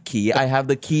giant key. I have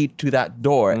the key to that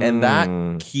door. And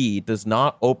that key does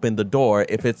not open the door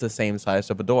if it's the same size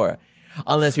of a door.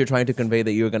 Unless you're trying to convey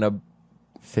that you're going to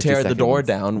 50 tear the door seconds.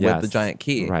 down with Yes. the giant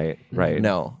key. Right.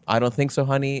 No, I don't think so,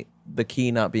 honey. The key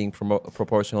not being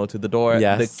proportional to the door.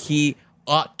 Yes. The key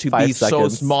ought to 5 be so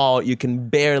seconds. small you can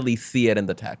barely see it in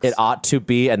the text. It ought to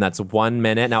be, and that's 1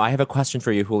 minute. Now, I have a question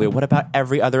for you, Julio. What about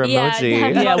every other emoji?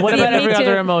 Yeah, what about me every too.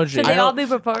 other emoji? Should I they all don't- be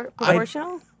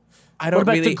proportional? I What don't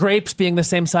about really. the grapes being the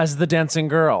same size as the dancing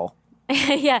girl?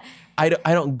 Yeah. I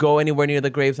don't go anywhere near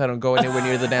the grapes. I don't go anywhere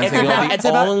near the dancing girl. it's The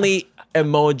about- only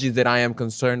emojis that I am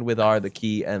concerned with are the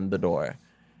key and the door.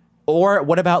 Or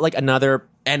what about like another?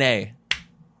 NA.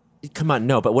 Come on,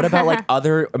 no. But what about like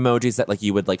other emojis that like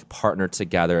you would like partner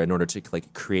together in order to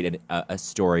like create a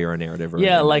story or a narrative? Or an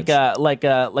Yeah, image?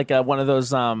 like one of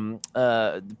those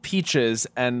peaches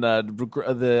and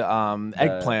the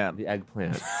eggplant. The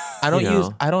eggplant. I don't You know. use.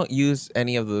 I don't use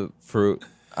any of the fruit.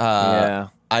 Yeah.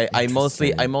 I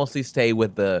mostly stay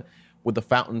with the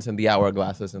fountains and the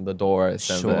hourglasses and the doors.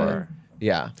 And Sure.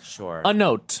 yeah. Sure. A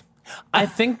note. I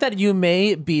think that you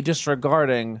may be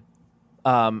disregarding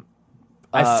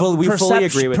we fully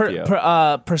agree with you.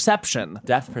 Perception.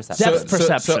 Depth perception. Depth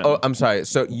perception. I'm sorry.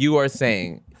 So you are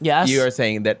saying Yes. you are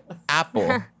saying that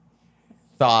Apple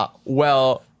thought,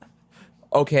 well,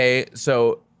 okay,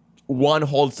 so one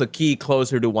holds the key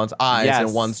closer to one's eyes Yes.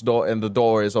 and one's door and the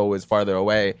door is always farther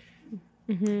away.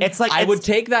 It's like I would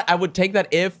take that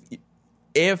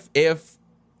if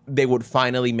they would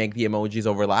finally make the emojis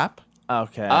overlap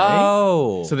Okay.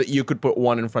 Oh, so that you could put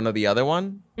one in front of the other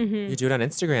one. you do it on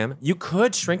Instagram. You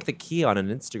could shrink the key on an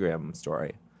Instagram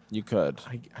story. You could.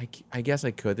 I guess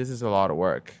I could. This is a lot of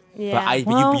work. Yeah.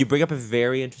 But you bring up a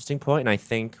very interesting point, and I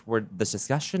think this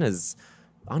discussion is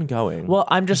ongoing. Well,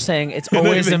 I'm just saying it's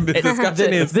always This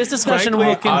discussion is this discussion frankly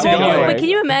will continue. ongoing. But can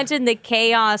you imagine the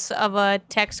chaos of a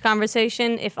text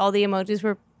conversation if all the emojis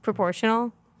were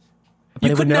proportional?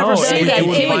 You could never know. see It that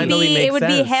would key. finally make It would be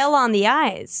sense. hell on the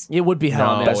eyes. It would be hell.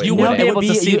 No, on this. it You wouldn't be wouldn't.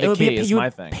 able to see the it would key. be- Is you my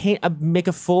would thing. make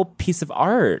a full piece of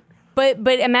art. But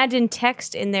imagine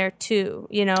text in there too.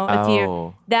 You know, if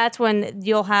Oh. that's when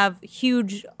you'll have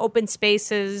huge open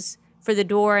spaces for the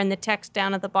door and the text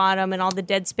down at the bottom and all the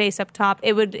dead space up top.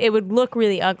 It would look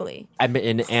really ugly. And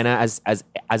Anna, as a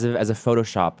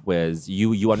Photoshop whiz,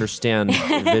 you understand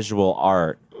visual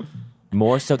art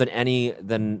more so than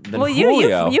than Well,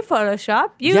 Julio. you Photoshop.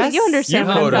 You Yes, understand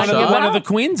you what I'm talking Photoshop. about. One of the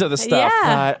queens of the stuff.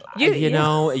 Yeah. But You- you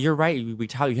know, you're right. We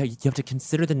tell you have to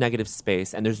consider the negative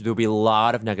space, and there'll be a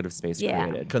lot of negative space Yeah.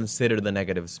 created. Consider the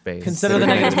negative space. Consider the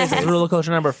negative space is rule of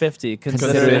culture number 50.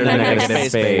 Consider the the negative negative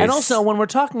space. space. And also, when we're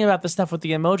talking about the stuff with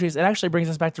the emojis, it actually brings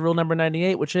us back to rule number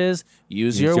 98, which is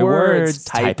use your words.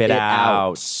 Type it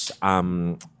out.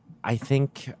 I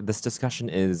think this discussion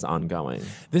is ongoing.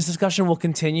 This discussion will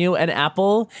continue, and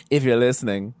Apple, if you're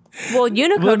listening, Well,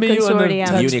 Unicode Let me- you in the Consortium,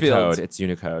 text Unicode. fields. It's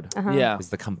Unicode. yeah, Is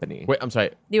the company. Wait, I'm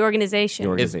sorry. the organization.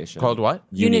 The It's organization. called what?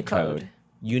 Unicode.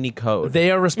 Unicode. they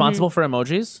are responsible for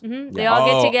emojis. They all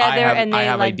Oh, get together I have- and I they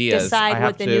have like ideas. I decide have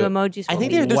what the to- new emojis will I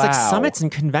think be. there's like Wow. summits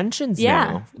and conventions Yeah.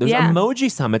 now. There's Yeah. emoji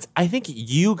summits. I think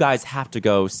you guys have to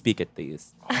go speak at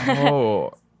these.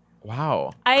 Oh,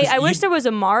 wow. I wish there was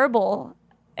a marble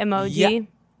emoji. Yeah.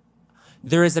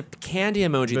 There is a candy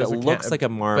emoji There's that a looks like a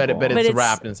marble. But But it's it's-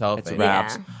 wrapped in cellophane. It's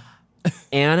wrapped. Yeah.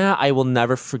 Anna, I will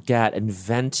never forget,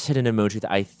 invented an emoji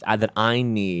that I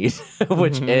need,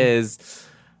 which is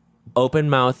open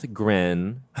mouth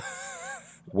grin,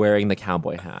 wearing the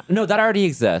cowboy hat. No, that already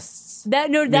exists.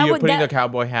 That You're would putting that, a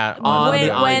cowboy hat On on when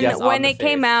the eye, when yes, on when the it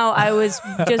came face. out, I was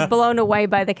just blown away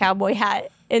by the cowboy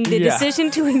hat and the Yeah. decision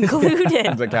to include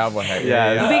it. the cowboy hat.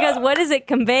 Yeah. Because what is it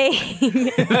conveying?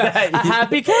 A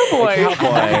happy cowboy,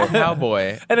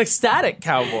 Cowboy. an ecstatic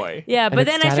cowboy. Yeah, but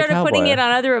then I ecstatic started putting cowboy. it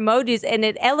on other emojis and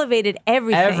it elevated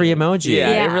everything. Every emoji. Yeah,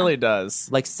 Yeah. it really does.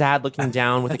 Like sad looking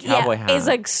down with a cowboy hat. It's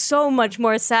like so much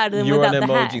more sad than You're without an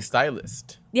the emoji hat.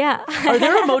 stylist. Yeah. Are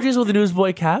there emojis with the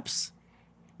newsboy caps?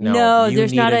 No, you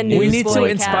there's need not a We need to Newsboy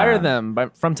inspire cap.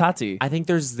 them from Tati. I think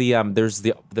there's the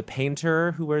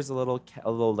painter who wears a little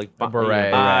like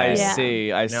beret. I Yeah.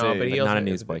 see. I see. No, but he But also not a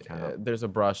newsboy cap. There's a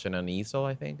brush and an easel,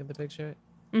 I think, in the picture.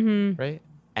 Right?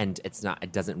 and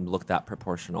it doesn't look that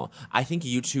proportional. I think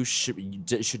you two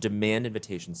should demand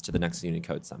invitations to the next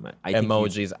Unicode Summit. I think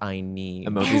Emojis I need.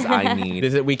 emojis I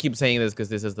need. We keep saying this because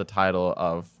this is the title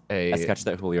of A sketch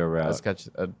that Julio wrote. a sketch,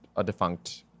 a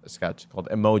defunct sketch called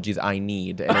 "Emojis I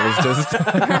Need," and it was just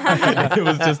it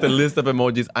was just a list of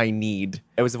emojis I need.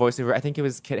 It was a voiceover. I think it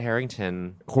was Kit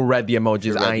Harington Who read the emojis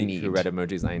who read, I the- need? who read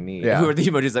emojis I need. Yeah. Who are the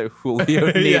emojis that Julio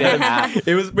needed? at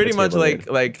It was pretty the much table like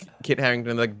read. Kit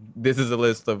Harington. Like, this is a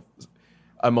list of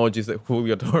emojis that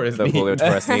Julio Torres that needs. Julio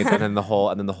Torres needs, and then the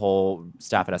whole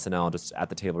staff at SNL just at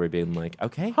the table were being like,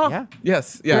 okay, yeah.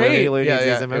 Yes. Yeah. Great. Yeah. Julio needs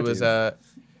Yeah. these It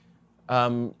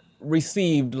was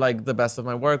received like the best of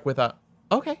my work with a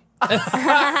okay.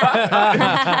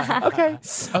 Okay.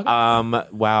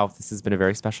 Wow, this has been a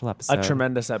very special episode. A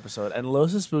tremendous episode. And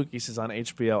Los Spookies is on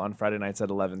HBO on Friday nights at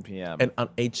 11 p.m. And on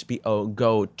HBO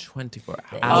Go 24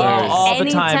 hours. all the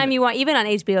Anytime time. you want, even on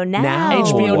HBO Now. Now.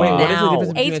 HBO Wait, Now. what is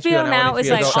the difference between HBO Now and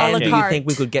is HBO like Go? a la And do you carte. think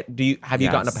we could get? Have you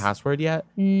gotten a Yes. password yet?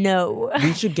 No,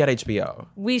 We should get HBO.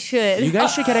 we should. You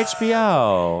guys should get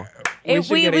HBO. If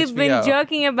should get we've been HBO.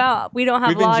 joking about we don't have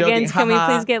We've been joking, logins. Can we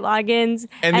haha. please get logins?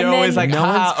 And they're always like, no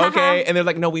one's- haha, okay. And they're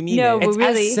like, no, we mean No, it. but It's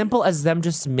really. as simple as them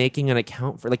just making an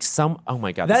account for like some. Oh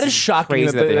my god, That this is shocking Crazy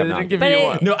that they have didn't not. give But you it-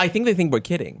 one. No, I think they think we're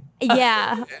kidding.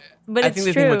 Yeah, but I it's think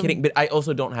they true. think we're kidding. But I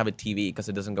also don't have a TV because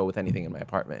it doesn't go with anything in my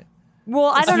apartment. Well,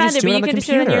 I So don't you either, just do but it you on the can just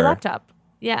do it on your computer. laptop.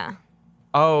 Yeah.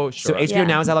 Oh, sure. So HBO Yeah.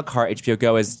 Now is a la carte. HBO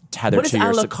Go is tethered What is to a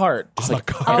your la carte? A la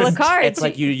carte. It's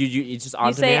like you just on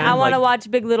You say, demand. I want to like, watch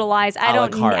Big Little Lies. a la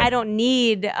carte. I don't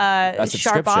need a sharp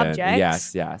subscription.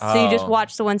 objects. Yes. So you just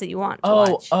watch the ones that you want to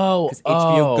watch. Because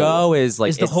HBO Go is like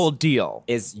is the it's- whole deal.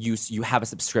 is you have a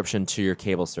subscription to your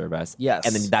cable service. Yes.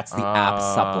 And then that's the app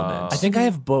supplement. I think I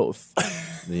have both.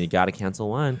 Then you got to cancel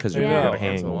one because you're Yeah. you're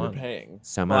paying Cancel one. Paying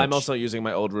so much. Well, I'm also using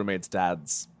my old roommate's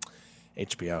dad's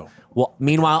HBO. Well,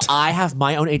 meanwhile, I have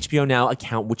my own HBO Now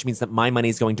account, which means that my money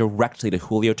is going directly to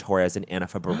Julio Torres and Ana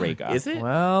Fabrega. Is it?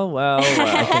 Well.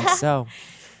 I think so.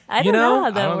 I don't know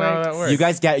how that I don't know how works. that works.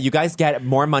 You guys get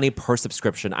more money per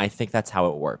subscription. I think that's how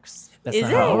it works. That's Is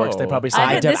not how it? it works. They probably I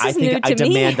signed. bet this is new I to me.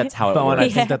 demand that's how it Bowen, I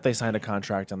works. think that they signed a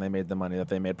contract and they made the money that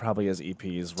they made probably as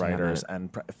EPs, writers, it. and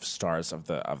stars of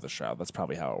the show. That's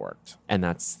probably how it worked. And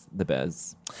that's the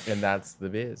biz. And that's the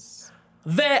biz.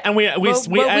 And we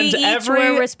But end each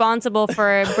every were responsible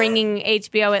for bringing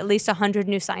HBO at least 100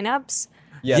 new signups.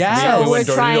 Yes. So we we're went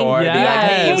door to trying- door. Be like,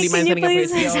 hey, Yes. would you mind Can signing up you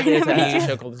for please HBO? sign There's up a for TV HBO?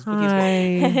 show called The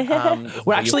Spookies Book.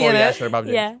 We're actually in Euphoria, it. Sharp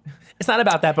Objects. Yeah. It's not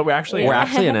about that, but we're actually We're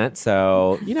actually in it,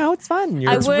 so it's fun.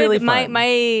 I It's would really my fun.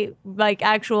 my like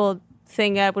actual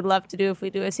thing I would love to do if we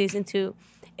do a season 2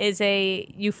 is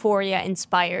a Euphoria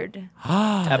inspired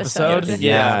episode. Yes.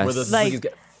 Yeah, Where the Like, Spookies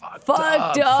get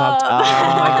fucked up. Oh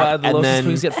my god, the And Los then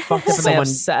Spookies get fucked up and they have someone-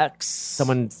 sex.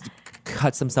 Someone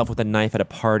cuts himself with a knife at a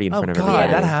party in Oh front of god,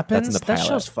 everybody. that happens. That's in the That pilot.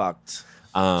 show's fucked.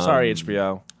 Sorry,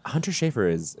 HBO. Hunter Schafer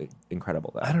is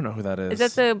incredible, though. I don't know who that is.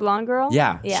 Is that the blonde girl?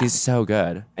 Yeah, she's so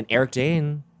good. And Eric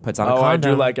Dane puts on a Oh, I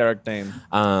condom. do like Eric Dane.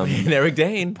 And Eric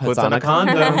Dane puts on a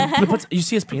condom. You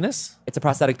see his penis? It's a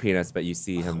prosthetic penis, but you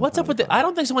see him. What's put up on with a it? I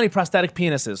don't think so many prosthetic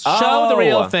penises. Oh. Show the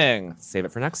real thing. Save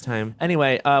it for next time.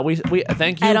 Anyway, we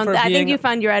thank you I don't. for I being. think you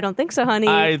found your. I don't think so, honey.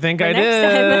 I think for I next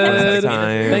did. Next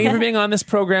time. Thank you for being on this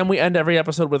program. We end every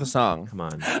episode with a song. Come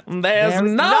on. There's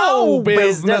no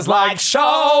business like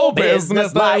show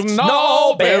business. There's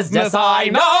no business I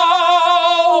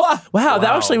know. Wow,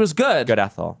 that actually was good. Good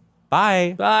Ethel.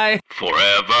 Bye. Bye.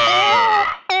 Forever.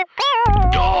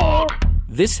 Dog.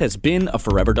 This has been a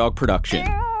Forever Dog production.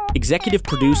 Executive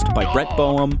produced by Brett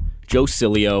Boehm, Joe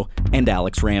Cilio, and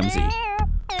Alex Ramsey.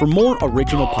 For more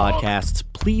original podcasts,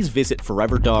 please visit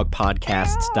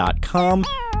foreverdogpodcasts.com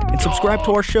and subscribe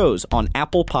to our shows on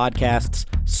Apple Podcasts,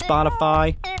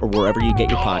 Spotify, or wherever you get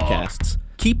your podcasts.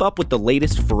 Keep up with the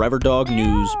latest Forever Dog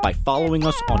news by following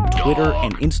us on Twitter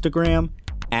and Instagram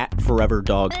at Forever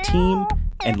Dog Team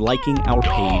and liking our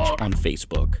page on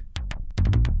Facebook.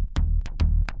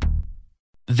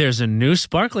 There's a new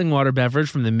sparkling water beverage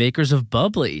from the makers of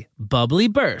Bubbly, Bubbly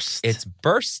Burst. It's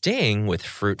bursting with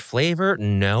fruit flavor,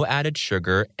 no added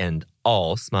sugar, and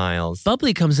all smiles.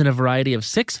 Bubbly comes in a variety of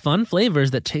 6 fun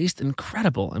flavors that taste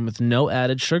incredible, and with no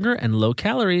added sugar and low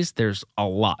calories, there's a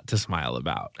lot to smile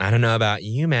about. I don't know about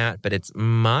you, Matt, but it's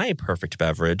my perfect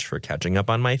beverage for catching up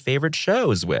on my favorite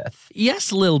shows with.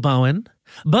 Yes, Lil Bowen.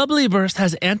 Bubbly Burst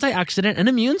has antioxidant and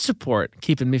immune support,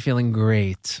 keeping me feeling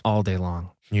great all day long.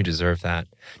 You deserve that.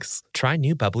 Try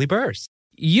new Bubbly Burst.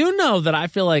 You know that I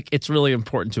feel like it's really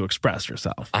important to express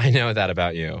yourself. I know that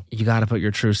about you. You got to put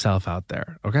your true self out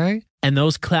there, okay? And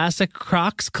those classic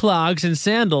Crocs, clogs, and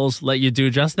sandals let you do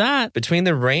just that. Between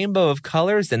the rainbow of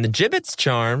colors and the gibbets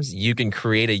charms, you can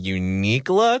create a unique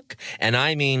look. And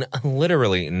I mean,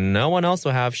 literally, no one else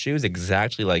will have shoes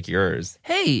exactly like yours.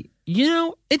 Hey, you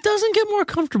know, it doesn't get more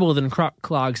comfortable than Croc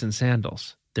clogs and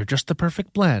sandals. They're just the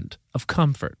perfect blend of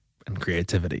comfort and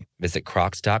creativity. Visit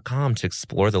crocs.com to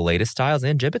explore the latest styles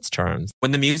and gibbets charms.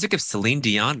 When the music of Celine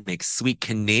Dion makes sweet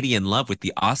Canadian love with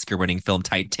the Oscar-winning film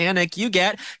Titanic, you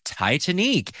get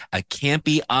Titanic, a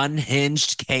campy,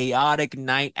 unhinged, chaotic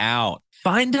night out.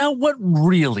 Find out what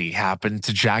really happened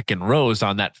to Jack and Rose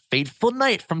on that fateful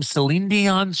night from Celine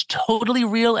Dion's totally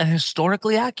real and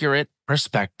historically accurate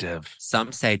perspective.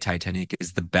 Some say Titanic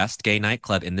is the best gay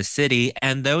nightclub in the city,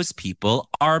 and those people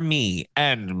are me.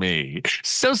 And me.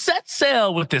 So set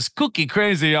sail with this kooky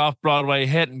crazy off-Broadway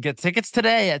hit and get tickets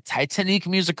today at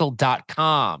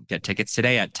TitanicMusical.com. Get tickets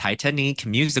today at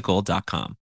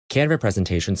TitanicMusical.com. Canva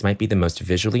presentations might be the most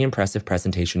visually impressive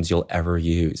presentations you'll ever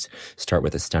use. Start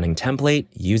with a stunning template,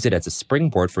 use it as a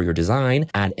springboard for your design,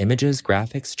 add images,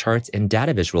 graphics, charts, and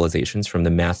data visualizations from the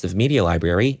massive media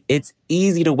library. It's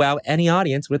easy to wow any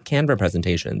audience with Canva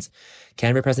presentations.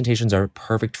 Canva presentations are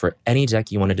perfect for any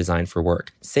deck you want to design for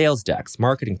work. Sales decks,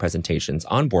 marketing presentations,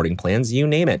 onboarding plans, you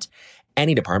name it.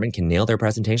 Any department can nail their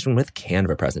presentation with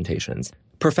Canva presentations.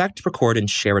 Perfect, record, and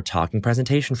share a talking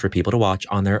presentation for people to watch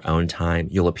on their own time.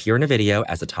 You'll appear in a video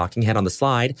as a talking head on the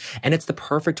slide, and it's the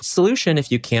perfect solution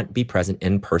if you can't be present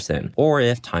in person or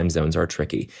if time zones are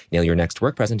tricky. Nail your next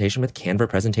work presentation with Canva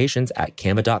presentations at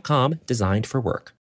canva.com, designed for work.